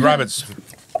crosshairs. don't. The Rabbits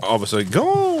obviously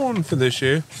gone for this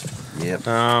year. Yep.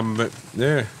 But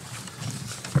yeah.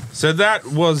 So that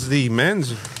was the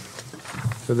men's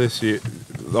for this year.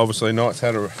 Obviously, Knights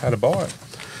had a bye.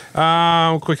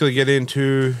 We'll quickly get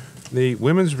into the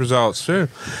women's results too.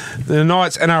 The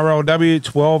Knights NRLW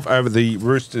 12 over the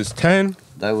Roosters 10.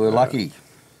 They were lucky.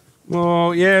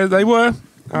 Well, yeah, they were.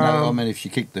 No, I mean, if she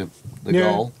kicked the yeah.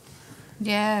 goal.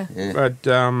 Yeah. Yeah.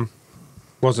 But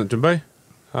wasn't to be.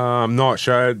 Knight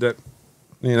showed that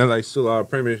they still are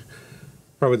probably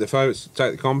the favourites to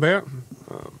take the comp out.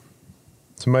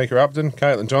 Tamika Upton,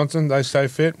 Caitlin Johnson, they stay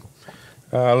fit.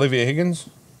 Olivia Higgins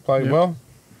played Yep.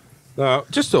 well.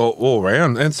 Just all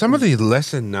round, and some of the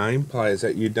lesser named players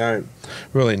that you don't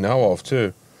really know of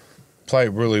too play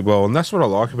really well, and that's what I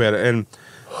like about it. And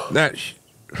that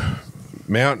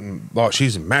Mountain, like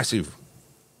she's massive.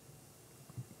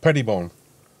 Pettibon.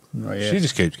 Oh, yeah. She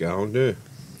just keeps going, dude.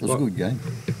 It was a good game.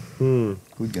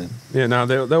 Good game. Yeah, no,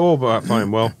 they're all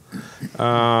playing well.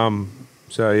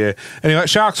 So, yeah. Anyway,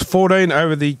 Sharks 14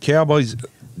 over the Cowboys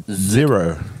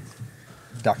 0.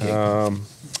 Duck egg.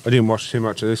 I didn't watch too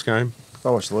much of this game. I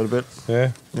watched a little bit.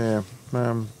 Yeah. Yeah.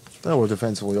 They were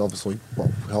defensively, obviously,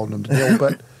 holding them to nil,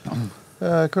 but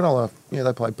Cronulla,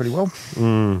 they played pretty well.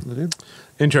 They did.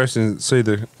 Interesting to see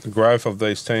the growth of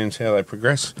these teams, how they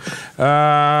progress.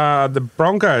 The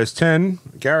Broncos 10.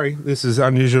 Gary, this is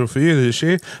unusual for you this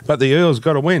year, but the Eels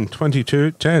got a win,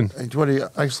 22-10. Do you want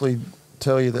to actually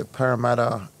tell you that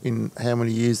Parramatta, in how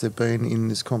many years they've been in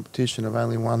this competition, have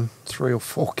only won 3 or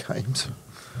 4 games?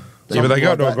 Yeah, but they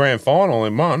got to a Something like grand final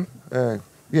in one. that.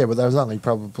 Yeah, but they only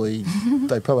probably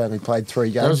only played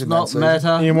 3 games. Does in not that season.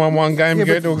 matter. You won one game Yeah,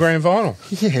 to get but- to a grand final.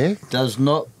 Yeah, Does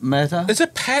not matter. There's a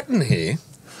pattern here.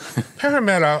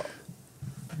 Parramatta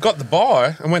got the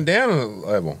bye and went down a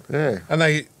level. yeah. And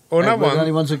they, And or another we're the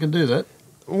only one, ones that can do that.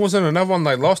 wasn't another one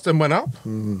they lost and went up?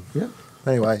 Yeah.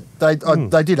 Anyway, they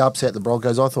did upset the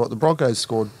Broncos. I thought the Broncos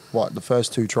scored, the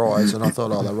first 2 tries, and I thought,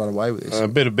 they'll run away with this. A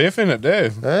bit of biff in it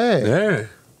there.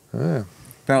 Yeah.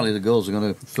 Apparently the girls are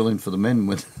going to fill in for the men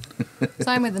with.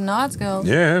 Same with the Knights girls.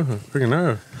 Yeah, freaking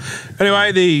know.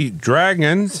 Anyway, the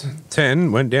Dragons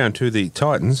 10 went down to the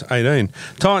Titans 18.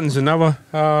 Titans another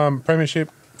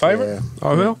premiership favourite. Yeah.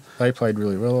 I will. They played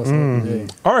really well, I thought. Yeah.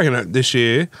 I reckon that this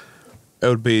year it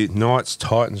would be Knights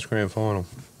Titans grand final.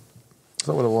 Is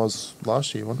that what it was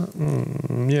last year, wasn't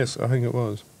it? Yes, I think it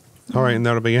was. I reckon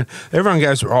that'll be again. Everyone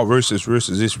goes, Roosters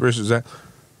this, Roosters that.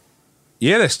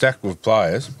 Yeah, they're stacked with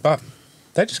players, but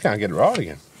they just can't get it right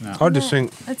again. No. I just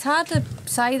think. It's hard to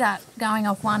say that going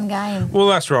off one game. Well,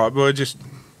 that's right,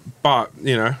 but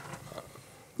you know.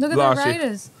 Look at last the year-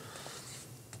 Raiders.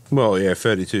 Well, yeah,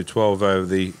 32-12 over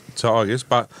the Tigers,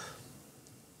 but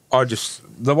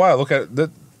the way I look at it,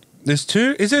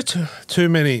 is there too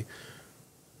many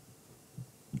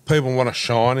people want to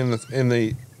shine in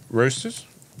the Roosters,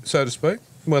 so to speak,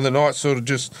 when the Knights sort of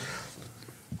just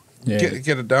get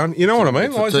it done? You know what I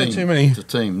mean? Like, is there too many? It's a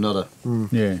team, not a.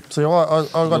 Yeah. See, I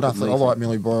got Look at nothing. me. I like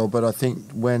Millie Boyle, but I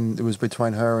think when it was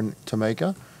between her and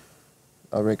Tamika,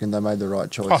 I reckon they made the right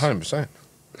choice. Oh, 100%.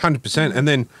 100%. And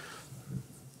then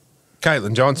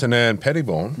Caitlin Johnson and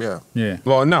Pettyborn. Yeah. Yeah.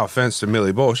 Well, no offence to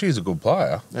Millie Boyle, she's a good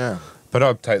player, Yeah. but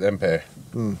I'd take them pair.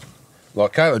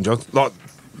 Like Caitlin Johnson, like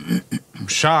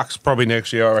Sharks probably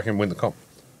next year, I reckon, win the comp.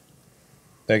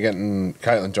 They're getting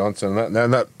Caitlin Johnson, and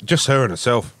that just her and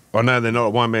herself. I know they're not a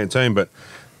one-man team, but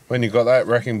when you've got that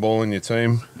wrecking ball in your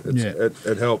team,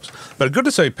 it helps. But good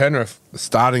to see Penrith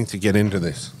starting to get into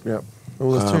this. Yeah.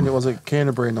 Well, there's two. Was it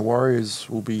Canterbury and the Warriors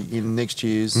will be in next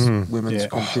year's women's The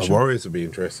competition. Warriors will be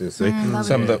interesting to see. love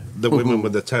Some it. of the women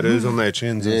with the tattoos on their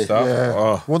chins and stuff. Yeah.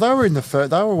 Oh. Well, they were in the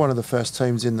they were one of the first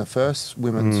teams in the first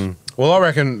women's. Well, I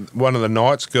reckon one of the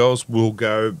Knights girls will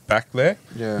go back there.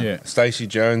 Yeah. Yeah. Stacey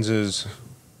Jones's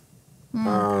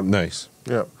niece.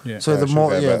 Yeah. Yeah. So the she'll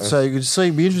more, go back so you could see,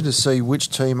 be interested to see which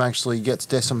team actually gets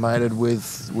decimated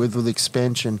with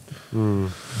expansion.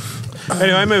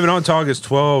 Anyway, moving on. Tigers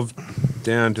 12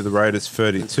 down to the Raiders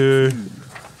 32.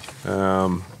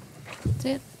 That's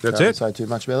it. That's Don't it. say too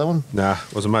much about that one. Nah,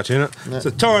 wasn't much in it. Yeah.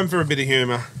 So time for a bit of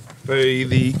humour for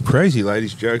the crazy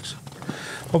ladies jokes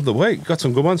of the week. Got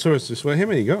some good ones for us this week. How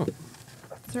many you got?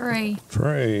 3.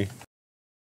 3.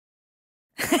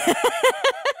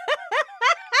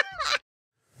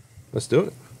 Let's do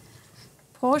it.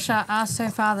 Portia asked her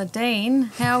father Dean,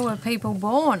 how were people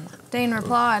born? Dean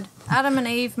replied, Adam and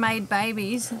Eve made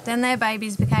babies, then their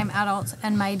babies became adults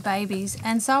and made babies,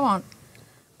 and so on.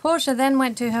 Portia then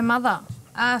went to her mother,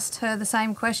 asked her the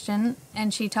same question,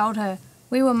 and she told her,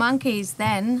 we were monkeys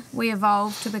then, we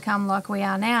evolved to become like we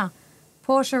are now.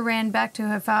 Portia ran back to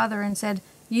her father and said,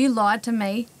 you lied to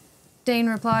me. Dean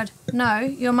replied, no,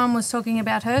 your mum was talking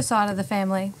about her side of the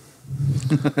family.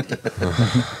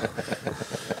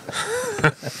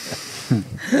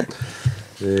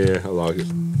 Yeah, I like it.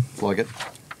 Like it.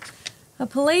 A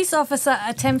police officer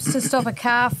attempts to stop a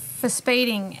car for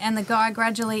speeding, and the guy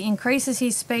gradually increases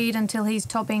his speed until he's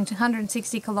topping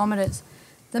 160 kilometres.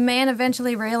 The man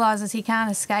eventually realises he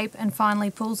can't escape and finally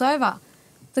pulls over.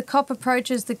 The cop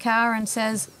approaches the car and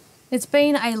says, it's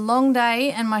been a long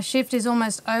day and my shift is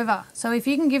almost over, so if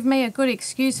you can give me a good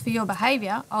excuse for your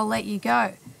behaviour, I'll let you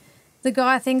go. The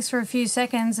guy thinks for a few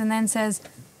seconds and then says,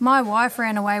 my wife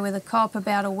ran away with a cop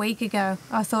about a week ago.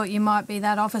 I thought you might be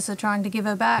that officer trying to give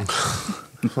her back.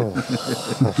 Good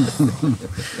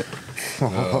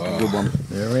one.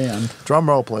 They're around. Drum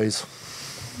roll, please.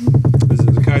 Is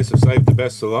it the case of save the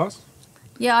best to last?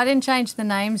 Yeah, I didn't change the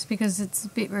names because it's a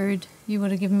bit rude. You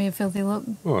would have given me a filthy look.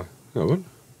 Oh, I would.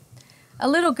 A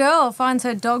little girl finds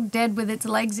her dog dead with its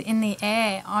legs in the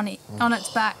air on its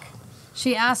back.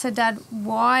 She asks her dad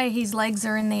why his legs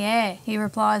are in the air. He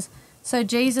replies, so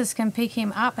Jesus can pick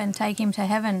him up and take him to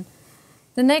heaven.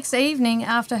 The next evening,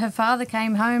 after her father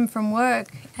came home from work,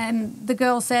 and the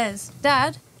girl says,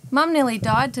 Dad, Mum nearly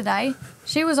died today.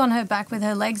 She was on her back with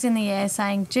her legs in the air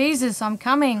saying, Jesus, I'm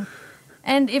coming.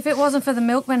 And if it wasn't for the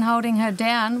milkman holding her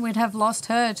down, we'd have lost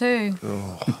her too.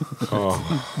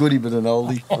 Goodie but an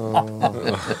oldie.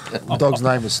 The dog's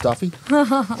name was Stuffy.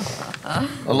 I'd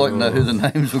like to know who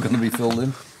the names were going to be filled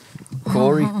in.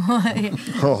 Corey.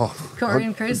 Oh, Corey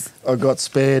and Chris. I got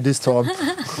spared this time.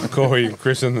 Corey and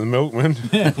Chris and the milkman.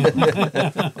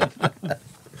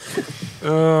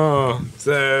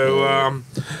 So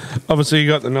obviously you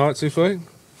got the Knights this week.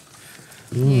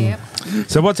 Yep.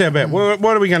 So what's our bet? What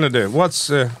are we going to do? What's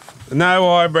no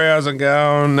eyebrows are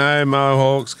going, no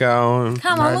mohawks going.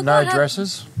 Come on, No, look no what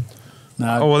dresses.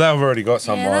 No, Oh, well, they've already got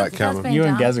something Yeah, like that that's coming. been you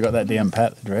and done. Gaz have got that down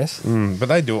pat address. But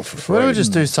they do it for free. Why don't we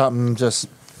just do something just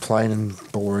plain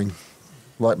and boring?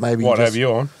 Like maybe What, just, have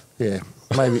you on? Yeah,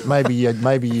 maybe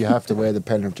you have to wear the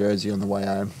Penrith jersey on the way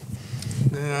home.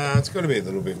 Nah, it's got to be a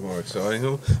little bit more exciting.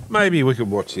 Or maybe we could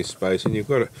watch this space, and you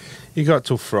got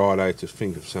till Friday to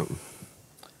think of something.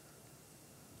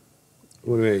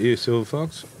 What about you, Silver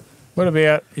Fox? What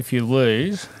about if you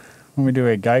lose when we do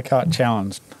a go-kart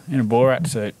challenge in a Borat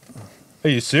suit? Are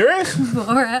you serious?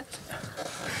 Borat.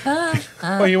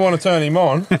 Well, you want to turn him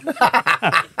on?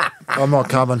 I'm not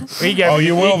coming. He gave Oh, me,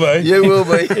 you will be. You will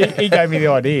be. he gave me the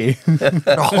idea. Is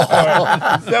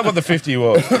that what the 50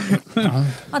 was?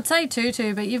 I'd say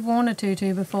tutu, but you've worn a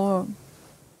tutu before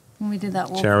when we did that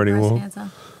walk. for Charity breast walk. cancer.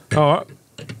 All right.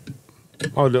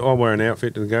 I'll wear an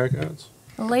outfit to the go-karts.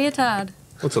 A leotard.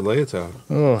 What's a leotard?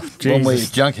 Oh, One where your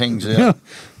Jesus. junk hangs out.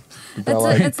 It's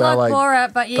like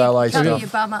Borat, but you ballet cover stuff. your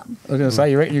bum up. I was going to say,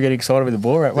 you reckon you get excited with the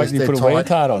Borat? Wait till you They're put a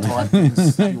leotard on.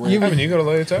 Haven't you got a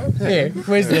leotard? Yeah,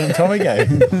 where's the and Tommy go?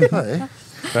 Hey,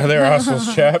 No, they're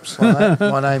Arsenal's chaps.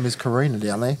 my name is Karina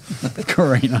down there.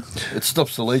 Karina. It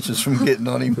stops the leeches from getting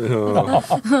on him.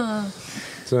 Oh.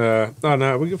 So,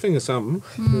 no, we can think of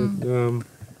something.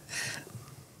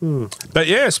 But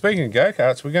yeah, speaking of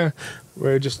go-karts,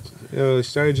 we're just early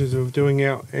stages of doing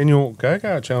our annual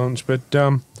go-kart challenge. But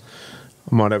I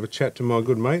might have a chat to my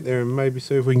good mate there and maybe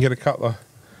see if we can get a couple of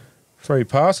free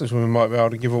passes we might be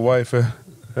able to give away for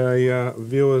a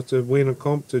viewer to win a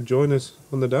comp to join us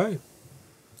on the day.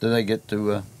 Do they get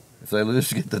to, if they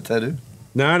lose, get the tattoo?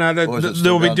 No, Or is it still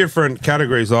there'll be done? different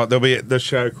categories. Like there'll be the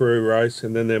show crew race,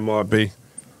 and then there might be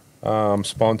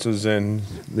sponsors and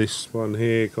this one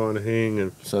here kind of thing.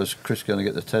 And So is Chris going to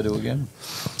get the tattoo again?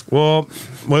 well,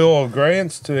 we all agree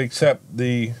to accept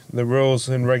the rules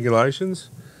and regulations.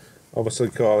 Obviously,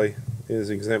 Kylie is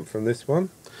exempt from this one,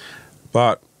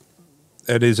 but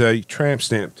it is a tramp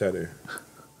stamp tattoo,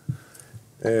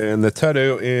 and the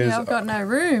tattoo is. Yeah, I've got no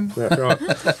room. That's right.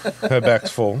 Her back's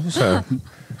full, so.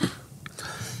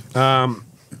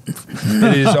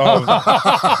 It is of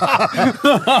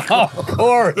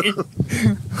Corey.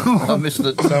 I missed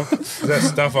it. that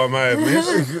stuff I may have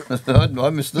missed. I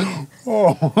missed it.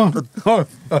 Oh,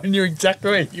 I knew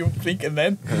exactly what you were thinking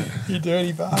then. You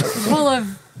dirty bastard. Full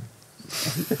of.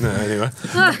 No, anyway.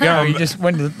 No, he just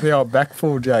went to the old back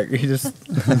full joke. He just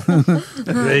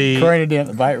The, Karina down at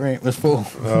the bait ramp was full.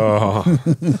 oh,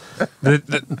 I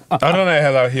don't know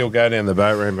how he'll go down the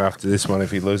boat ramp after this one if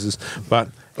he loses, but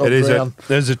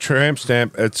there's a tramp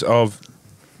stamp. It's of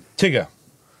Tigger,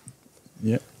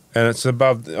 Yep. and it's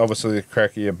above obviously the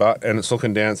crack of your butt, and it's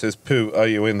looking down. It says, "Pooh, are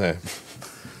you in there?"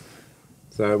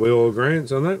 So we all agree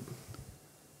on that.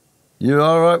 You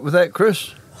all right with that,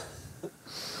 Chris?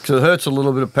 Because it hurts a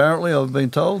little bit, apparently, I've been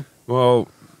told. Well,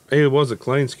 he was a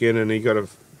clean skin, and he got a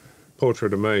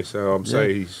portrait of me, so I'm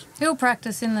saying he's. He'll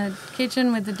practice in the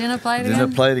kitchen with the dinner plate Dinner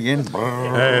again. plate again.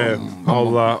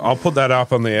 I'll put that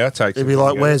up on the outtakes. It'd be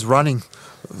like, where's running?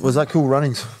 Was that cool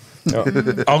runnings?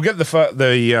 I'll get the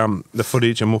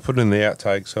footage and we'll put in the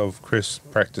outtakes of Chris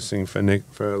practicing for Nick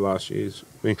for last year's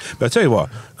thing. But I tell you what,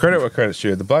 credit where credit's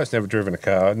due. The bloke's never driven a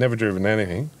car, never driven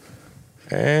anything,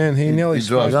 and he nearly he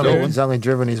drives smoked you. He's only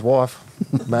driven his wife.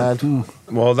 Mad.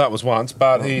 Well, that was once,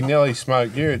 but he nearly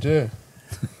smoked you too.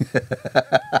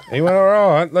 He went all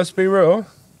right. Let's be real.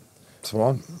 That's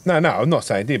fine. No, I'm not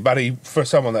saying he did, but he for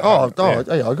someone that. Oh, hadn't,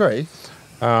 yeah, I agree.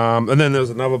 And then there was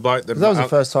another bloke that. That was the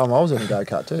first time I was in a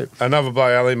go-kart too. Another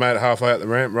bloke only made it halfway up the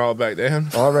ramp, rolled back down.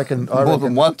 I reckon More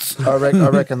than once. I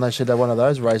reckon they should have one of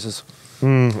those races.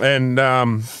 And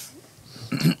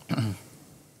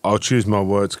I'll choose my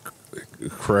words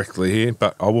correctly here,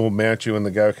 but I will mount you in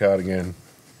the go-kart again.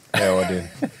 How I did.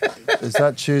 Is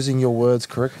that choosing your words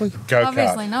correctly? Go-kart.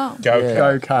 Obviously not.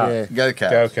 Go-kart. Go-kart. Yeah.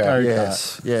 Go-kart. Go-kart.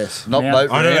 Go-kart. Yes. Not Now-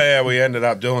 boat I don't ramp. know how we ended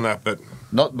up doing that, but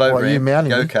Not boat What, you ramp.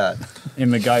 mounting me? Go-kart.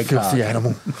 In the Good for the go-kart.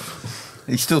 animal.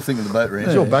 He's still thinking the boat ramp.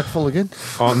 Is your back full again?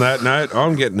 on that note,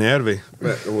 I'm getting out of here.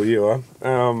 Well, you are.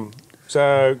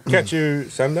 So, catch you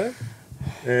Sunday.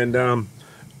 And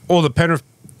all the Penrith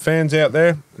fans out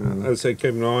there, as I said,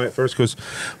 keep an eye out for us because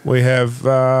we have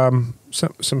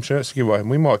some shirts to give away. And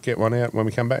we might get one out when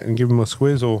we come back and give them a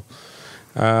squiz or...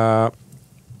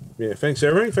 yeah, thanks,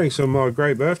 everyone. Thanks for my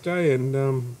great birthday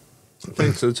and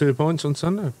thanks for the 2 points on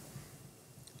Sunday.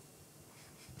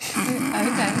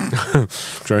 Okay.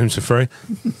 Dreams are free.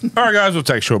 All right, guys, we'll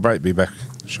take a short break. Be back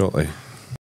shortly.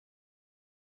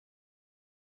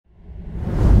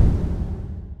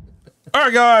 All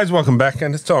right, guys, welcome back,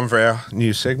 and it's time for our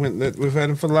new segment that we've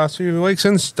had for the last few weeks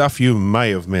and stuff you may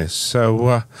have missed.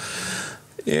 So,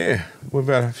 yeah, we've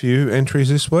had a few entries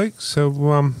this week.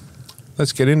 So,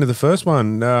 let's get into the first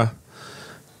one.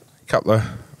 Couple of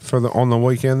on the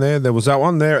weekend there. There was that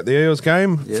one there at the Eels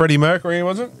game. Yep. Freddie Mercury,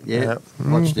 was it? Yeah,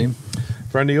 watched him.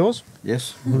 Friend of yours?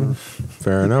 Yes.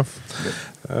 Fair enough.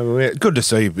 Good to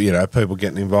see, people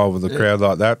getting involved with the crowd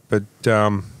like that. But,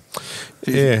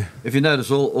 If you notice,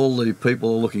 all the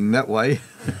people are looking that way.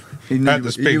 He knew, At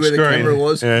this he knew big where screen. the camera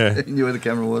was. Yeah. He knew where the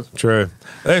camera was. True.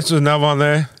 This was another one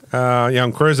there.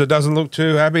 Young Cruiser doesn't look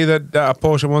too happy that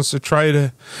Porsche wants to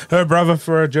trade her brother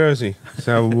for a jersey.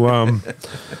 So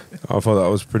I thought that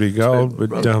was pretty gold.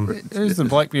 But Who's the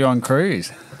bloke behind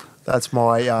Cruise? That's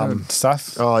my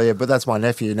Stuff. Oh yeah, but that's my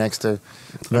nephew next to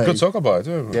me. good soccer player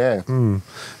too. Yeah.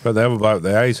 But the other bloke,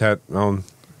 the A's hat on,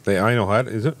 the anal hat,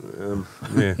 is it?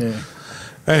 Yeah.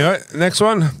 Anyway, next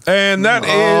one, and that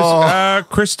is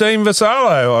Christine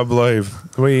Vassallo, I believe.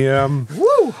 We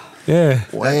Woo! yeah.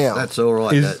 Wow. That's all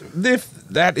right. If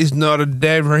that is not a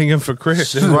dead ringer for Chris.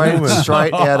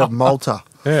 Straight out of Malta.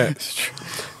 Yeah.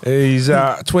 He's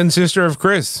twin sister of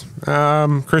Chris,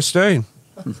 Christine.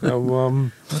 So,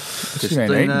 She's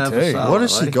been eating too. Vassallo, What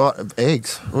has she got?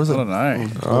 Eggs? What was I it? don't know.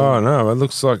 oh no, it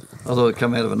looks like I thought it'd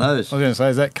come out of her nose. I was going to say,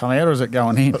 is that coming out or is it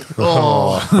going in?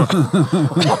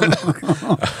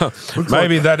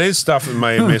 maybe that is stuff that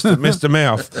may have missed the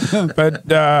mouth.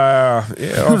 But I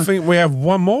think we have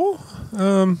one more.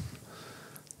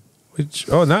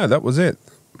 That was it.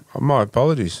 My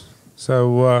apologies.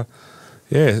 So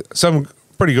some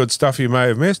pretty good stuff you may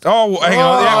have missed. Oh, hang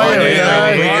on. There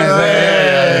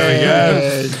we go.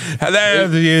 Hello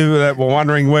to you that were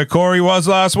wondering where Corey was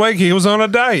last week. He was on a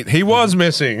date. He was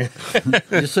missing.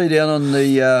 You see down on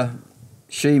the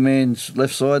she-man's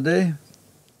left side there,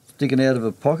 sticking out of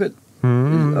a pocket?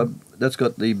 That's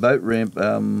got the boat ramp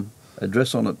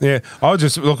address on it. Yeah, I was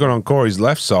just looking on Corey's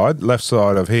left side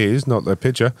of his, not the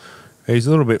picture. He's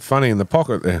a little bit funny in the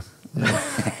pocket there.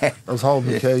 I was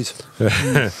holding the keys.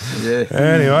 Yeah.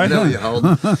 Anyway. You know you're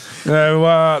holding.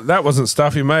 So that wasn't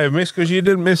stuff you may have missed because you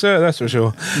didn't miss her, that's for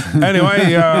sure.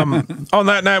 Anyway, on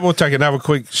that note, we'll take another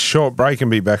quick short break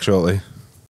and be back shortly.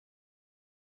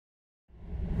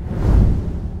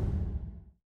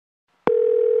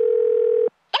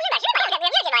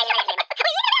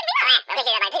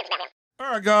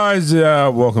 All right, guys,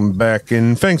 welcome back.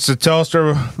 And thanks to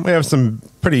Telstra, we have some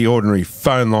pretty ordinary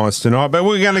phone lines tonight, but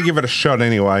we're going to give it a shot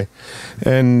anyway.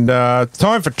 And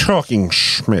time for talking,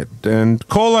 Schmidt. And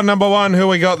caller number one, who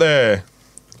we got there?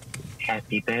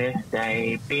 Happy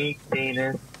birthday, Big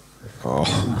Penis.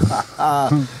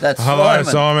 That's Hello, Simon.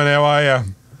 Simon. How are you?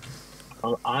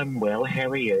 Well, I'm well. How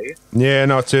are you? Yeah,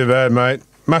 not too bad, mate.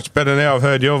 Much better now I've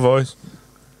heard your voice.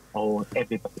 Oh,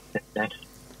 everybody said that.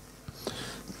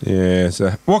 Yeah,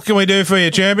 so what can we do for you,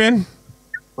 champion?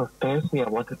 Well, firstly, I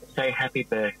wanted to say happy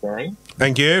birthday.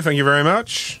 Thank you very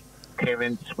much.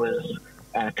 Terence was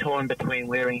torn between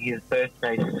wearing his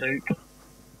birthday suit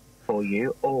for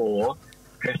you or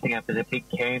dressing up as a big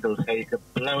candle so you could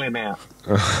blow him out.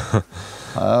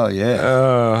 Oh,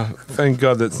 yeah. Thank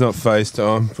God that's not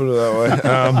FaceTime, put it that way.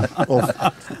 Or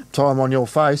time on your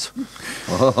face.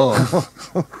 Oh.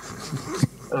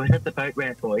 Oh, is that the boat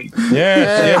ramp boy?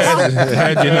 Yes.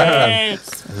 How'd you know?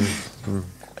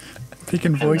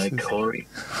 Picking Hello, voices. Corey.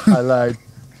 Hello,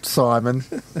 Simon.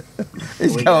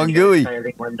 He's Are we going to gooey. go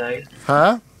sailing one day?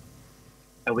 Huh?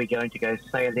 Are we going to go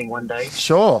sailing one day?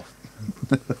 Sure.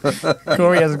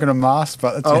 Corey hasn't got a mask,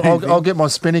 but I'll get my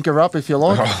spinnaker up if you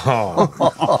like.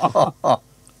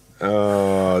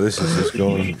 Oh, this is just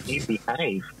gone. You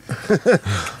behave.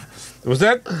 Was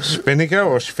that spinnaker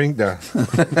or sphincter?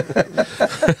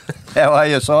 How are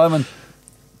you, Simon?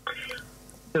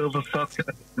 Silver fox,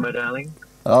 my darling.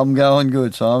 I'm going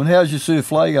good, Simon. How's your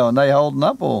souffle going? They holding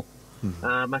up or?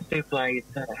 My souffle's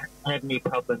had any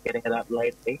problem getting it up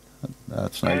lately.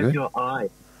 That's no How's good. your eye?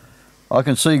 I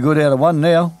can see good out of one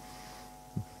now.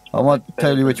 I might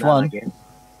tell you which one. Again.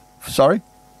 Sorry?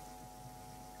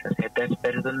 I said that's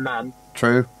better than none.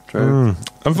 True.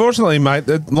 Unfortunately, mate,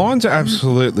 the lines are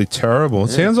absolutely terrible. It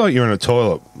sounds like you're in a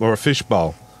toilet or a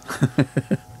fishbowl.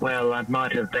 Well, I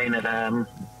might have been at a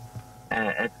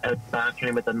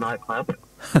bathroom at the nightclub.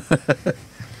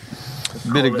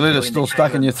 Bit of glitter still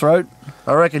stuck in your throat.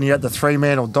 I reckon you had the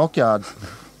 3-man or dockyard.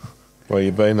 Where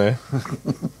you been there?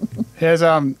 How's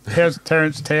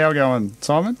Terence Tao going,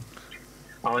 Simon?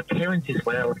 Oh, Terence as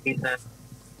well. He's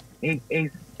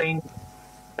been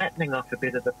battling off a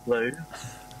bit of the flu.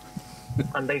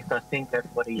 At least I think that's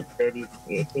what he said. He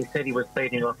said he was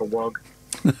feeding off a wog.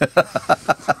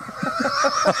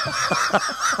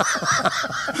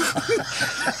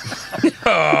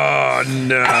 Oh,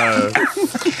 no.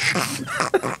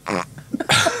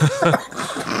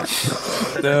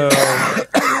 No.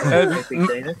 If you've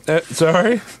seen it.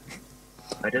 Sorry?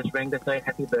 I just rang to say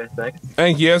happy birthday.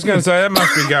 Thank you. I was going to say, that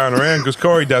must be going around because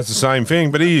Corey does the same thing,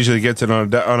 but he usually gets it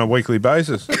on a weekly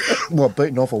basis. Well,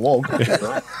 beating off a log.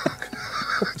 Right.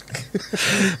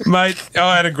 Mate,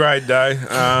 I had a great day.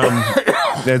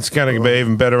 It's going to be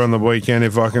even better on the weekend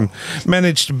if I can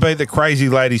manage to beat the crazy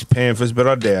ladies Panthers, but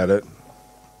I doubt it.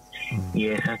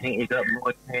 Yes, I think you've got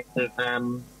more chance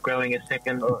of growing a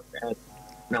second, or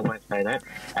no, I won't say that.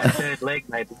 A third leg,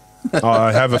 maybe.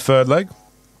 I have a third leg.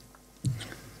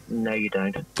 No, you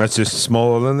don't. That's just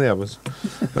smaller than the others.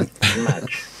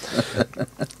 Much.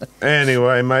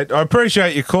 Anyway, mate, I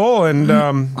appreciate your call and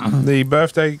the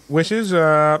birthday wishes.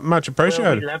 Much Well,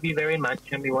 appreciated. we love you very much,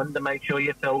 and we wanted to make sure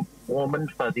you felt warm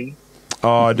and fuzzy.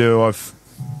 Oh, I do. I've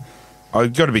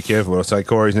got to be careful what I say.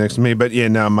 Corey's next to me, but yeah,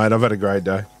 no, mate, I've had a great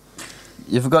day.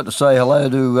 You forgot to say hello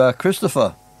to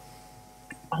Christopher.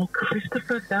 Oh,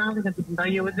 Christopher, darling, I didn't know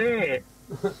you were there.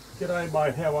 G'day,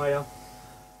 mate. How are you?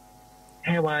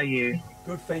 How are you?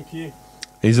 Good, thank you.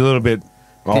 He's a little bit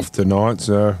off tonight,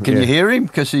 so Can you hear him?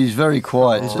 Because he's very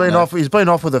quiet. He's been off. He's been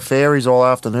off with the fairies all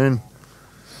afternoon.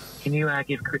 Can you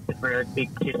give Christopher a big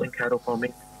kiss and cuddle for me?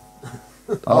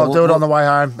 I'll do it on the way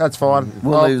home. That's fine.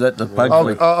 We'll leave that to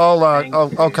Pugsley.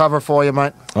 I'll cover for you,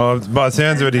 mate. Oh, by the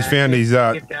sounds of it, he's found his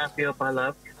Give Garfield my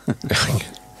love.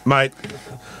 mate.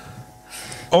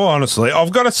 Oh, honestly,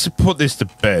 I've got to put this to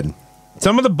bed.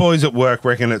 Some of the boys at work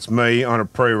reckon it's me on a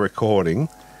pre-recording,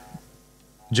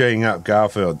 G'ing up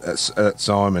Garfield at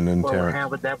Simon and Well, Terence. how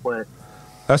would that work?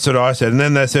 That's what I said, and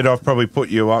then they said I've probably put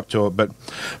you up to it. But,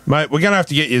 mate, we're going to have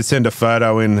to get you to send a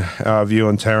photo in of you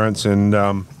and Terence, and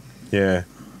yeah.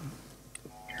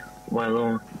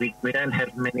 Well, we don't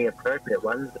have many appropriate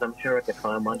ones, but I'm sure I could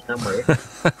find one somewhere.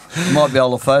 Might be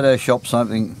able to Photoshop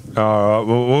something. All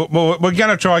right. Well, we're going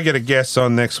to try and get a guest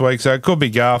on next week, so it could be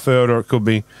Garfield or it could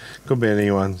be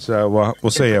anyone. So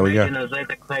we'll see how we go. Imagine a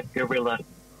leather-clad gorilla.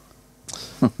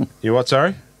 You what?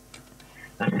 Sorry.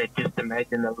 I said, just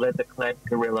imagine a leather-clad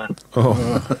gorilla. Oh.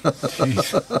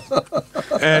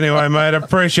 Anyway, mate, I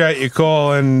appreciate your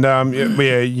call, and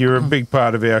yeah, you're a big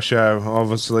part of our show,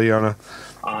 obviously. I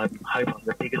hope I'm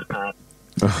the biggest part.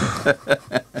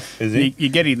 Is he? You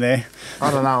get in there. I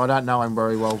don't know. I don't know him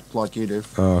very well like you do.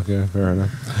 Oh, okay, fair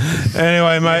enough.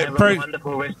 Anyway, mate, Have a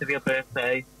wonderful rest of your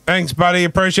birthday. thanks, buddy.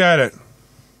 Appreciate it.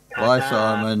 Bye,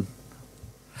 Simon.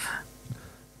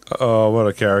 Oh, what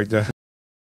a character.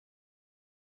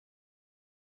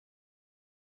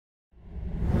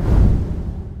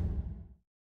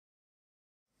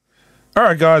 All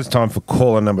right, guys, time for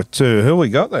caller number 2. Who we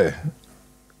got there?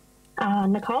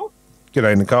 Nicole.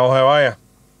 G'day, Nicole. How are you?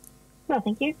 Well,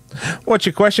 thank you. What's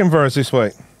your question for us this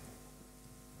week?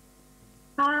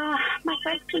 My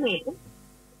question is,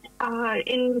 I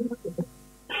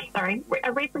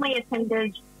recently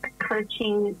attended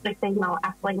coaching the female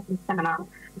athletes seminar,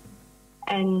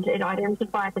 and it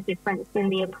identified the difference in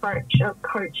the approach of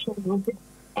coaching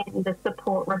and the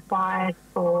support required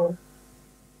for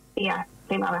the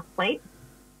female athletes.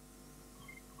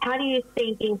 How do you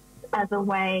see this as a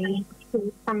way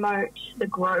to promote the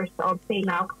growth of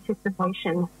female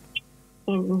participation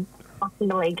in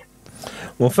the league?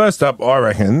 Well, first up, I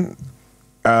reckon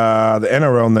the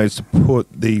NRL needs to put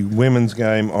the women's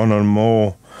game on a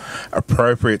more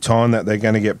appropriate time that they're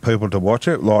going to get people to watch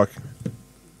it. Like,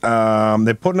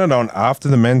 they're putting it on after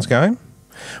the men's game,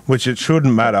 which it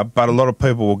shouldn't matter, but a lot of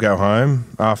people will go home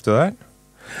after that.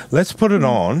 Let's put it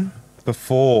on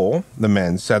before the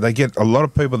men's, so they get a lot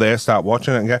of people there, start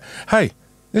watching it and go, hey,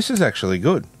 this is actually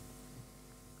good.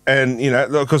 And, you know,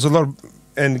 because a lot of,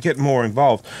 and get more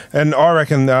involved. And I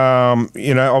reckon,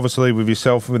 you know, obviously with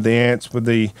yourself, with the Ants, with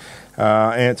the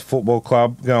Ants Football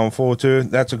Club going forward too,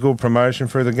 that's a good promotion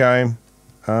for the game.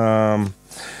 Yeah,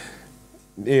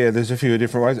 there's a few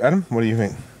different ways. Adam, what do you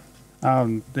think?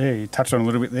 Yeah, you touched on a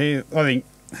little bit there. I think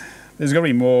there's got to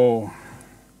be more,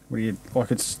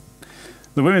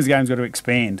 the women's game's got to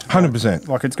expand. 100%.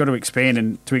 Like, it's got to expand,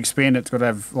 and to expand it's got to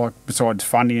have, like, besides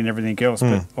funding and everything else,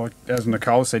 but like as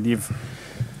Nicole said, you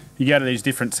go to these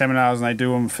different seminars and they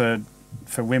do them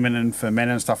for women and for men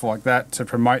and stuff like that to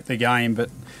promote the game. But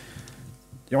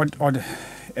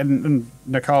and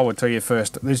Nicole would tell you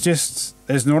first,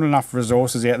 there's not enough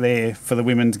resources out there for the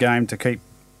women's game to keep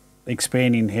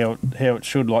expanding how it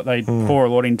should. Like, they pour a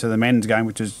lot into the men's game,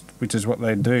 which is what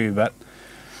they do, but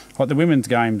like the women's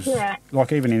games,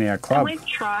 like even in our club, and we've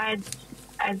tried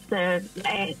at the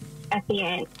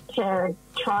end to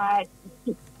try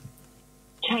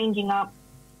changing up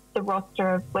the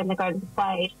roster of when they're going to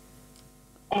play,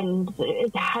 and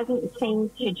it hasn't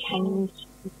seemed to change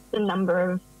the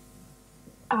number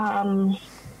of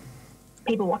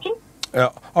people watching.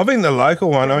 I think the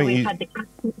local one.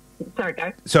 Sorry,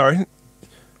 go. Sorry.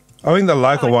 I think the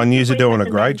local one, you're doing a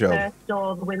great job. First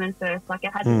or the women first. Like,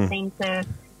 it hadn't seemed to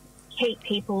keep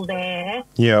people there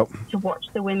Yep. to watch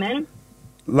the women.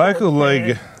 Local or to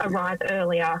league. arrive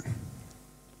earlier.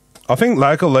 I think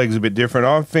local league's a bit different.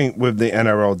 I think with the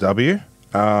NRLW,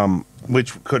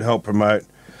 which could help promote.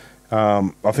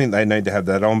 I think they need to have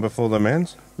that on before the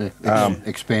men's. Yeah,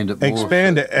 expand it more.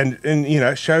 Expand it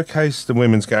and showcase the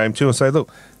women's game too, and say,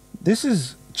 look, this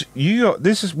is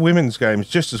women's games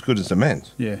just as good as the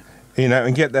men's. Yeah.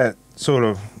 And get that sort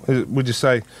of. Would you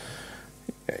say?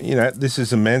 This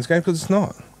is a men's game, because it's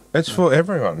not. It's for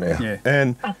everyone now. Yeah.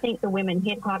 And I think the women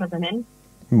hit harder than men.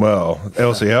 well,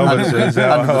 Elsie Elvis is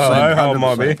our 100%.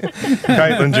 might be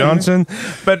Caitlin Johnson,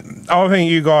 but I think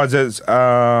you guys as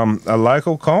a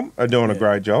local comp are doing a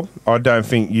great job. I don't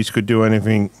think you could do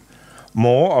anything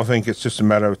more. I think it's just a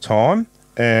matter of time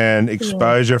and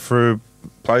exposure through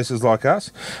places like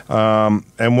us,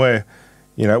 and we're.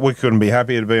 We couldn't be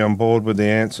happier to be on board with the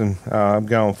Ants and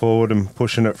going forward and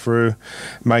pushing it through,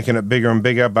 making it bigger and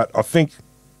bigger. But I think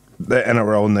the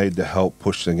NRL need to help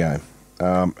push the game.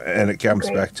 And it comes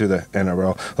back to the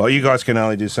NRL. Like, you guys can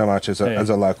only do so much as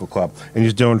a local club. And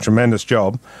you're doing a tremendous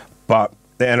job. But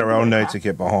the NRL needs to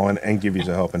get behind and give you a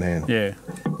helping hand. Yeah,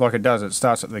 like it does. It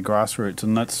starts at the grassroots,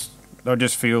 and I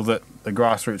just feel that the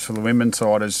grassroots for the women's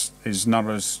side is not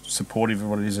as supportive of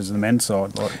what it is as the men's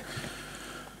side. Like,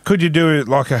 could you do it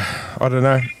like I don't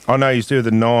know. I know you do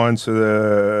the nines for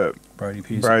the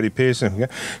Brady Pearson. Yeah.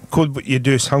 Could you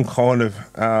do some kind of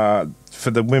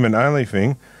for the women only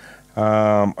thing,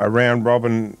 a round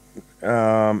robin,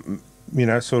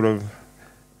 sort of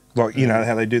like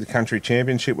how they do the country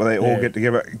championship where they all get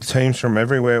together, teams from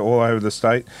everywhere, all over the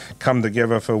state, come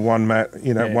together for one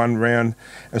one round,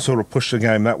 and sort of push the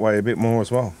game that way a bit more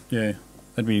as well. Yeah,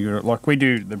 that'd be good. Like we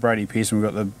do the Brady Pearson,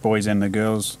 we've got the boys and the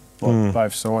girls.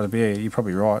 Both sides. But yeah, you're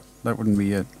probably right. That wouldn't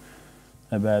be a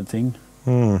bad thing.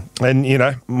 And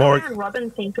more. Robin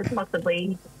thing could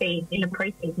possibly be in a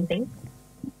pre-season thing.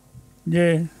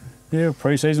 Yeah,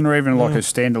 pre-season or even like a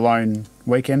standalone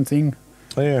weekend thing.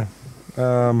 Yeah,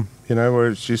 where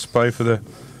it's just play for the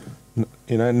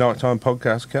nighttime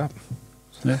podcast cup.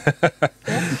 Yeah.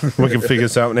 We can figure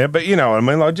something out, but what I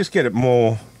mean. Like, just get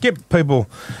people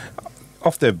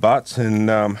off their butts and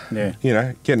getting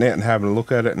out and having a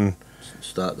look at it and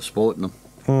start the sporting them.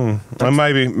 And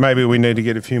maybe we need to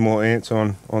get a few more Ants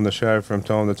on the show from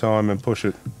time to time and push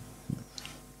it.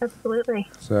 Absolutely.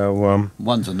 So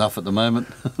one's enough at the moment.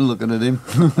 Looking at him.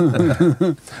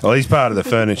 Well, he's part of the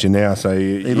furniture now, so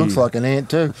he looks like an ant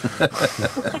too.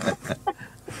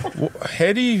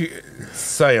 How do you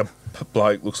say a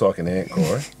bloke looks like an ant,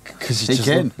 Corey? Because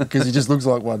he just looks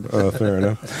like one. Oh, fair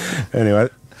enough. Anyway.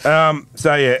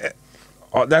 So yeah,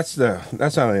 that's the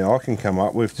only I can come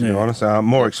up with, to be honest.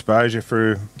 More exposure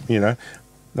through, bring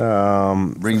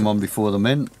them on before the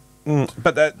men.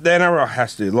 But the NRL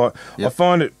has to. I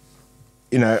find it,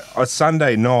 a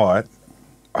Sunday night.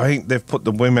 I think they've put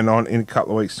the women on in a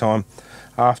couple of weeks' time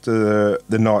after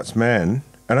the night's man,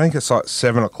 and I think it's like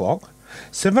 7 o'clock.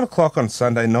 7 o'clock on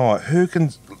Sunday night. Who can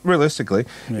realistically,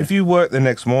 if you work the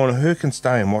next morning, who can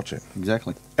stay and watch it?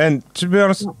 Exactly. And to be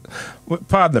honest,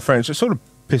 pardon the French, it sort of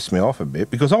pissed me off a bit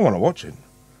because I want to watch it.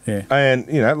 Yeah. And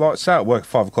start at work at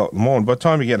 5 o'clock in the morning. By the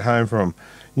time you get home from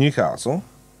Newcastle,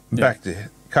 back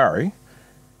to Curry,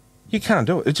 you can't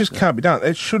do it. It just can't be done.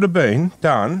 It should have been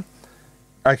done.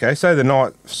 Okay, say the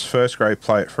night's first grade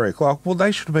play at 3 o'clock. Well,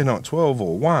 they should have been on 12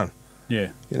 or 1. Yeah.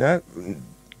 You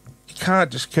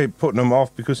can't just keep putting them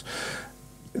off because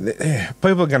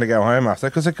people are going to go home after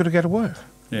because they've got to go to work.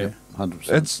 Yeah,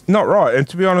 100%. It's not right. And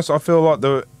to be honest, I feel like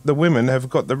the women have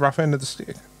got the rough end of the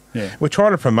stick. Yeah. We're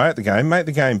trying to promote the game, make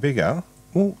the game bigger.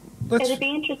 Well, it'd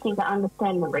be interesting to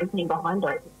understand the reasoning behind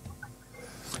it.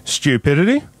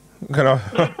 Stupidity? Can I?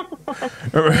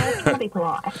 Trying to be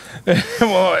polite.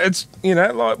 Well, it's,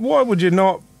 why would you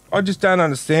not? I just don't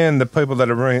understand the people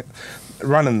that are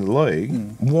running the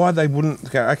league, why they wouldn't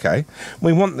go, okay,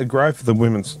 we want the growth of the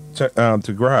women's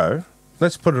to grow,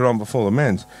 let's put it on before the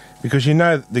men's, because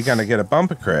they're going to get a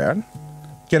bumper crowd,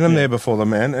 get them there before the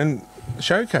men and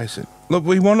showcase it. Look,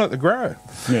 we want it to grow.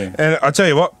 Yeah. And I tell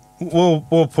you what,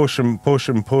 we'll push on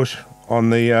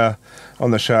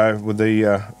the show with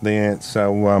the Ants,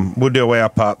 so we'll do our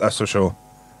part, that's for sure.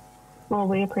 Well,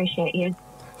 we appreciate you.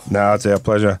 No, it's our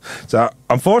pleasure. So,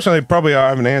 unfortunately, probably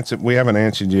we haven't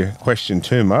answered your question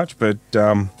too much, but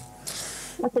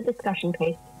that's a discussion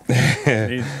piece.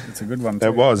 It's a good one too.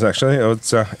 It was actually.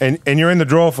 It's and you're in the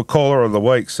draw for caller of the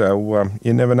week, so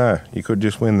you never know. You could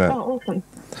just win that. Oh, awesome.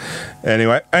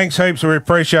 Anyway, thanks heaps. We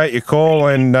appreciate your call,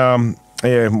 and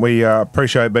yeah, we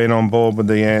appreciate being on board with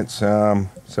the Ants.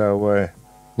 So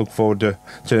look forward to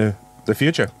the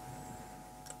future.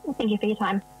 Thank you for your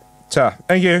time. So,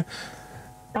 thank you.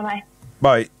 Bye-bye.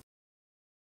 Bye.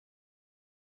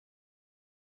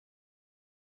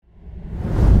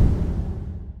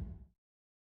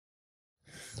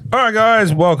 All right,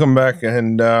 guys, welcome back.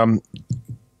 And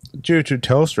due to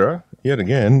Telstra, yet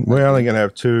again, we're only going to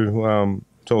have two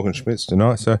Talking Schmitz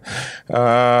tonight. So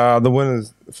the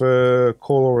winners for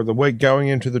caller of the week going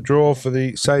into the draw for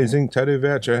the Sayers Inc. tattoo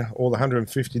voucher, all the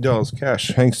 $150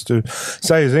 cash, thanks to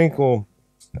Sayers Inc. or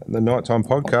the Nighttime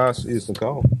Podcast, is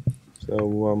Nicole.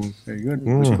 So very good.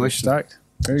 Good question.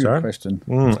 Very good question.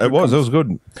 It was good.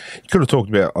 You could have talked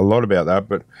about a lot about that,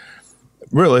 but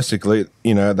realistically,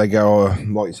 you know, they go,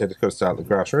 like you said, it's got to start at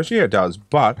the grassroots. Yeah, it does.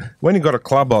 But when you've got a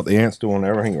club like the Ants doing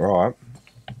everything right,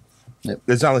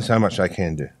 there's only so much they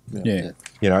can do. Yeah.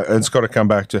 You know, it's got to come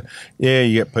back to,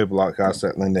 you get people like us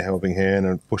that lend a helping hand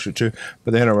and push it too,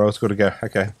 but the NRL's got to go,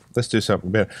 okay, let's do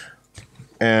something better.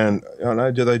 And, I don't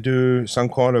know, do they do some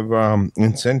kind of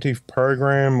incentive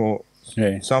program or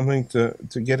something to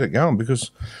get it going? Because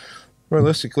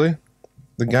realistically,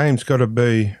 the game's got to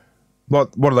be,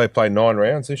 what do they play, 9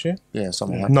 rounds this year? Yeah,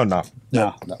 something like that. Not enough.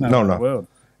 No. enough.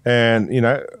 And, you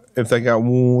know, if they go,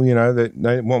 well, you know,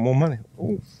 they want more money.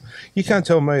 Ooh. You can't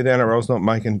tell me the NRL's not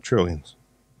making trillions.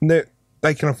 They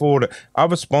can afford it.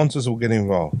 Other sponsors will get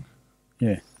involved.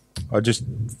 Yeah. I just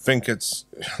think it's,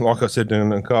 like I said to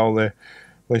Nicole there,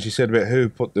 when she said about who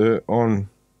put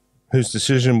whose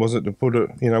decision was it to put it,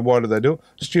 you know, why did they do it?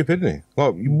 Stupidity.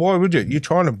 Like, why would you? You're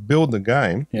trying to build the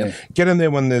game. Yeah. Get in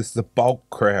there when there's the bulk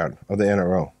crowd of the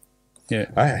NRL. Yeah.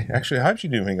 I hope she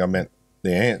didn't think I meant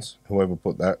the Ants. Whoever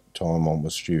put that time on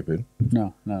was stupid.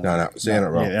 No. It's the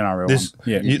NRL. Yeah, the NRL This,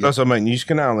 one. Yeah. that's what I mean. You just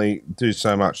can only do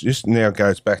so much. This now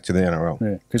goes back to the NRL.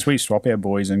 Yeah, because we swap our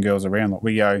boys and girls around. Like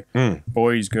we go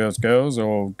boys, girls,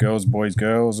 or girls, boys,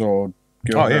 girls, or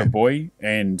girl, boy,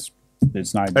 and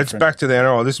it's no different. It's back to the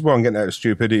NRL. This is why I'm getting out of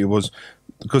stupidity, was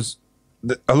because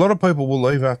a lot of people will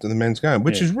leave after the men's game,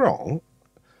 which is wrong,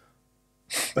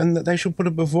 and they should put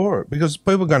it before it, because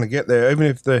people are going to get there, even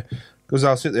if because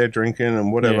they'll sit there drinking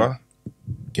and whatever.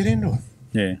 Get into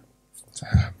it.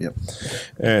 Yeah.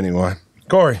 Anyway,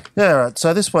 Corey. Yeah, right.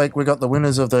 So this week we got the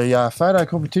winners of the photo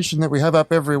competition that we have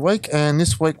up every week, and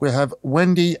this week we have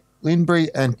Wendy Linbury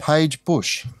and Paige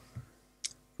Bush.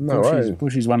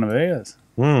 Bushy's one of ours.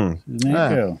 She's an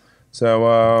girl.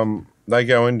 So they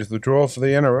go into the draw for the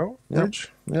NRL, Rich.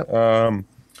 Yep.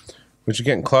 Which are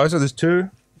getting closer. There's two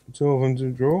of them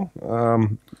to draw.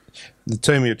 The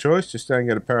team of your choice, just don't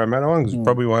get a Parramatta one, because it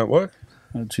probably won't work.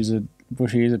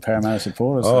 Bushy is a Parramatta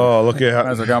supporter. So oh, look out.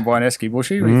 Might as well go and buy an Esky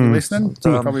Bushy if you're listening.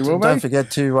 You probably will be. Don't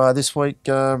forget to, this week,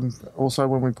 also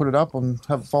when we put it up, and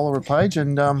have a follower page.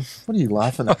 And what are you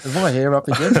laughing at? Is my hair up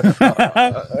again?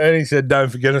 And he said, don't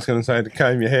forget, it's going to say to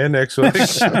comb your hair next week.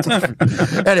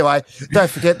 Anyway,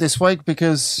 don't forget this week,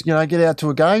 because, you know, get out to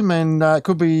a game, and it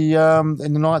could be in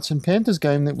the Knights and Panthers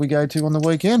game that we go to on the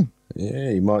weekend. Yeah,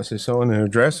 you might see someone in a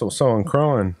dress or someone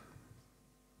crying.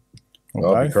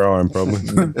 I'll be crying probably.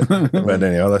 But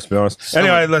anyway, let's be honest.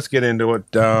 Anyway, let's get into it.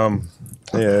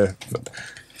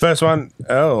 First one,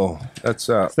 that's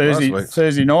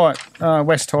Thursday night.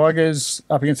 West Tigers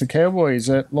up against the Cowboys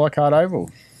at Leichhardt Oval.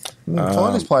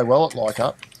 Tigers play well at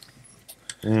Leichhardt.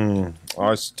 I'm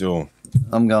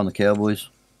going the Cowboys.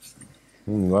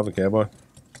 Love a Cowboy.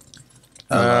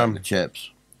 The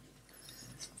Chaps.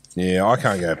 Yeah, I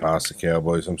can't go past the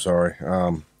Cowboys. I'm sorry.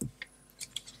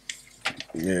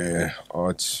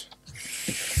 It's.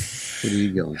 Where are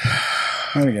you going?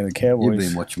 I'm going to go the Cowboys. You've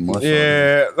been watching my side.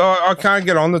 Yeah, I can't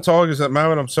get on the Tigers at the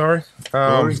moment. I'm sorry.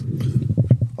 I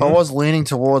was leaning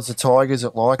towards the Tigers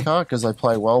at Leichhardt because they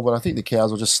play well, but I think the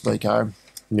Cows will just sneak home.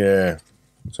 Yeah.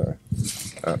 So,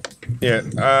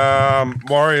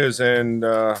 Warriors and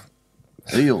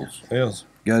Eels. Go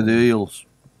the Eels.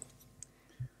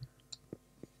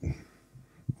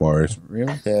 Warriors.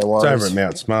 Really? Yeah, Warriors. It's over at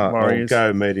Mount Smart. Warriors.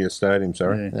 Go Media Stadium,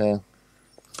 sorry. Yeah.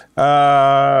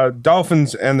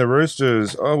 Dolphins and the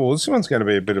Roosters. Oh, well, this one's going to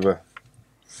be a bit of a...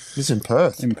 It's in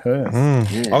Perth.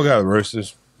 I'll go with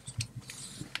Roosters.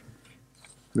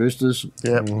 Roosters?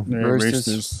 Yep.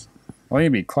 Roosters. I think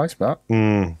it'd be close, but...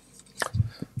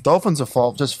 Dolphins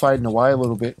are just fading away a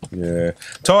little bit. Yeah.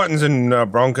 Titans and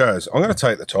Broncos. I'm going to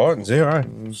take the Titans here, eh?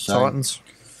 Titans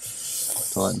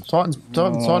beat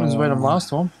them last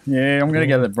time. Yeah, I'm going to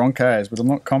go the Broncos, but I'm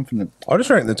not confident. I just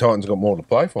reckon the Titans got more to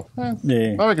play for.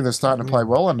 Yeah. I reckon they're starting to play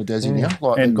well under Desi now.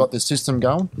 Like, they've got their system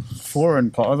going. I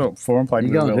thought Foreign played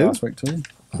really well last week too.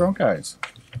 Broncos.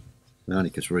 Only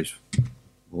because Reece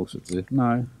Walks there.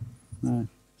 No.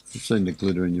 I've seen the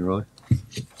glitter in your eye.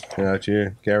 Yeah, it's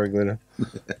you, Gary Glitter.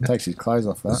 Takes his clothes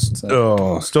off that. So.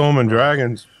 Oh, Storm and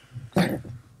Dragons.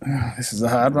 This is a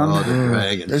hard one. Oh, the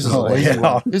Dragons. This is an easy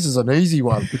one. This is an easy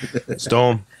one.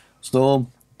 Storm.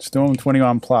 Storm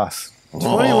 21 plus.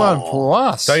 21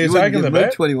 plus. So you're You wouldn't taking the give me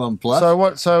bet? 21 plus. So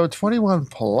what? So 21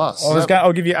 plus.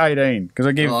 I'll give you 18 because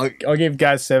I'll give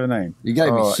Gaz 17. You gave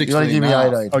me All right, 16. you want to give me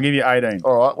 18? I'll give you 18.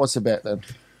 All right, what's the bet then?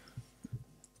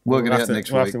 Work it We'll out have to-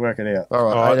 next we'll week. have to work it out. All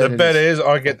right, All right, 18 the it bet is. is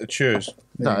I get to choose.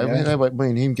 No, There you me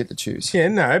and him get to choose. Yeah,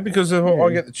 no, because I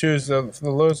get to choose for the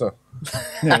loser.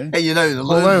 Yeah. Hey, you know the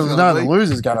Well, loser's no, the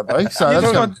loser's going to be. So You've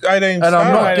that's got gonna, 18 and stars.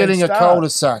 I'm not 18 getting a stars.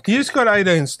 cul-de-sac. You just got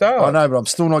 18 stars. I know, but I'm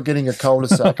still not getting a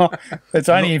cul-de-sac. It's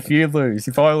only if you lose.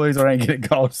 If I lose, I don't get a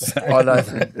gold sack. I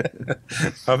know.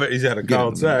 I bet he's had a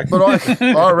cold sack. But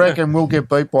I reckon we'll get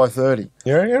beat by 30.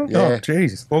 Yeah. Oh, Yeah.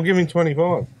 jeez. Well, give him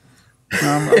 25.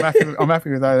 I'm happy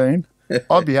with 18.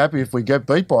 I'd be happy if we get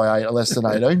beat by less than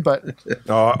 18, but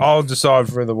Oh, I'll decide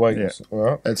for the week. Yeah. All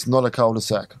right. it's not a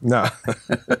cul-de-sac. No.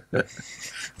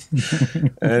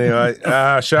 Anyway,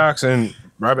 Sharks and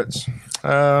Rabbits.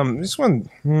 This one,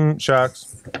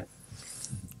 Sharks.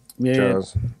 Yeah.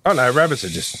 Jars. Oh, no, Rabbits are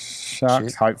just...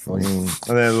 Sharks, hopefully. And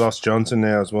they lost Johnson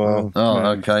now as well. Oh,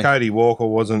 okay. Cody Walker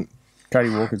wasn't... Cody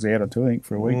Walker's out, I think,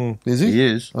 for a week. Is he? He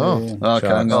is. Oh. Yeah. Okay.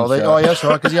 Sharks. no, Oh, Sharks. yeah, that's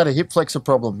right, because he had a hip flexor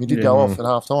problem. He did go off at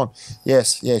half time.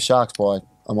 Yes, Sharks by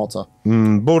a mozza.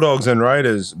 Bulldogs and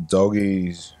Raiders.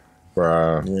 Doggies.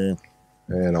 Bruh. Yeah.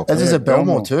 And I'll As is at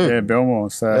Belmore too. Yeah,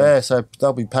 Belmore. So Yeah, so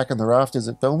they'll be packing the rafters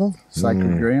at Belmore.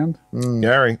 sacred ground.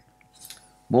 Gary.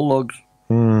 Bulldogs.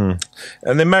 And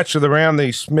then match of the round, the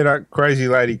Smita Crazy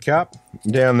Lady Cup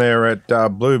down there at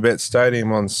Bluebet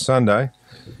Stadium on Sunday.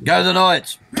 Go the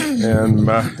Knights. And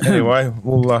anyway,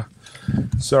 we'll.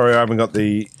 Sorry, I haven't got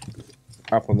the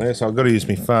up on there, so I've got to use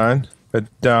my phone. But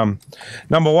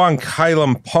number one,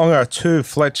 Caleb Ponga. 2,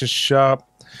 Fletcher Sharp.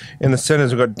 In the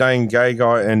centres, we've got Dane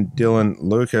Gaggai and Dylan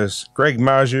Lucas. Greg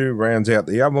Marju rounds out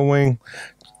the other wing.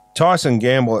 Tyson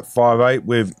Gamble at 5'8"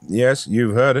 with, yes,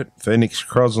 you've heard it, Phoenix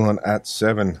Crosland at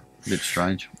 7. Bit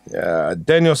strange.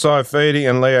 Daniel Saifidi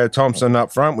and Leo Thompson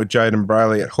up front with Jaden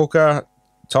Brayley at hooker.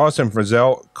 Tyson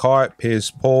Frizzell, Kai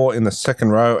Pearce-Paul in the second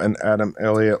row, and Adam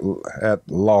Elliott at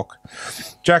lock.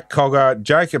 Jack Cogger,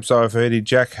 Jacob Saifidi,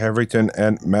 Jack Heverington,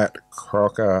 and Matt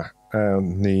Crocker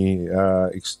on the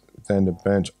extended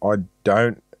bench. I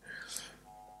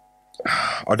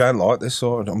don't like this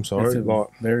side. I'm sorry. It's a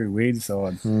very weird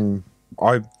side.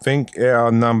 I think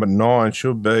our number 9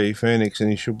 should be Phoenix, and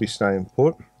he should be staying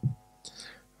put.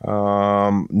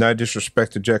 No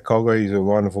disrespect to Jack Cogger, he's a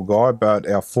wonderful guy, but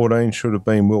our 14 should have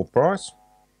been Will Price.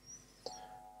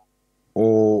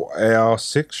 Or our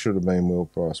 6 should have been Will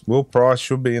Price. Will Price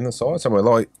should be in the side somewhere.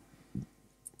 Like,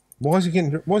 why is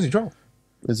he dropped?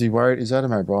 Is he worried? Is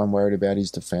Adam O'Brien worried about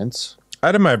his defence?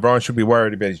 Adam O'Brien should be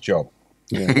worried about his job.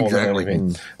 Yeah, more than exactly.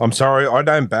 anything. I'm sorry, I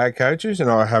don't bag coaches,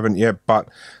 and I haven't yet, but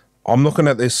I'm looking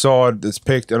at this side that's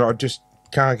picked, and I just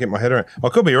can't get my head around. I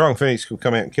could be wrong. Phoenix could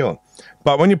come out and kill him.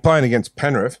 But when you're playing against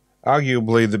Penrith,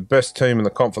 arguably the best team in the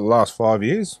comp for the last 5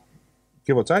 years,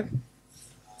 give or take,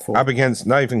 up against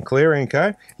Nathan Cleary and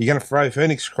co, you're going to throw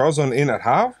Phoenix Crosland in at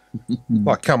half?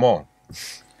 Like, come on.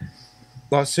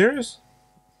 Like, serious?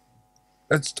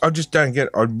 I just don't get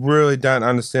it. I really don't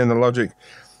understand the logic.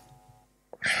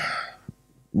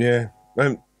 Yeah.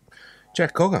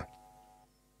 Jack Cogger.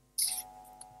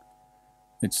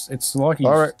 It's like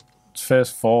All right. his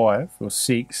first 5 or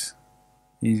 6.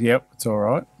 He's it's all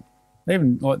right.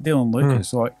 Even like Dylan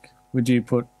Lucas, like, would you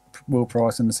put Will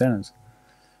Price in the centres?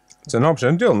 It's an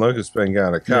option. Dylan Lucas has been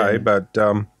going okay, Yeah. but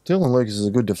Dylan Lucas is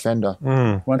a good defender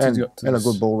Once and, he's got and a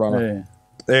good ball runner.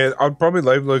 yeah, I'd probably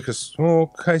leave Lucas.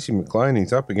 Well, Casey McLean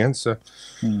he's up against. So,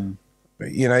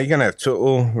 but, you know, you're going to have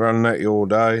Tootle running at you all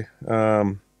day.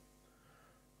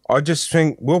 I just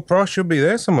think Will Price should be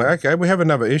there somewhere. Okay, we have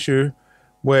another issue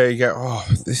where you go, oh,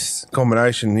 this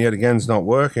combination yet again is not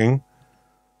working.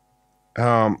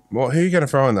 Well, who are you going to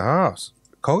throw in the halves?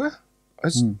 Cogger?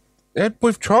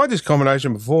 We've tried this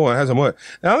combination before and it hasn't worked.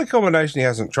 The only combination he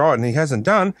hasn't tried and he hasn't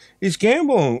done is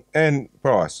Gamble and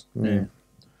Price. Yeah.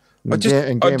 I just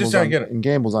don't get it. And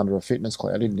Gamble's under a fitness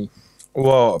cloud, isn't he?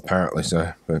 Well, apparently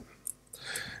so. But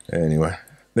anyway,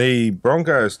 the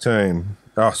Broncos team.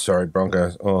 Oh, sorry,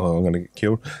 Broncos. Oh, I'm going to get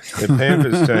killed. The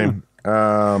Panthers team.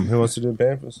 Who wants to do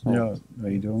Panthers? Yeah, what are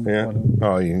you doing? Yeah.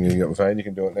 Oh, you got the phone. You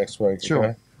can do it next week. Sure.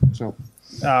 Okay? Sure.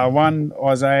 One,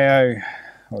 Isaiah.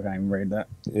 I can't even read that.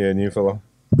 Yeah, new fella.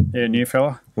 Yeah, new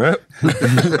fella. Yep.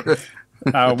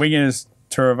 Wingers,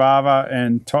 Turavava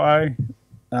and Toto.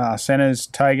 Centres,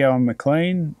 Tago and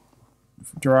McLean.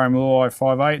 Jerome Luai,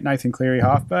 5'8". Nathan Cleary,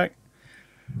 halfback.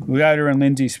 Leota and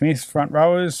Lindsay Smith, front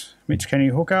rowers. Mitch Kenny,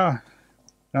 hooker.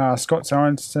 Scott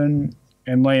Sorensen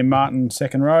and Liam Martin,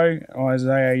 second row.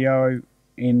 Isaiah Yeo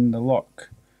in the lock.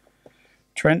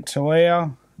 Trent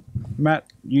Talia, Matt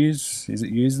Hughes, is it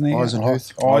Hughes in there?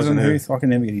 Eisenhuth. I can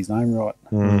never get his name right.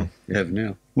 You have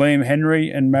now. Liam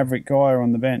Henry and Maverick Geyer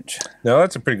on the bench. Now,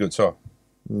 that's a pretty good side.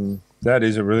 That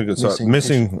is a really good side.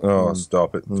 Missing,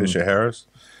 stop it. Fisher Harris,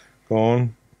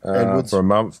 gone for a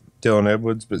month. Dylan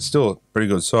Edwards, but still a pretty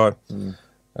good side.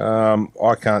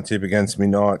 I can't tip against me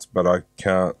Knights, but I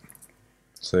can't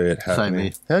see it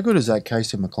happening. How good is that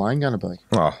Casey McLean going to be?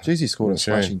 Oh, geez, he scored a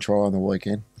smashing try on the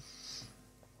weekend.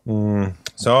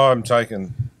 So I'm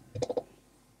thinking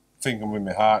with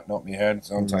my heart, not my head.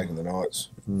 So I'm taking the Knights.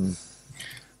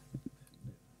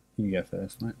 You go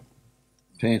first, mate.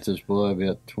 Panthers by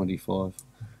about 25.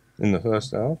 In the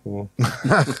first half? Or?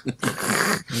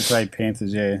 I'd say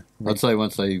Panthers, yeah. I'd say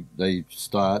once they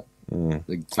start,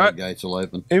 the gates will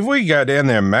open. If we go down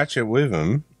there and match it with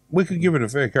them, we could give it a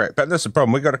fair crack. But that's the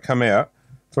problem. We've got to come out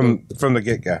from the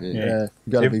get-go. Yeah.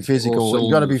 You've got to be physical.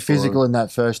 You've got to be physical in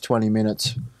that first 20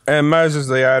 minutes. And Moses,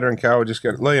 Leota and Carl just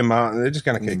got Liam Martin. They're just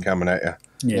going to keep coming at you.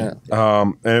 Yeah.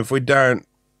 And if we don't,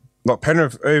 like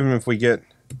Penrith, even if we get,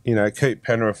 keep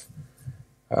Penrith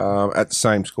at the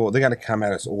same score, they're going to come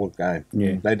at us all game.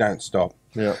 Yeah. They don't stop.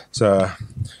 Yeah. So,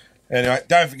 anyway,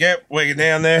 don't forget, we're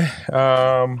down there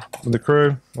with the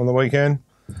crew on the weekend.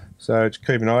 So, just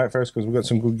keep an eye out for us because we've got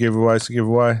some good giveaways to give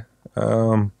away.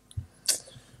 So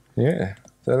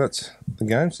that's the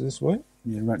games this week.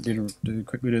 You want to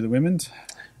quickly do the women's?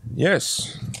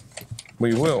 Yes,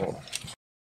 we will.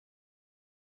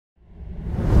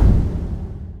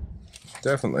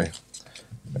 Definitely.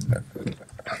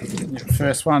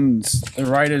 First one's the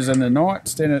Raiders and the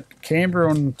Knights, then at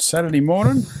Canberra on Saturday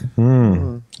morning.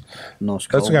 Nice.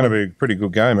 That's going to be a pretty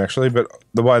good game, actually. But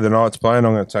the way the Knights playing,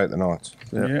 I'm going to take the Knights.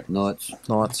 Yeah. Knights.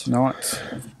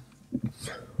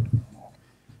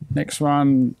 Next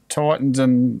one, Titans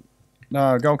and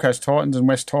Gold Coast Titans and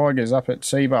West Tigers up at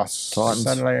Seabus. Titans.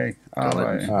 Saturday.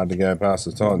 Hard to go past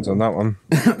the Titans on that one.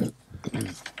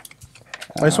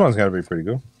 This one's going to be pretty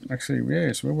good. Actually,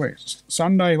 yes, we'll wait.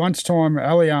 Sunday lunchtime,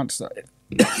 Allianz.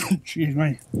 Excuse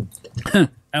me.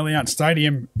 Allianz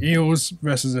Stadium, Eels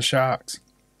versus the Sharks.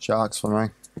 Sharks for me.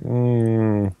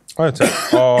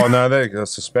 Oh no, they got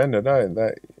suspended. They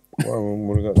one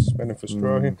would have got suspended for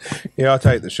striking. Yeah, I'll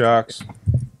take the Sharks.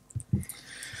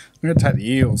 I'm going to take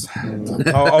the Eels.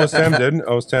 I was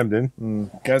tempted.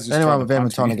 Anyone with Emma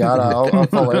Tonegata, I'll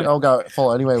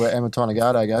follow anywhere where Emma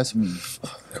Tonegata goes.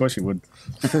 Of course you would.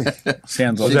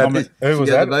 Sounds like who was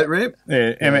that? The boat ramp?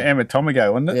 Yeah, Emma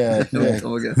Tomago, wasn't it? Yeah. I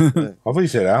thought you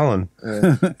said Alan.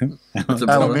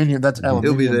 Aluminium. That's aluminium.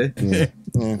 He'll be there. Yeah.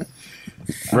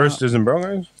 Roosters and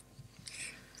Broncos.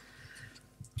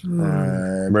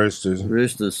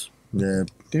 Roosters. Yeah.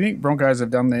 Do you think Broncos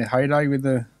have done their heyday with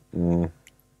the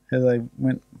how they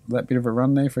went that bit of a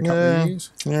run there for a couple of years?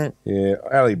 Yeah.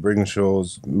 Ali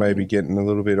Brinshaw's maybe getting a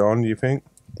little bit on. Do you think?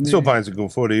 Still playing some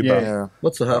good footy, but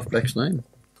What's the halfback's name?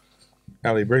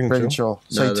 Ali Bringshaw.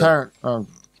 So Tarrant.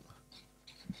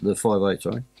 The 5'8",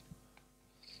 sorry.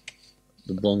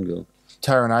 The blonde girl.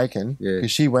 Taryn Aiken,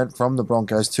 because she went from the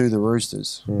Broncos to the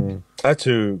Roosters. That's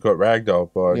who got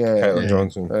ragdolled by Caitlin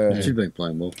Johnson. She's been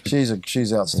playing well.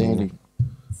 She's outstanding.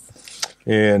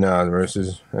 Yeah, no, the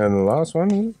Roosters. And the last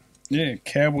one? Yeah,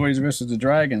 Cowboys versus the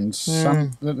Dragons. Here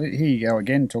you go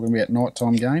again, talking about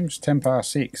nighttime games.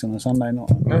 6:10 on a Sunday night.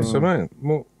 Yes, I mean,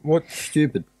 what?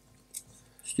 Stupid.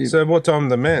 So what time are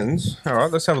the men's? All right,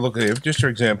 let's have a look here. Just for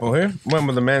example here. When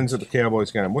were the men's at the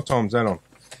Cowboys game? What time's that on?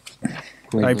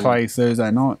 They play Thursday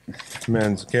night.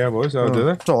 Men's Cowboys, do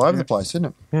they? It's all over the place,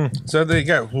 isn't it? So there you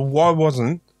go. Well, why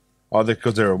wasn't? Oh,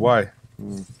 because they're away.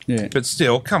 Yeah. But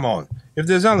still, come on. If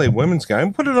there's only a women's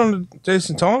game, put it on a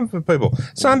decent time for people.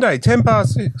 Sunday,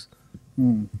 6:10.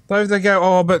 They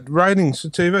go, but ratings for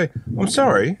TV. I'm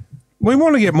sorry. We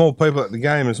want to get more people at the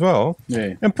game as well.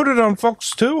 Yeah. And put it on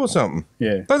Fox 2 or something.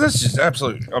 Yeah. But that's just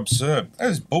absolutely absurd.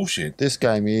 That is bullshit. This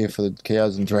game here for the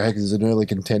Cows and Dragons is an early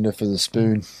contender for the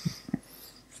spoon.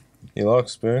 You like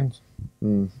spoons?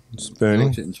 I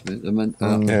Spooning. mean,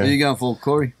 who are you going for,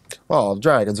 Corey? Well,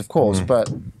 Dragons, of course,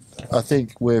 but I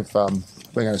think we're going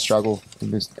to struggle in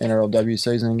this NRLW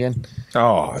season again.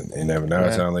 Oh, you never know.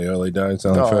 It's only early days. It's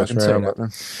only I first can see round. it.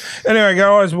 Anyway,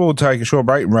 guys, we'll take a short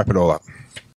break and wrap it all up.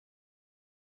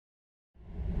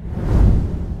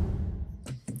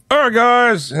 All right,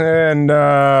 guys, and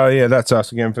that's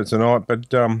us again for tonight. But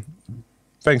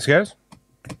thanks, guys,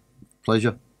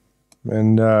 Pleasure.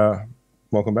 and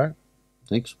welcome back.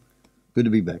 Thanks. Good to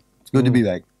be back. It's good to be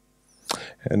back.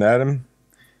 And Adam,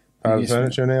 Part of the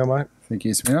furniture now, mate. Thank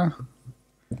you, Smita.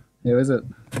 How is it?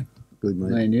 Good,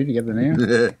 mate. Me and you together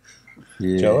now?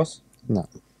 Yeah. Jealous? No.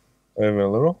 Even a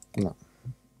little? No.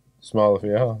 Smile if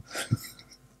you are.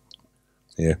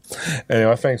 Yeah.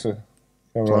 Anyway, thanks for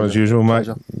coming on as usual, mate.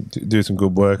 Do some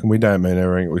good work, and we don't mean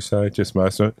everything we say, just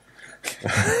most of it.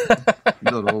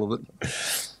 Not all of it.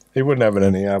 He wouldn't have it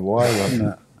any other way. But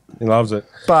No. he loves it.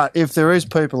 But if there is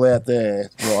people out there,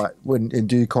 right, and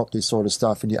do cop this sort of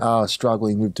stuff, and you are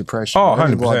struggling with depression, Oh, or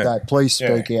anything 100%. like that, please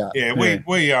speak out. Yeah,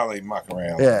 we only muck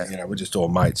around. Yeah. You know, we're just all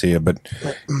mates here, but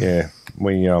yeah,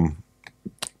 we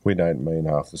don't mean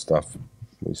half the stuff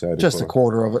we say. Just a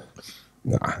quarter of it.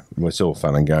 Nah, it's all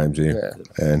fun and games here.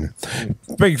 Yeah. And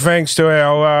big thanks to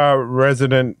our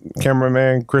resident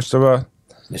cameraman, Christopher.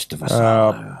 Mr.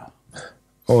 Vassallo.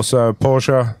 Also,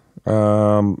 Portia,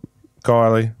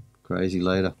 Kylie. Crazy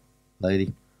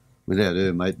lady. Without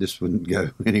her, mate, this wouldn't go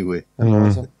anywhere.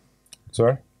 Eliza.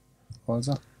 Sorry?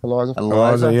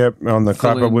 Eliza, yep, on the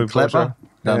clapper with Portia.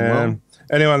 Done well.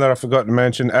 Anyone that I forgot to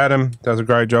mention, Adam does a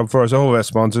great job for us, all of our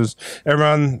sponsors.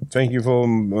 Everyone, thank you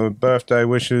for birthday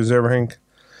wishes, everything.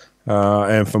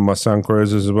 And for my son,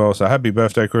 Cruisers, as well. So happy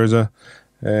birthday, Cruiser.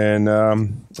 And,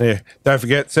 yeah, don't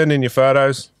forget, send in your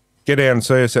photos. Get out and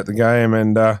see us at the game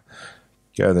and go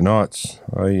the Knights.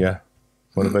 I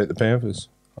want to beat the Panthers.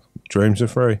 Dreams are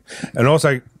free. And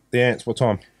also, the Ants, what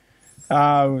time? What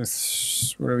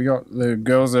have we got? The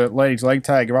girls at Leagues League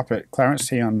Tag are up at Clarence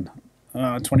Town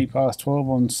 20 past 12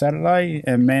 on Saturday,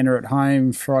 and men are at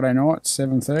home Friday night,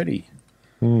 7:30.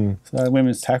 So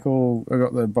women's tackle, I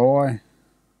got the bye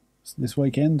this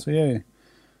weekend, so yeah.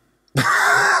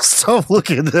 Stop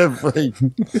looking at them feet.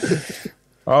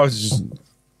 I was just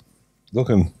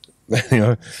looking.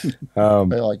 Anyway,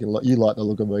 you like the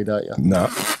look of me, don't you? No.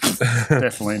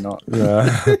 Definitely not.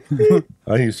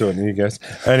 I used to it, you guys.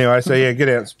 Anyway, so yeah, get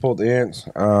out and support the Ants.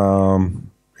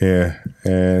 Yeah,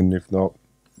 and if not,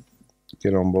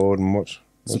 get on board and watch.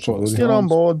 Get on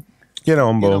board. Get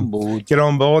on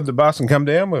board the bus and come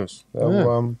down with us.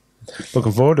 So,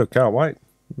 looking forward to it. Can't wait.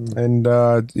 And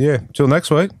yeah, till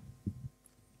next week.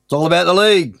 It's all about the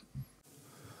league.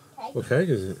 Okay,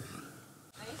 is it?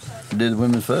 Do the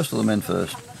women first or the men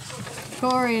first?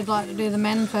 Corey would like to do the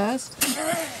men first.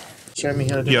 Show me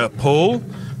how to do You pull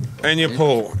and you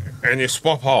pull and you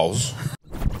swap holes.